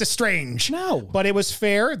do that to Strange. No. But it was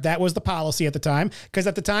fair. That was the policy at the time. Because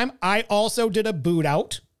at the time, I also did a boot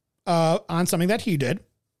out on something that he did,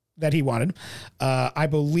 that he wanted. I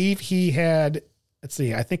believe he had, let's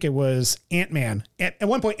see, I think it was Ant-Man. At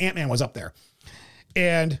one point, Ant-Man was up there.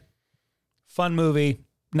 And fun movie,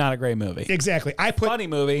 not a great movie. Exactly. Funny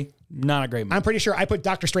movie, not a great movie. I'm pretty sure I put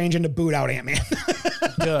Doctor Strange into boot out Ant-Man.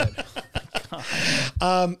 Good.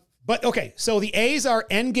 But okay, so the A's are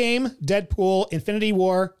Endgame, Deadpool, Infinity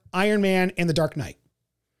War, Iron Man, and The Dark Knight.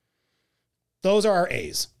 Those are our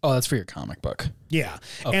A's. Oh, that's for your comic book. Yeah.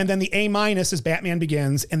 Okay. And then the A- is Batman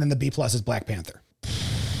Begins, and then the B+ is Black Panther.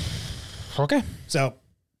 Okay. So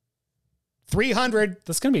 300.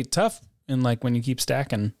 That's going to be tough in like when you keep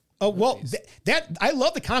stacking. Oh, well, that I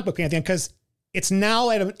love the comic book Pantheon because it's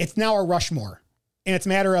now a Rushmore. And it's a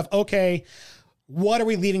matter of, okay, what are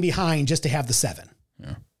we leaving behind just to have the 7?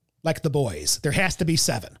 Yeah. Like The Boys. There has to be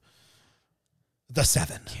 7. The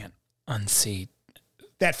 7. Can't unsee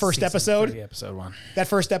that first episode. Episode 1. That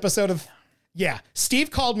first episode of, yeah.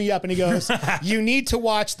 Steve called me up and he goes, you need to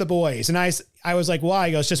watch The Boys. And I was like, why?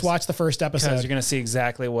 He goes, just watch the first episode. Because you're going to see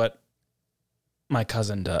exactly what my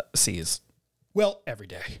cousin sees. Well, every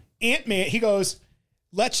day. Ant-Man, he goes,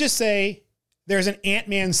 let's just say there's an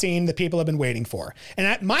Ant-Man scene that people have been waiting for. And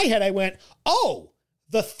at my head, I went, oh,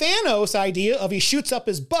 the Thanos idea of he shoots up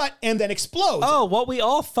his butt and then explodes. Oh, what we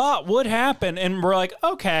all thought would happen. And we're like,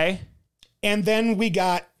 okay. And then we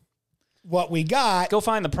got what we got. Go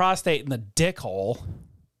find the prostate in the dick hole.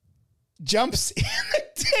 Jumps in the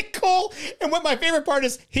dick hole. And what my favorite part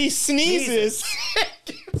is, he sneezes.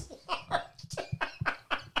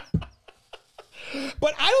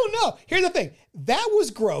 But I don't know. Here's the thing. That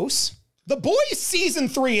was gross. The Boys season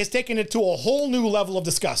 3 has taken it to a whole new level of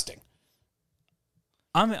disgusting.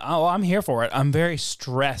 I'm here for it. I'm very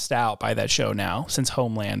stressed out by that show now since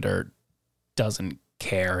Homelander doesn't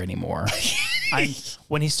care anymore. Wait,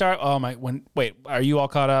 are you all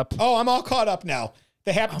caught up? Oh, I'm all caught up now.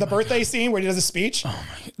 The birthday scene where he does a speech. Oh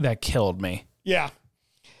that killed me. Yeah.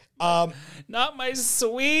 Not my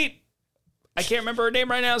sweet. I can't remember her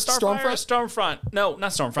name right now. Stormfront. No,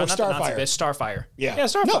 not Stormfront. Oh, not the Nazi bitch. Starfire. Yeah.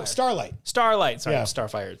 Starfire. No, Starlight. Sorry, yeah.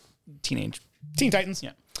 Starfire. Teen Titans.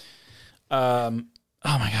 Yeah.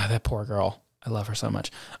 Oh my God, that poor girl. I love her so much.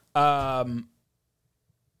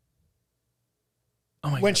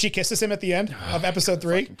 When she kisses him at the end of episode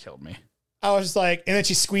 3. Fucking killed me. I was just like, and then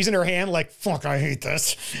she's squeezing her hand like, fuck, I hate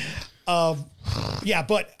this. Yeah,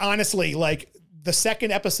 but honestly, like, the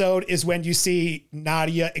second episode is when you see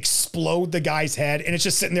Nadia explode the guy's head, and it's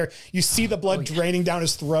just sitting there. You see the blood draining down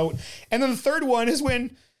his throat. And then the third one is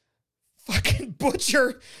when fucking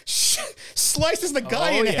Butcher slices the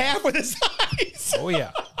guy in half with his eyes. Oh,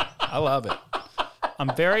 yeah. I love it.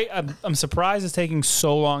 I'm surprised it's taking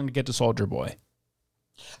so long to get to Soldier Boy.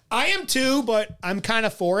 I am too, but I'm kind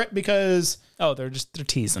of for it because... Oh, they're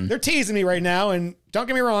teasing. They're teasing me right now, and don't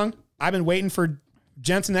get me wrong, I've been waiting for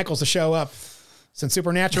Jensen Ackles to show up since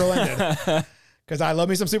Supernatural ended. Because I love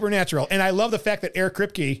me some Supernatural. And I love the fact that Eric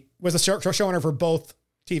Kripke was the showrunner for both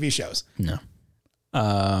TV shows. No.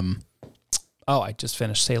 I just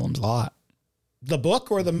finished Salem's Lot. The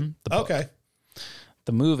book or the book. Okay.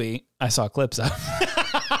 The movie, I saw clips of.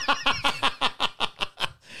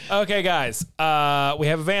 Okay, guys. We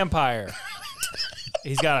have a vampire.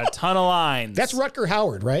 He's got a ton of lines. That's Rutger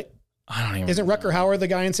Hauer, right? I don't even Isn't know. Rutger Hauer the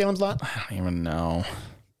guy in Salem's Lot? I don't even know.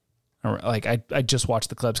 Like, I just watched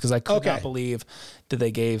the clips because I could not believe that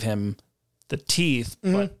they gave him the teeth,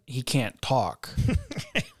 but he can't talk.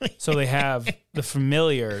 So they have the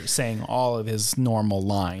familiar saying all of his normal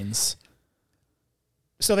lines.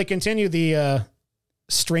 So they continue the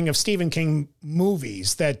string of Stephen King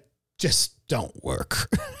movies that just don't work.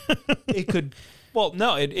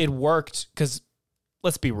 It worked because,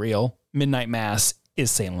 let's be real, Midnight Mass is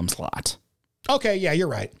Salem's Lot. Okay, yeah, you're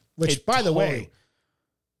right. Which, by the way,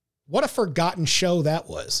 what a forgotten show that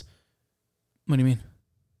was. What do you mean?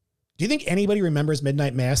 Do you think anybody remembers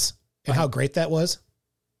Midnight Mass and how great that was?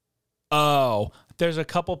 Oh, there's a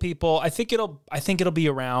couple people. I think it'll be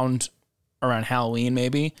around Halloween,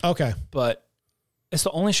 maybe. Okay. But it's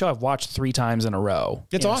the only show I've watched 3 times in a row.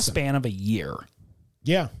 It's awesome. A span of a year.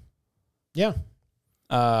 Yeah. Yeah.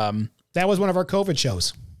 That was one of our COVID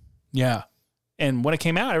shows. Yeah. And when it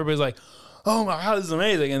came out, everybody's like, oh my God, this is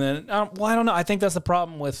amazing. And then, I don't know. I think that's the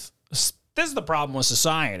problem with, this is the problem with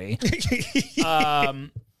society. The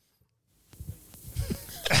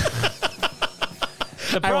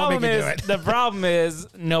problem is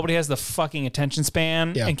nobody has the fucking attention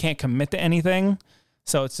span and can't commit to anything.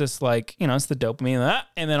 So it's just like, it's the dopamine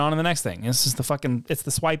and then on to the next thing. It's just it's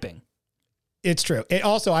the swiping. It's true. It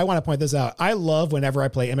also, I want to point this out. I love whenever I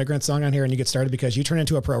play Immigrant Song on here and you get started because you turn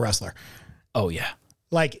into a pro wrestler. Oh, yeah.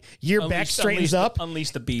 Like your back straightens up.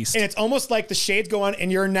 Unleash the beast. And it's almost like the shades go on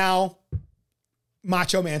and you're now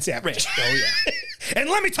Macho Man Savage. Oh, yeah. And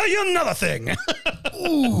let me tell you another thing.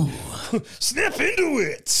 Ooh, snap into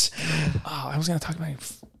it. Oh, I was going to talk about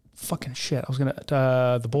fucking shit. I was going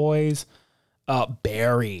to, The Boys,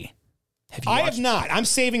 Barry. I have not. I'm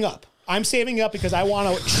saving up. Because I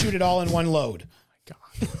want to shoot it all in one load. Oh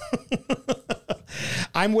my God.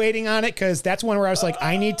 I'm waiting on it because that's one where I was like,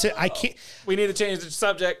 I can't. We need to change the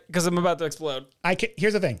subject because I'm about to explode.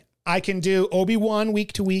 Here's the thing. I can do Obi-Wan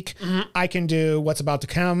week to week. Mm-hmm. I can do What's About to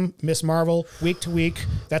Come, Miss Marvel week to week.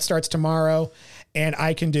 That starts tomorrow. And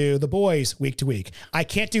I can do The Boys week to week. I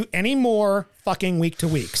can't do any more fucking week to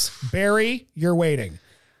weeks. Barry, you're waiting.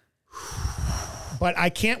 But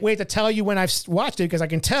I can't wait to tell you when I've watched it because I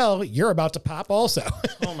can tell you're about to pop also.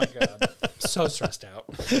 Oh my God. So stressed out.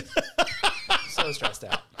 So stressed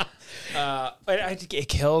out. It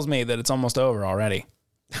kills me that it's almost over already.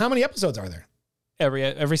 How many episodes are there?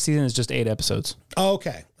 Every season is just 8 episodes. Oh,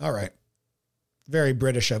 okay. All right. Very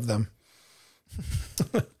British of them.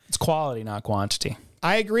 It's quality, not quantity.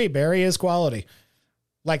 I agree. Barry is quality.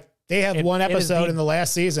 Like, they have one episode in the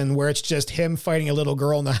last season where it's just him fighting a little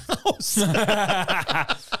girl in the house.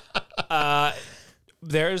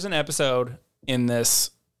 There's an episode in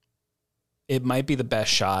this. It might be the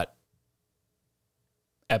best shot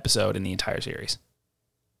episode in the entire series.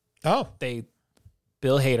 Oh.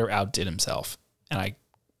 Bill Hader outdid himself, and I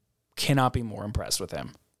cannot be more impressed with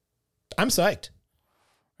him. I'm psyched.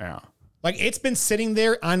 Yeah. Like, it's been sitting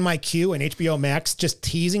there on my queue and HBO Max just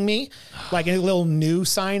teasing me, like a little new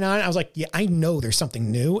sign on. I was like, yeah, I know there's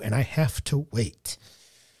something new and I have to wait.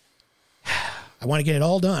 I want to get it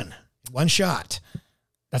all done. One shot.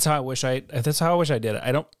 That's how I wish I did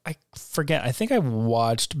it. I forget. I think I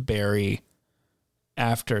watched Barry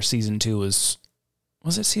after season 2 was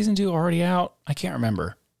it season 2 already out? I can't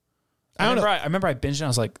remember. I remember I binged it and I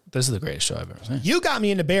was like, this is the greatest show I've ever seen. You got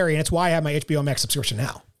me into Barry, and it's why I have my HBO Max subscription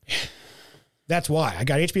now. That's why I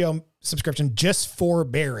got HBO subscription just for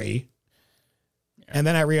Barry. Yeah. And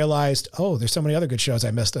then I realized, there's so many other good shows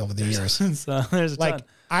I missed over the years. So there's a ton.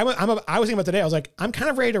 I was thinking about today. I was like, I'm kind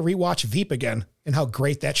of ready to rewatch Veep again and how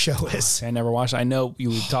great that show is. I never watched it. I know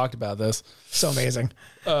you talked about this. So amazing.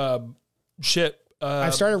 I've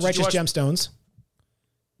started Righteous Gemstones.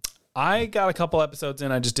 I got a couple episodes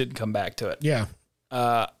in. I just didn't come back to it. Yeah.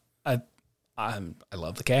 I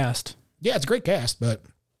love the cast. Yeah, it's a great cast, but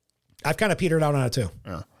I've kind of petered out on it too.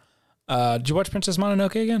 Yeah. Did you watch Princess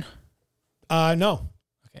Mononoke again? No.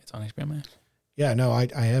 Okay, it's on HBO Max. Yeah, no, I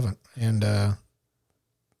haven't. And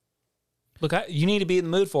look, you need to be in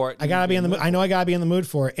the mood for it. I gotta be in the mood. I know I gotta be in the mood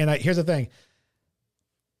for it. And here's the thing.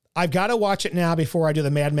 I've got to watch it now before I do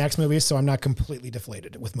the Mad Max movies, so I'm not completely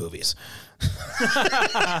deflated with movies.